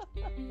with you.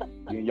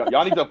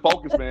 Y'all need to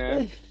focus,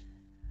 man.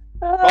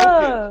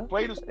 Focus.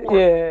 Play the sport.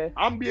 Yeah.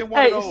 I'm being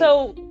one of those.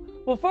 So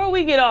before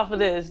we get off of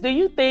this, do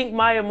you think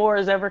Maya Moore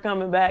is ever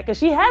coming back? Because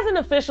she hasn't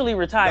officially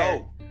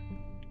retired.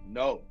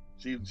 No.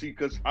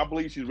 Because I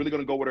believe she's really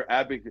going to go with her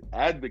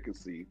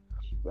advocacy.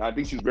 I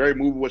think she's very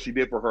moved with what she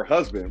did for her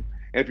husband.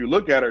 And if you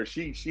look at her,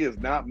 she has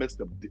not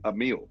missed a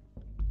meal.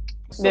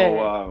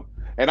 So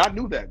and I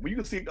knew that. When you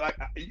can see, like,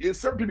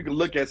 certain people can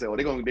look at and say, "Oh,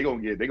 they're gonna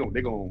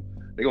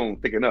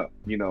thicken up,"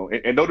 you know.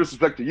 And no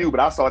disrespect to you, but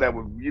I saw that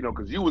with, you know,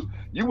 because you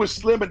was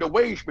slim in the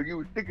waist, but you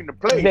was thick in the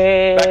place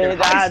back in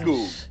high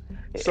school.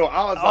 So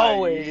I was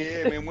like,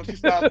 yeah, man. When she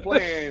stops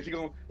playing, she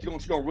gonna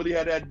really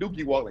have that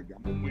dookie walk, like,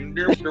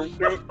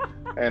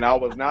 and I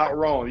was not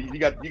wrong. You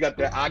got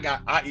that.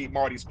 I eat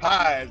Marty's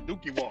pies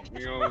dookie walk.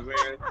 You know what I'm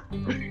saying?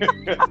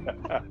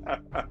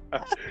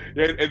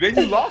 And then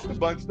you lost a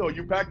bunch though.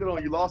 You packed it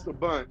on. You lost a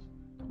bunch.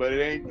 But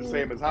it ain't the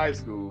same as high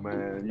school,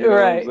 man. You know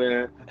what I'm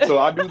saying? So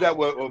I knew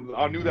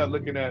that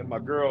looking at my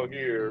girl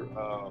here.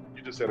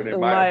 You just said her name,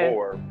 Maya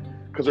Moore,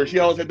 because she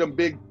always had them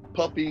big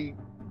puffy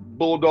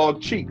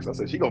bulldog cheeks. I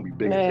said she gonna be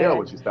big as hell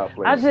when she stopped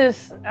playing. I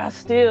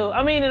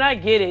mean, and I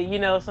get it. You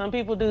know, some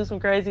people do some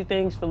crazy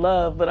things for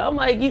love, but I'm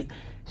like,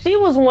 she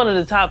was one of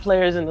the top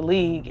players in the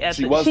league.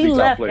 She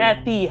left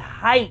at the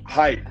height.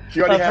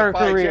 She already had her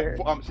career.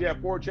 She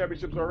had 4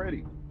 championships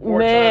already.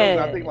 4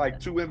 titles, I think like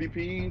 2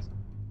 MVPs.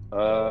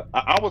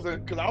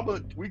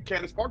 We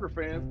Candace Parker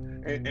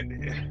fans,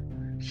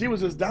 and she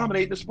was just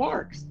dominating the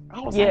Sparks. I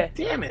was like,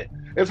 damn it.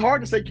 It's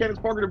hard to say Candace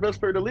Parker the best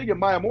player in the league, and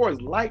Maya Moore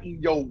is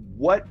lighting your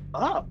what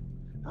up.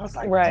 I was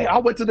like, I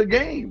went to the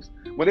games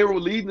when they were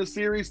leading the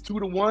series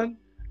 2-1,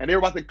 and they were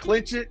about to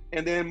clinch it,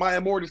 and then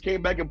Maya Moore just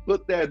came back and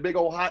put that big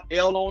old hot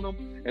L on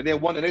them, and then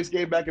won the next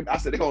game back. And I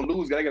said, they're gonna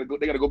lose. They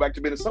gotta go back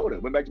to Minnesota.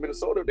 Went back to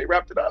Minnesota. They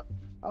wrapped it up.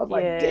 I was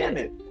like, damn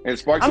it. And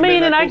Sparks. I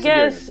mean, and I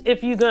guess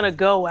if you're gonna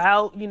go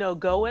out, you know,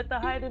 go at the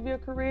height of your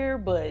career.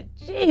 But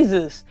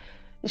Jesus,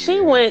 she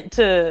went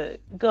to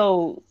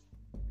go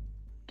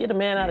get a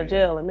man out of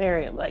jail and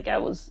marry him. Like, I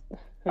was.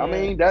 I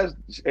mean, I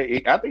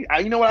think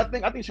you know what I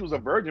think. I think she was a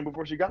virgin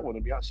before she got one.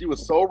 To be honest, she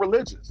was so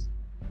religious.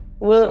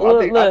 Well,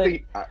 we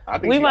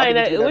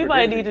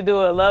might need to do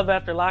a Love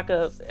After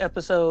Lockup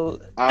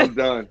episode. I'm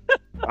done.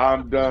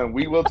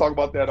 We will talk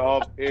about that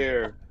off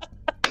air.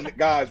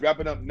 Guys,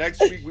 wrapping up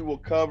next week, we will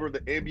cover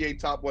the NBA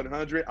Top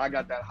 100. I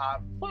got that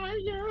hot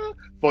fire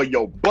for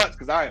your butts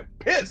because I am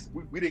pissed.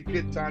 We didn't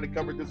get time to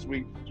cover it this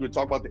week. So we'll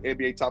talk about the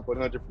NBA Top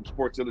 100 from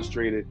Sports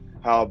Illustrated,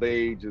 how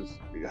they just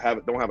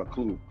don't have a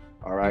clue.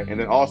 All right. And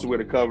then also we're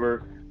going to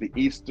cover the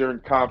Eastern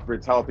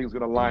Conference, how things are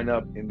going to line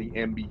up in the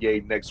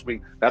NBA next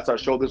week. That's our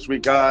show this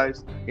week,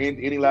 guys.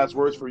 Any last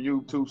words for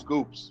you, Two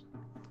Scoops?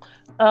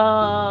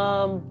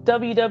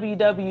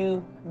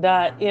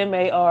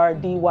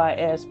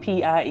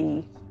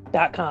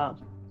 www.mardyspie.com.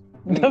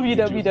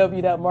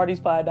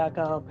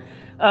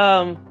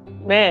 www.mardyspie.com.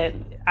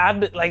 Man,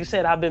 like I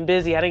said, I've been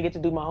busy. I didn't get to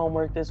do my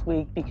homework this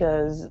week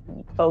because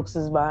folks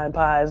is buying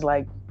pies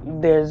like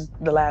there's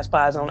the last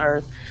pies on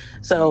earth.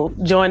 So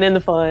join in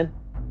the fun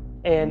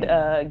and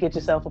get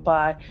yourself a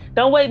pie.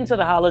 Don't wait until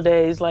the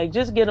holidays. Like,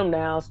 just get them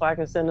now so I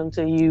can send them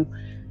to you.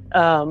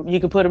 You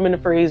can put them in the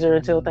freezer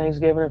until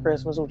Thanksgiving or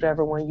Christmas,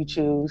 whichever one you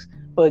choose.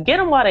 But get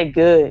them while they're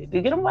good.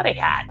 Get them while they're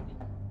hot.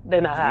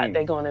 They're not hot.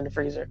 They're going in the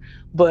freezer.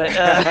 But hey,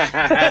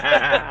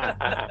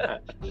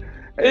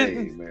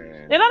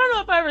 man. And I don't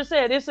know if I ever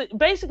said it's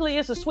basically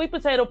a sweet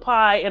potato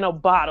pie in a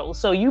bottle.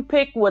 So you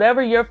pick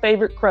whatever your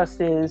favorite crust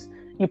is.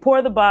 You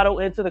pour the bottle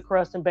into the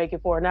crust and bake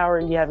it for an hour,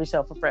 and you have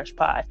yourself a fresh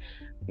pie.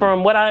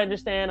 From what I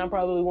understand, I'm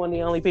probably one of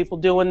the only people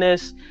doing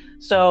this.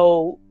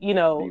 So, you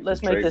know,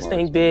 let's make this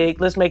thing big.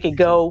 Let's make it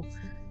go.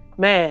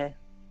 Man,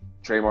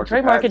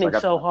 trademarking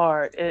is so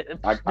hard.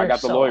 I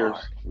got the lawyers.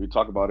 Hard. We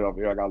talk about it up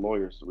here. I got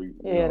lawyers.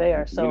 They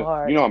are so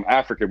hard. You know, I'm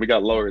African. We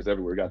got lawyers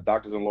everywhere. We got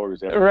doctors and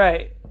lawyers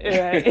everywhere.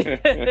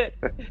 Right.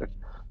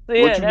 So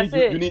yeah, What you that's need?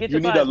 You, it. you need Get you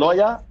your need a fines.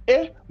 lawyer?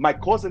 Eh? My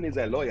cousin is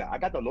a lawyer. I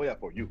got a lawyer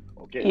for you.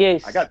 Okay.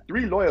 Yes. I got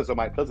 3 lawyers on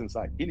my cousin's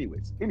side.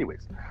 Anyways.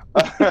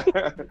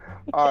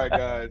 All right,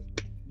 guys.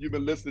 You've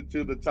been listening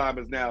to The Time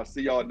Is Now.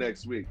 See y'all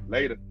next week.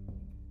 Later.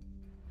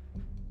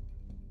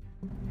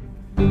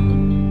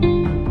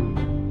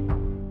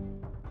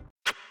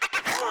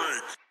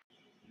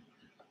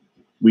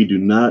 We do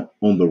not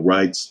own the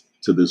rights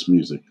to this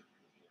music.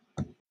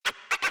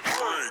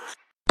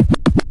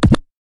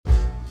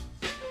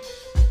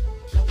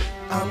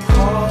 I'm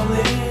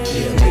calling.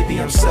 Yeah,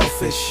 maybe I'm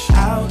selfish.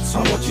 I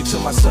want you to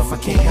myself, I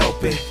can't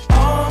help it.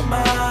 All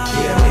mine.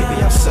 Yeah,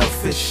 maybe I'm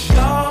selfish.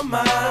 All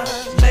mine.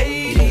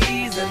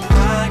 Ladies and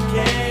I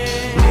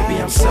can.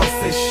 Maybe I'm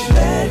selfish.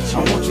 I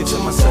want you to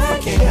myself, I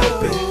can't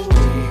help it.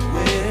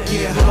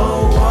 Yeah,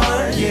 no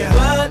one. Yeah,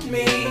 but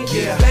me.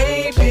 Yeah,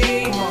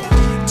 baby. Come on.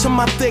 To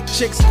my thick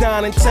chicks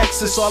down in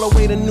Texas, all the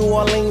way to New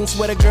Orleans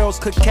where the girls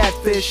cook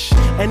catfish.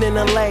 And in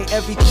LA,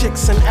 every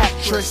chick's an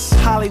actress.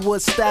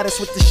 Hollywood status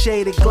with the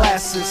shaded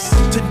glasses.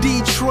 To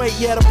Detroit,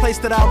 yeah, the place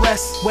that I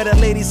rest, where the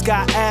ladies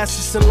got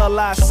asses and love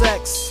live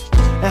sex.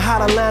 And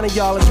Hot Atlanta,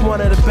 y'all, is one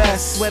of the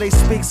best, where they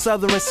speak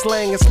Southern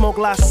slang and smoke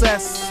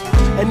license.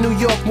 And New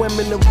York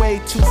women are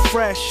way too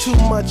fresh, too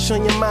much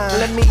on your mind.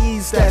 Let me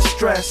ease that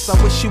stress. I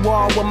wish you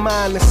all were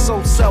mine, it's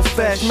so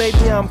selfish.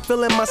 Maybe I'm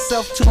feeling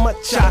myself too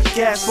much, I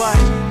guess. But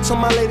to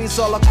my ladies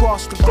all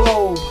across the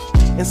globe,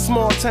 in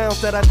small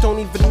towns that I don't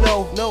even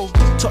know,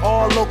 to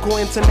all local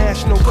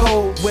international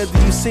codes. Whether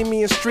you see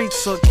me in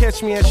streets or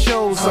catch me at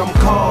shows, I'm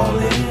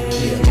calling.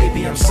 Yeah,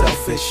 maybe I'm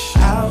selfish.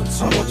 I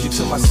want you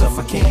to myself,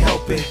 I can't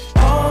help it.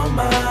 All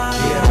mine.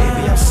 Yeah,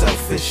 maybe I'm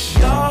selfish.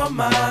 All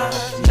mine.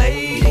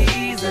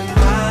 Ladies and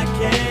I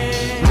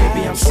can.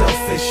 Maybe I'm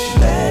selfish.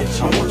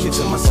 I want you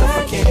to myself,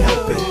 I can't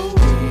help it.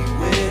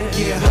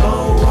 Yeah,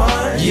 no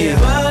one. Yeah,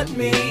 but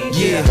me.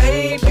 Yeah,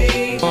 baby.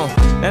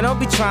 And don't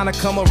be trying to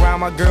come around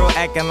my girl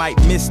acting like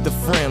Mr.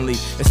 Friendly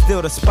and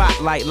steal the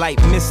spotlight like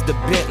Mr.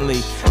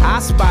 Bentley.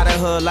 I spotted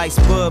her like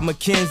Spud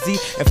McKenzie,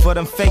 and for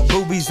them fake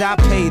boobies I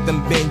paid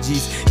them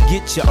Benjis.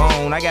 Get your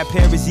own. I got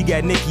Paris, he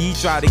got Nicki,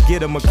 he tried to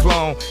get him a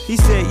clone. He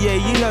said, yeah,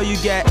 you know you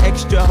got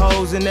extra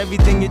hoes and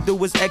everything you do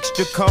is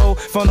extra cold.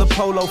 From the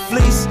polo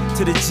fleece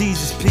to the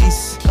Jesus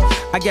piece.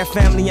 I got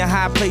family in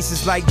high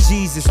places like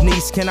Jesus,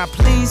 niece. Can I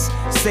please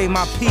say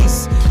my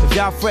piece? If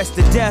y'all fresh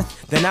to death,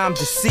 then I'm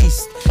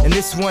deceased. And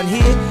this one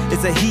here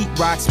is a heat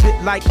rock, spit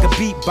like a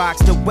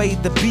beatbox, the way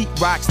the beat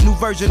rocks, new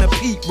version of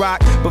Pete Rock.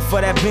 But for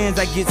that Benz,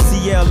 I get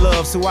CL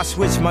love, so I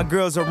switch my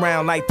girls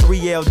around like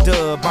 3L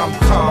Dub. I'm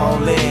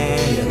calling.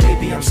 Yeah,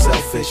 maybe I'm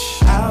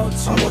selfish. I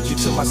want you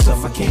to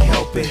myself, I can't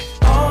help it.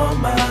 All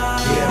mine.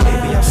 Yeah,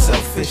 maybe I'm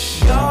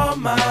selfish. All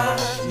mine.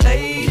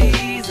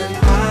 Ladies and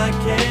I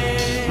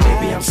can.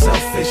 Maybe I'm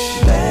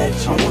selfish.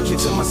 I want you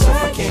to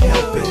myself, I can't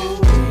help it.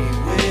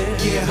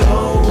 Yeah,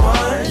 no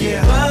one.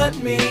 Yeah, but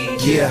me.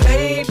 Yeah,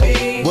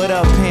 baby. What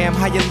up, Pam?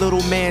 How your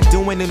little man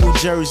doing in New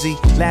Jersey?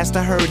 Last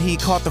I heard he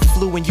caught the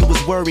flu and you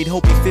was worried.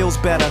 Hope he feels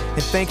better.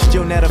 And thanks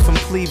Jonetta from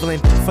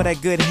Cleveland for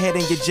that good head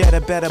in your Jetta.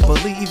 Better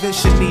believe it.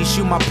 Shanice,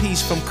 you my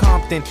piece from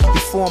Compton.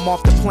 Before I'm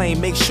off the plane,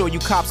 make sure you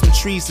cop some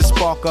trees to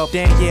spark up.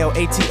 Danielle,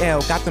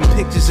 ATL, got them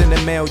pictures in the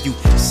mail. You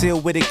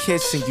sealed with a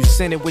kiss and you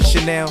sent it with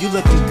Chanel. You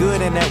looking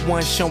good in that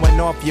one showing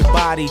off your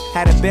body.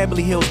 Had a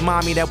Beverly Hills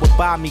mommy that would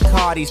buy me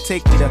Cardis,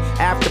 take me to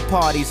after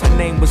parties. Her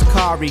name was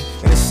Kari,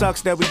 and it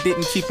sucks that we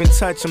didn't keep in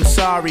touch. I'm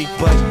sorry,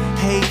 but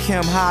hey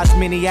Kim, how's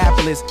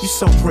Minneapolis? You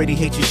so pretty,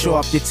 hate you show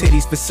off your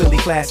titties for silly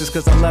classes.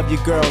 Cause I love you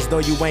girls, though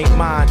you ain't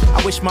mine.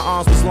 I wish my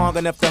arms was long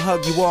enough to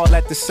hug you all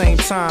at the same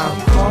time.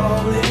 I'm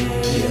calling.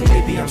 Yeah,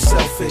 maybe I'm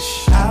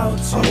selfish. I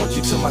want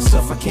you to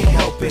myself, I can't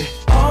help it.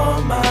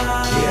 All mine.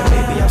 Yeah,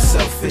 maybe I'm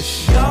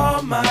selfish.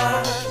 All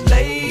mine.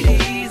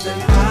 Ladies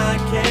and I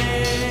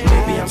can.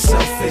 Maybe I'm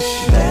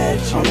selfish.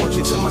 I want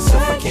you to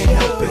myself, I can't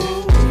help it.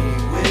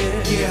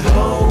 Yeah,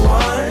 no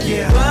one.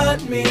 Yeah,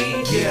 but me.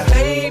 Yeah,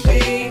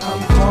 baby.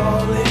 I'm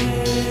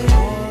calling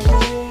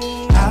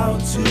out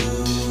to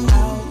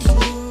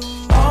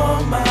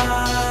all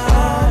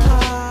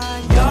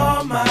mine.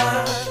 You're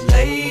my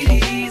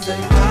ladies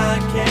and I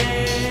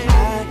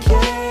can't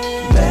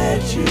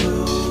let you be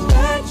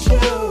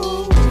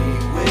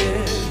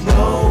with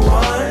no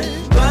one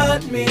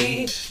but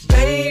me,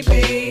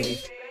 baby.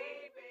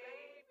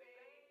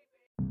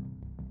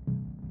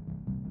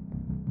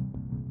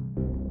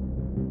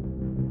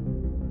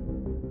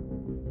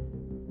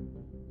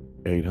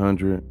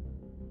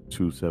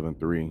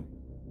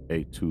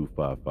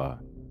 800-273-8255.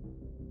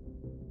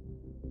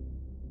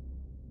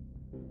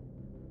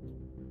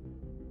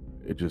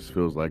 It just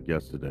feels like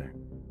yesterday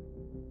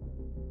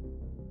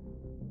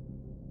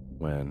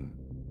when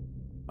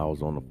I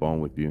was on the phone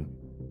with you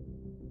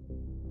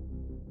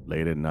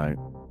late at night.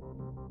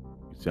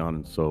 You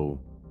sounded so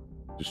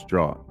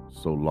distraught,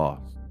 so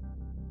lost.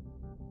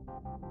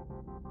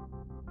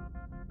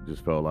 It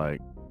just felt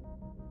like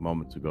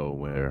moments ago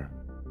where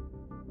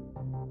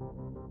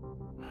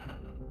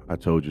I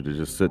told you to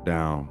just sit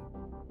down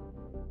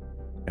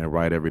and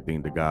write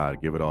everything to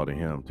God, give it all to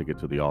Him, take it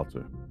to the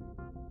altar,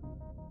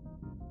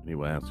 and He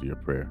will answer your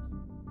prayer.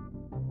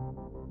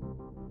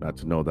 Not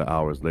to know that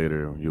hours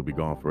later, you'll be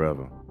gone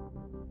forever.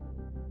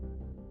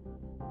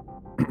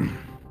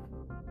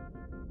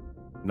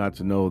 Not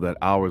to know that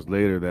hours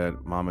later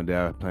that mom and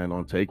dad planned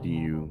on taking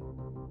you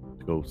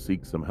to go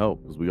seek some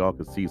help, because we all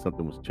could see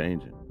something was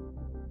changing.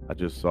 I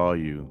just saw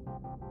you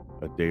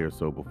a day or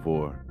so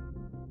before.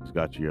 Just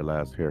got you your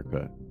last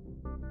haircut.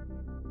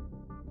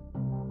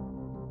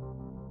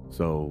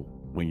 So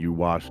when you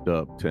washed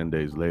up 10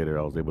 days later,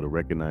 I was able to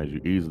recognize you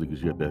easily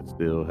because you had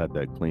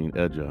that clean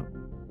edge up.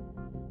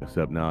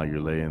 Except now you're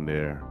laying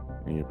there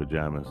in your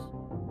pajamas,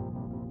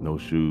 no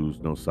shoes,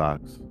 no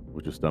socks,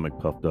 with your stomach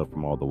puffed up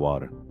from all the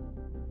water.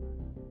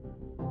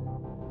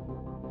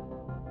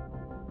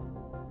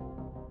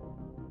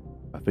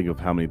 I think of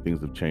how many things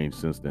have changed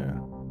since then.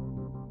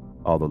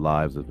 All the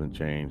lives have been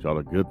changed. All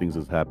the good things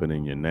that's happened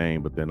in your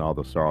name, but then all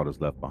the sorrow that's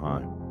left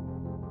behind.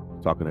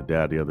 Talking to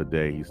Dad the other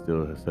day, he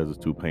still says it's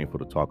too painful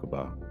to talk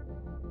about.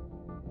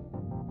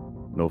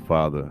 No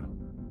father,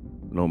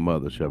 no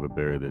mother should ever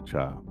bury their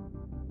child.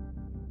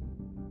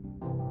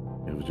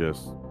 It was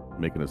just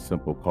making a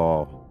simple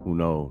call. Who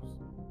knows?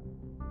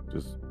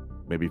 Just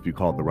maybe if you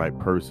called the right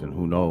person,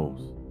 who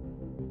knows?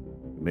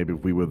 Maybe if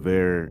we were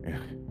there,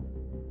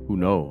 who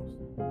knows?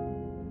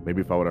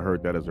 Maybe if I would have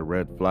heard that as a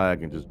red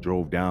flag and just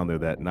drove down there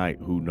that night,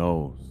 who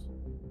knows?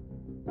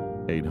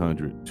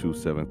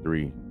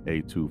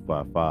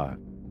 800-273-8255.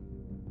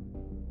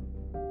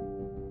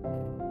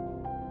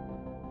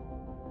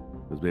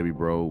 Because baby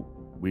bro,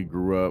 we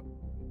grew up,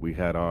 we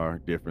had our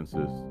difference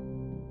of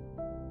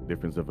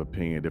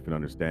opinion, different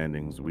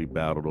understandings. We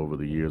battled over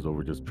the years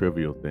over just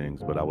trivial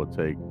things, but I would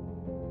take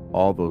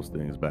all those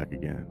things back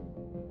again.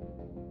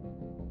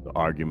 The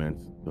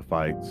arguments, the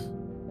fights,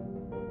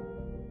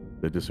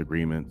 the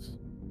disagreements.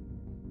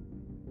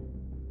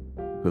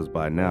 Because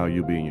by now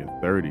you'll be in your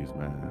 30s,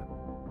 man.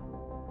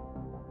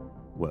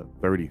 What,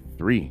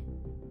 33?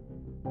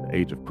 The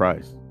age of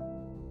Christ.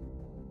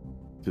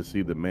 To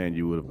see the man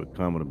you would have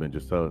become would have been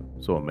just so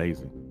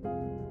amazing.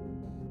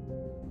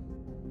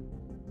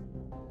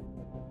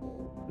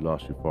 We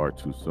lost you far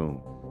too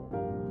soon.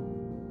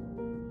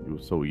 You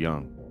were so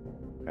young,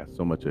 had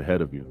so much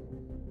ahead of you.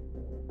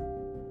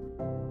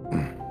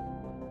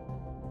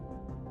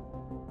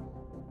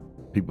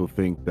 People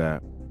think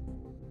that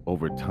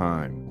over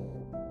time,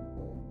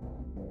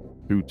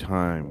 through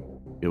time,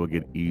 it will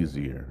get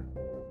easier.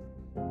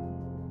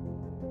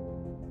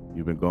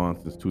 You've been gone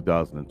since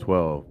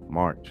 2012,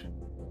 March.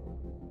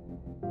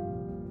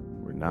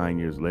 We're 9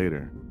 years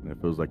later, and it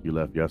feels like you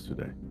left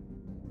yesterday.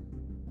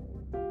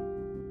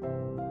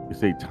 They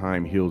say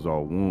time heals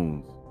all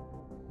wounds,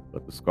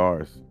 but the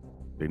scars,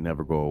 they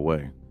never go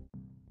away.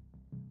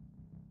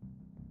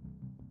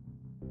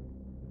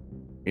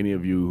 Any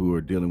of you who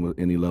are dealing with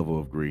any level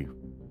of grief,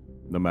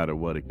 no matter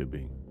what it could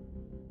be,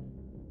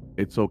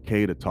 it's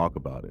okay to talk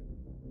about it.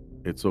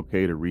 It's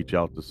okay to reach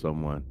out to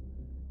someone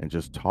and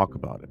just talk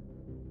about it.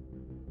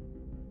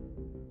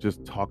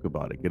 Just talk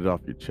about it. Get it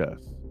off your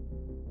chest.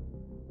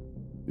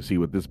 You see,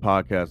 what this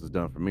podcast has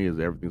done for me is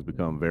everything's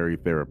become very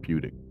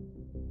therapeutic.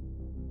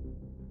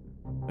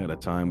 At a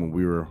time when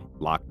we were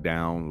locked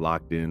down,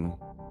 locked in,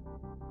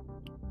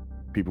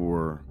 people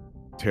were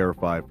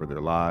terrified for their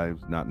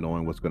lives, not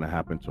knowing what's going to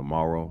happen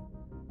tomorrow.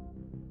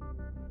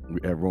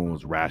 Everyone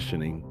was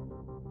rationing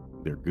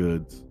their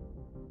goods.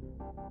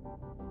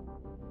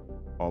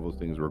 All those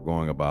things were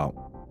going about.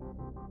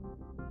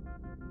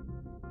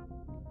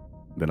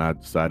 Then I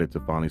decided to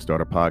finally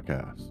start a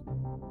podcast.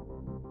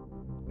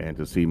 And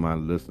to see my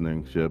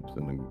listening ships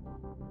and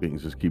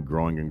things just keep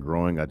growing and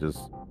growing, I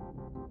just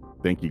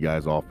thank you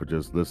guys all for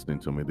just listening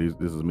to me.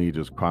 This is me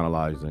just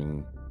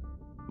chronicling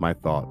my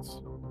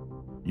thoughts,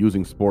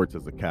 using sports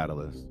as a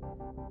catalyst,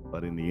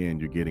 but in the end,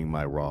 you're getting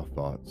my raw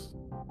thoughts,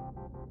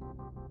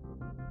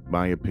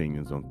 my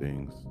opinions on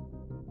things,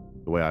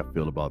 the way I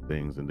feel about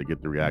things, and to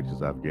get the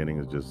reactions I'm getting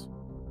has just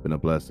been a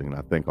blessing. And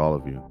I thank all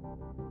of you.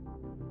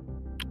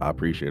 I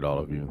appreciate all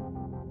of you.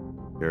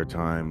 There are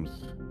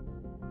times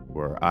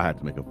where I had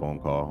to make a phone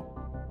call.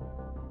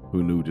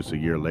 Who knew just a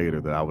year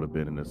later that I would have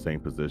been in the same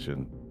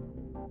position?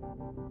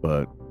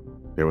 But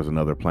there was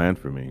another plan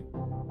for me.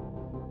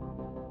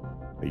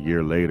 A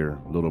year later,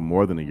 a little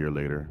more than a year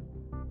later,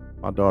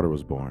 my daughter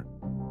was born.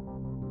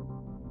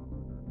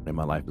 And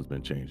my life has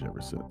been changed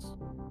ever since.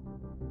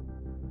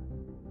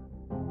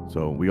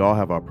 So we all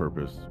have our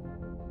purpose.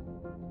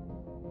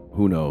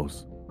 Who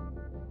knows?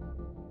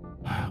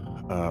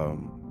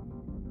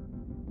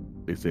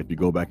 They say if you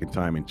go back in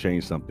time and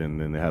change something,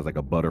 then it has like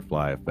a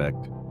butterfly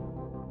effect.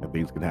 And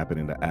things can happen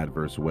in an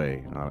adverse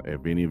way.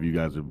 If any of you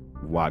guys have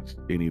watched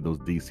any of those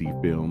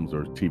DC films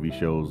or TV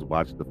shows,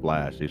 watch The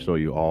Flash. They show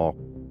you all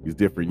these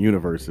different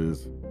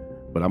universes,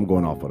 but I'm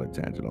going off on a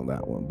tangent on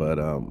that one. But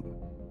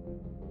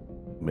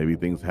maybe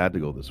things had to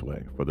go this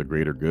way for the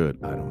greater good.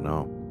 I don't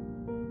know.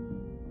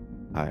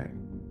 I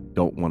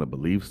don't want to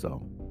believe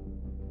so,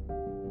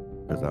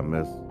 because I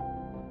miss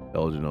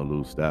Elgin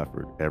Olu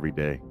Stafford every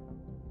day.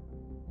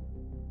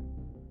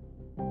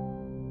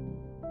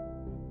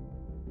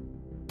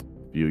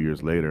 A few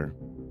years later,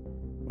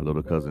 my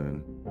little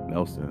cousin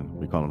Nelson,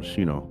 we call him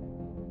Shino,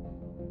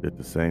 did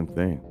the same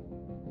thing.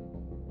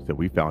 Said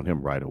we found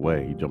him right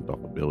away. He jumped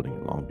off a building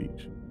in Long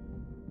Beach.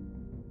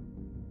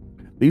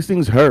 These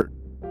things hurt.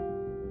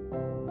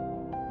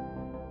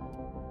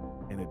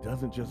 And it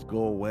doesn't just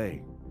go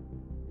away.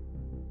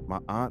 My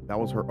aunt, that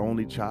was her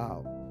only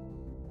child.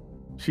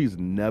 She's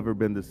never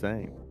been the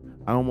same.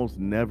 I almost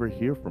never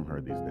hear from her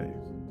these days.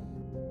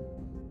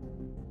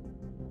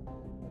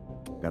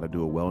 Got to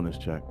do a wellness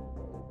check.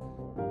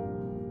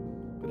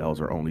 But that was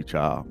her only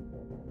child.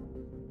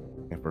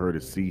 And for her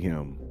to see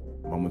him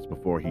moments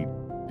before he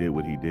did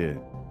what he did,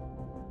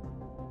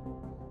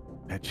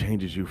 that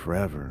changes you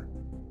forever.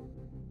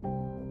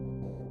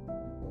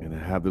 And to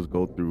have this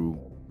go through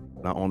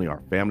not only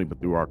our family,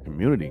 but through our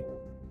community.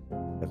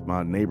 As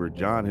my neighbor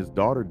John, his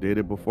daughter did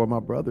it before my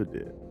brother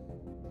did.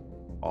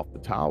 Off the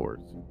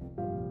towers.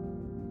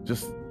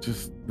 Just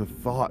the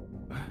thought.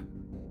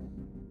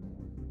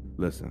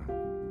 Listen,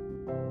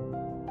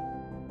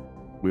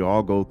 we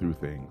all go through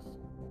things.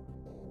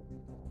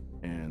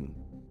 And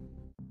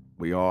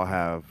we all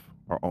have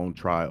our own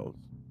trials.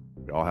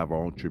 We all have our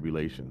own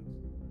tribulations.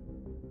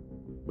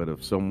 But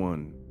if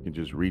someone can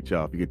just reach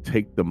out, if you could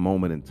take the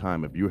moment in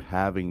time, if you're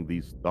having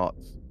these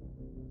thoughts,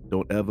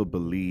 don't ever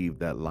believe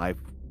that life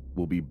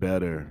will be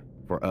better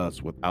for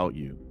us without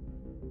you.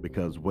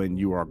 Because when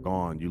you are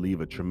gone, you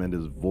leave a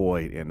tremendous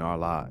void in our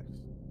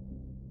lives.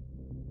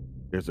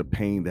 There's a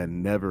pain that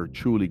never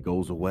truly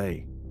goes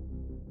away.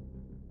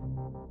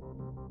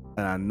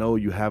 And I know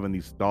you having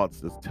these thoughts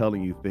that's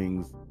telling you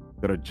things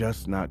that are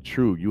just not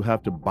true. You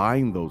have to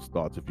bind those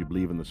thoughts if you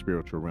believe in the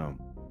spiritual realm.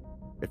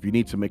 If you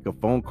need to make a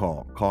phone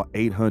call, call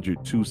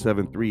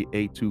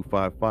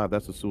 800-273-8255.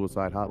 That's a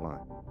suicide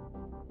hotline.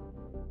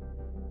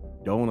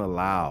 Don't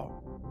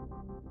allow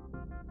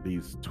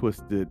these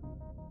twisted,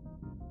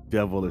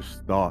 devilish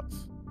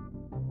thoughts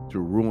to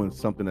ruin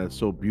something that's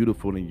so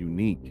beautiful and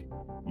unique.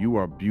 You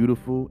are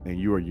beautiful and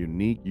you are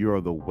unique. You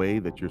are the way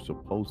that you're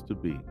supposed to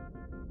be.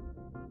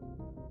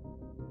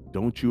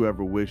 Don't you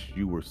ever wish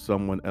you were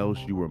someone else.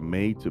 You were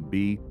made to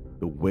be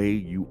the way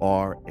you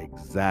are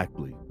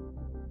exactly.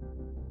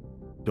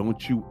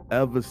 Don't you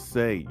ever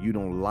say you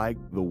don't like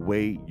the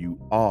way you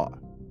are.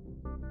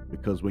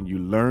 Because when you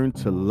learn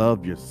to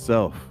love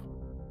yourself,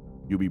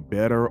 you'll be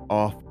better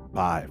off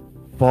by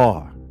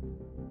far.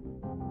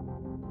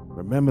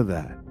 Remember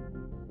that.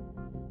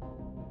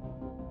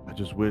 I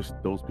just wish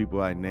those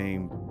people I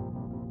named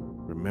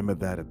remember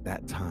that at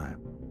that time.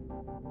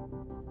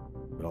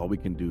 But all we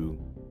can do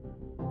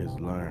is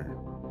learn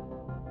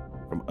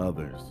from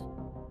others,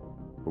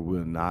 for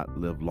we'll not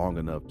live long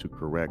enough to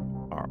correct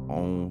our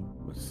own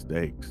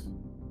mistakes.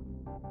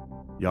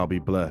 Y'all be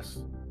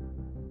blessed.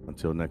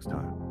 Until next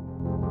time.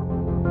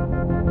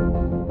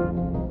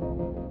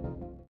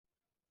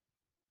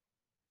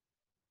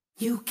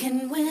 You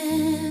can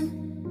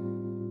win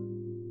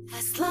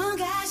as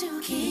long as you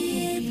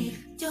keep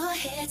your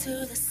head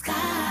to the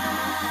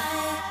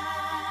sky.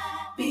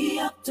 Be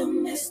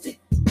optimistic.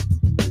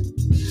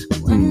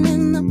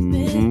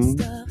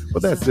 Well,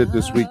 that's it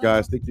this week,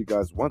 guys. Thank you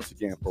guys once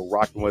again for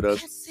rocking with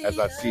us as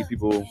I see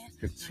people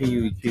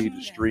continue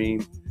to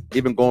stream,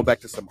 even going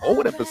back to some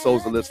old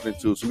episodes of listening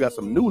to. So we got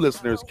some new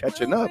listeners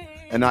catching up,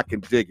 and I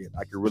can dig it.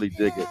 I can really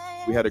dig it.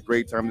 We had a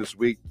great time this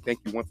week. Thank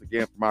you once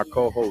again from our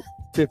co-host,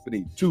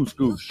 Tiffany Two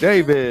Scoop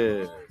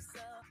Davis.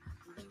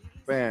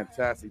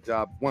 Fantastic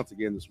job once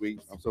again this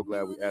week. I'm so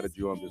glad we added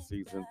you on this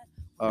season.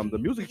 The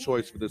music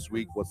choice for this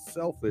week was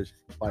Selfish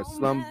by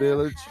Slum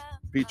Village,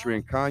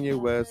 featuring Kanye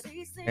West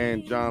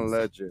and John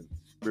Legend.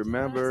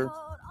 Remember,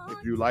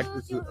 if you like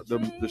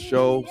the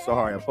show,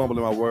 sorry, I'm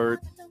fumbling my word,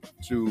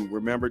 to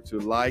remember to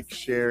like,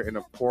 share, and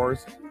of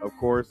course,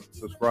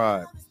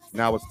 subscribe.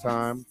 Now it's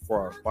time for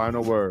our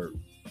final word.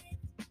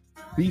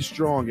 Be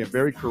strong and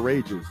very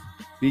courageous.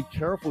 Be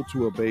careful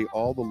to obey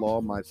all the law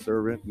my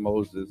servant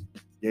Moses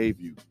gave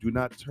you. Do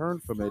not turn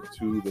from it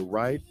to the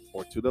right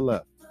or to the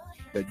left,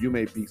 that you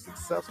may be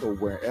successful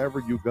wherever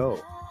you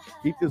go.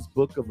 Keep this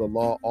book of the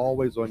law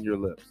always on your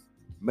lips.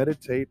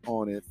 Meditate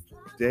on it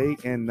day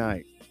and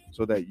night,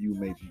 so that you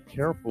may be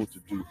careful to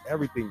do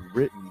everything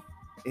written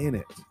in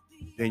it.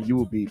 Then you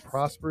will be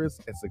prosperous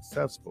and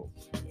successful.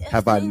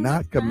 Have I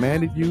not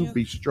commanded you?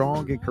 Be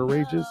strong and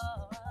courageous.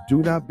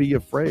 Do not be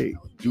afraid.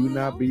 Do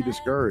not be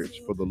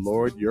discouraged, for the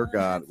Lord your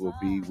God will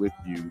be with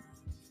you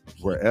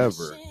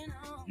wherever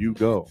you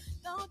go.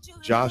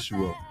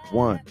 Joshua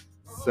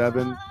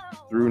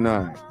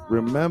 1:7-9.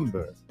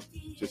 Remember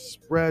to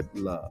spread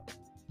love,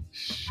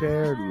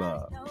 share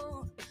love,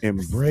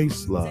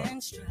 embrace love,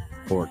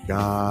 for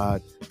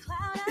God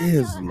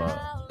is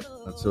love.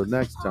 Until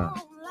next time,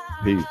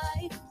 peace.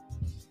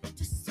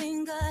 Just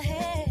sing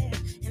ahead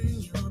and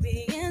you'll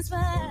be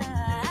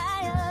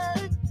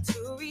inspired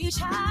to reach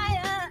high.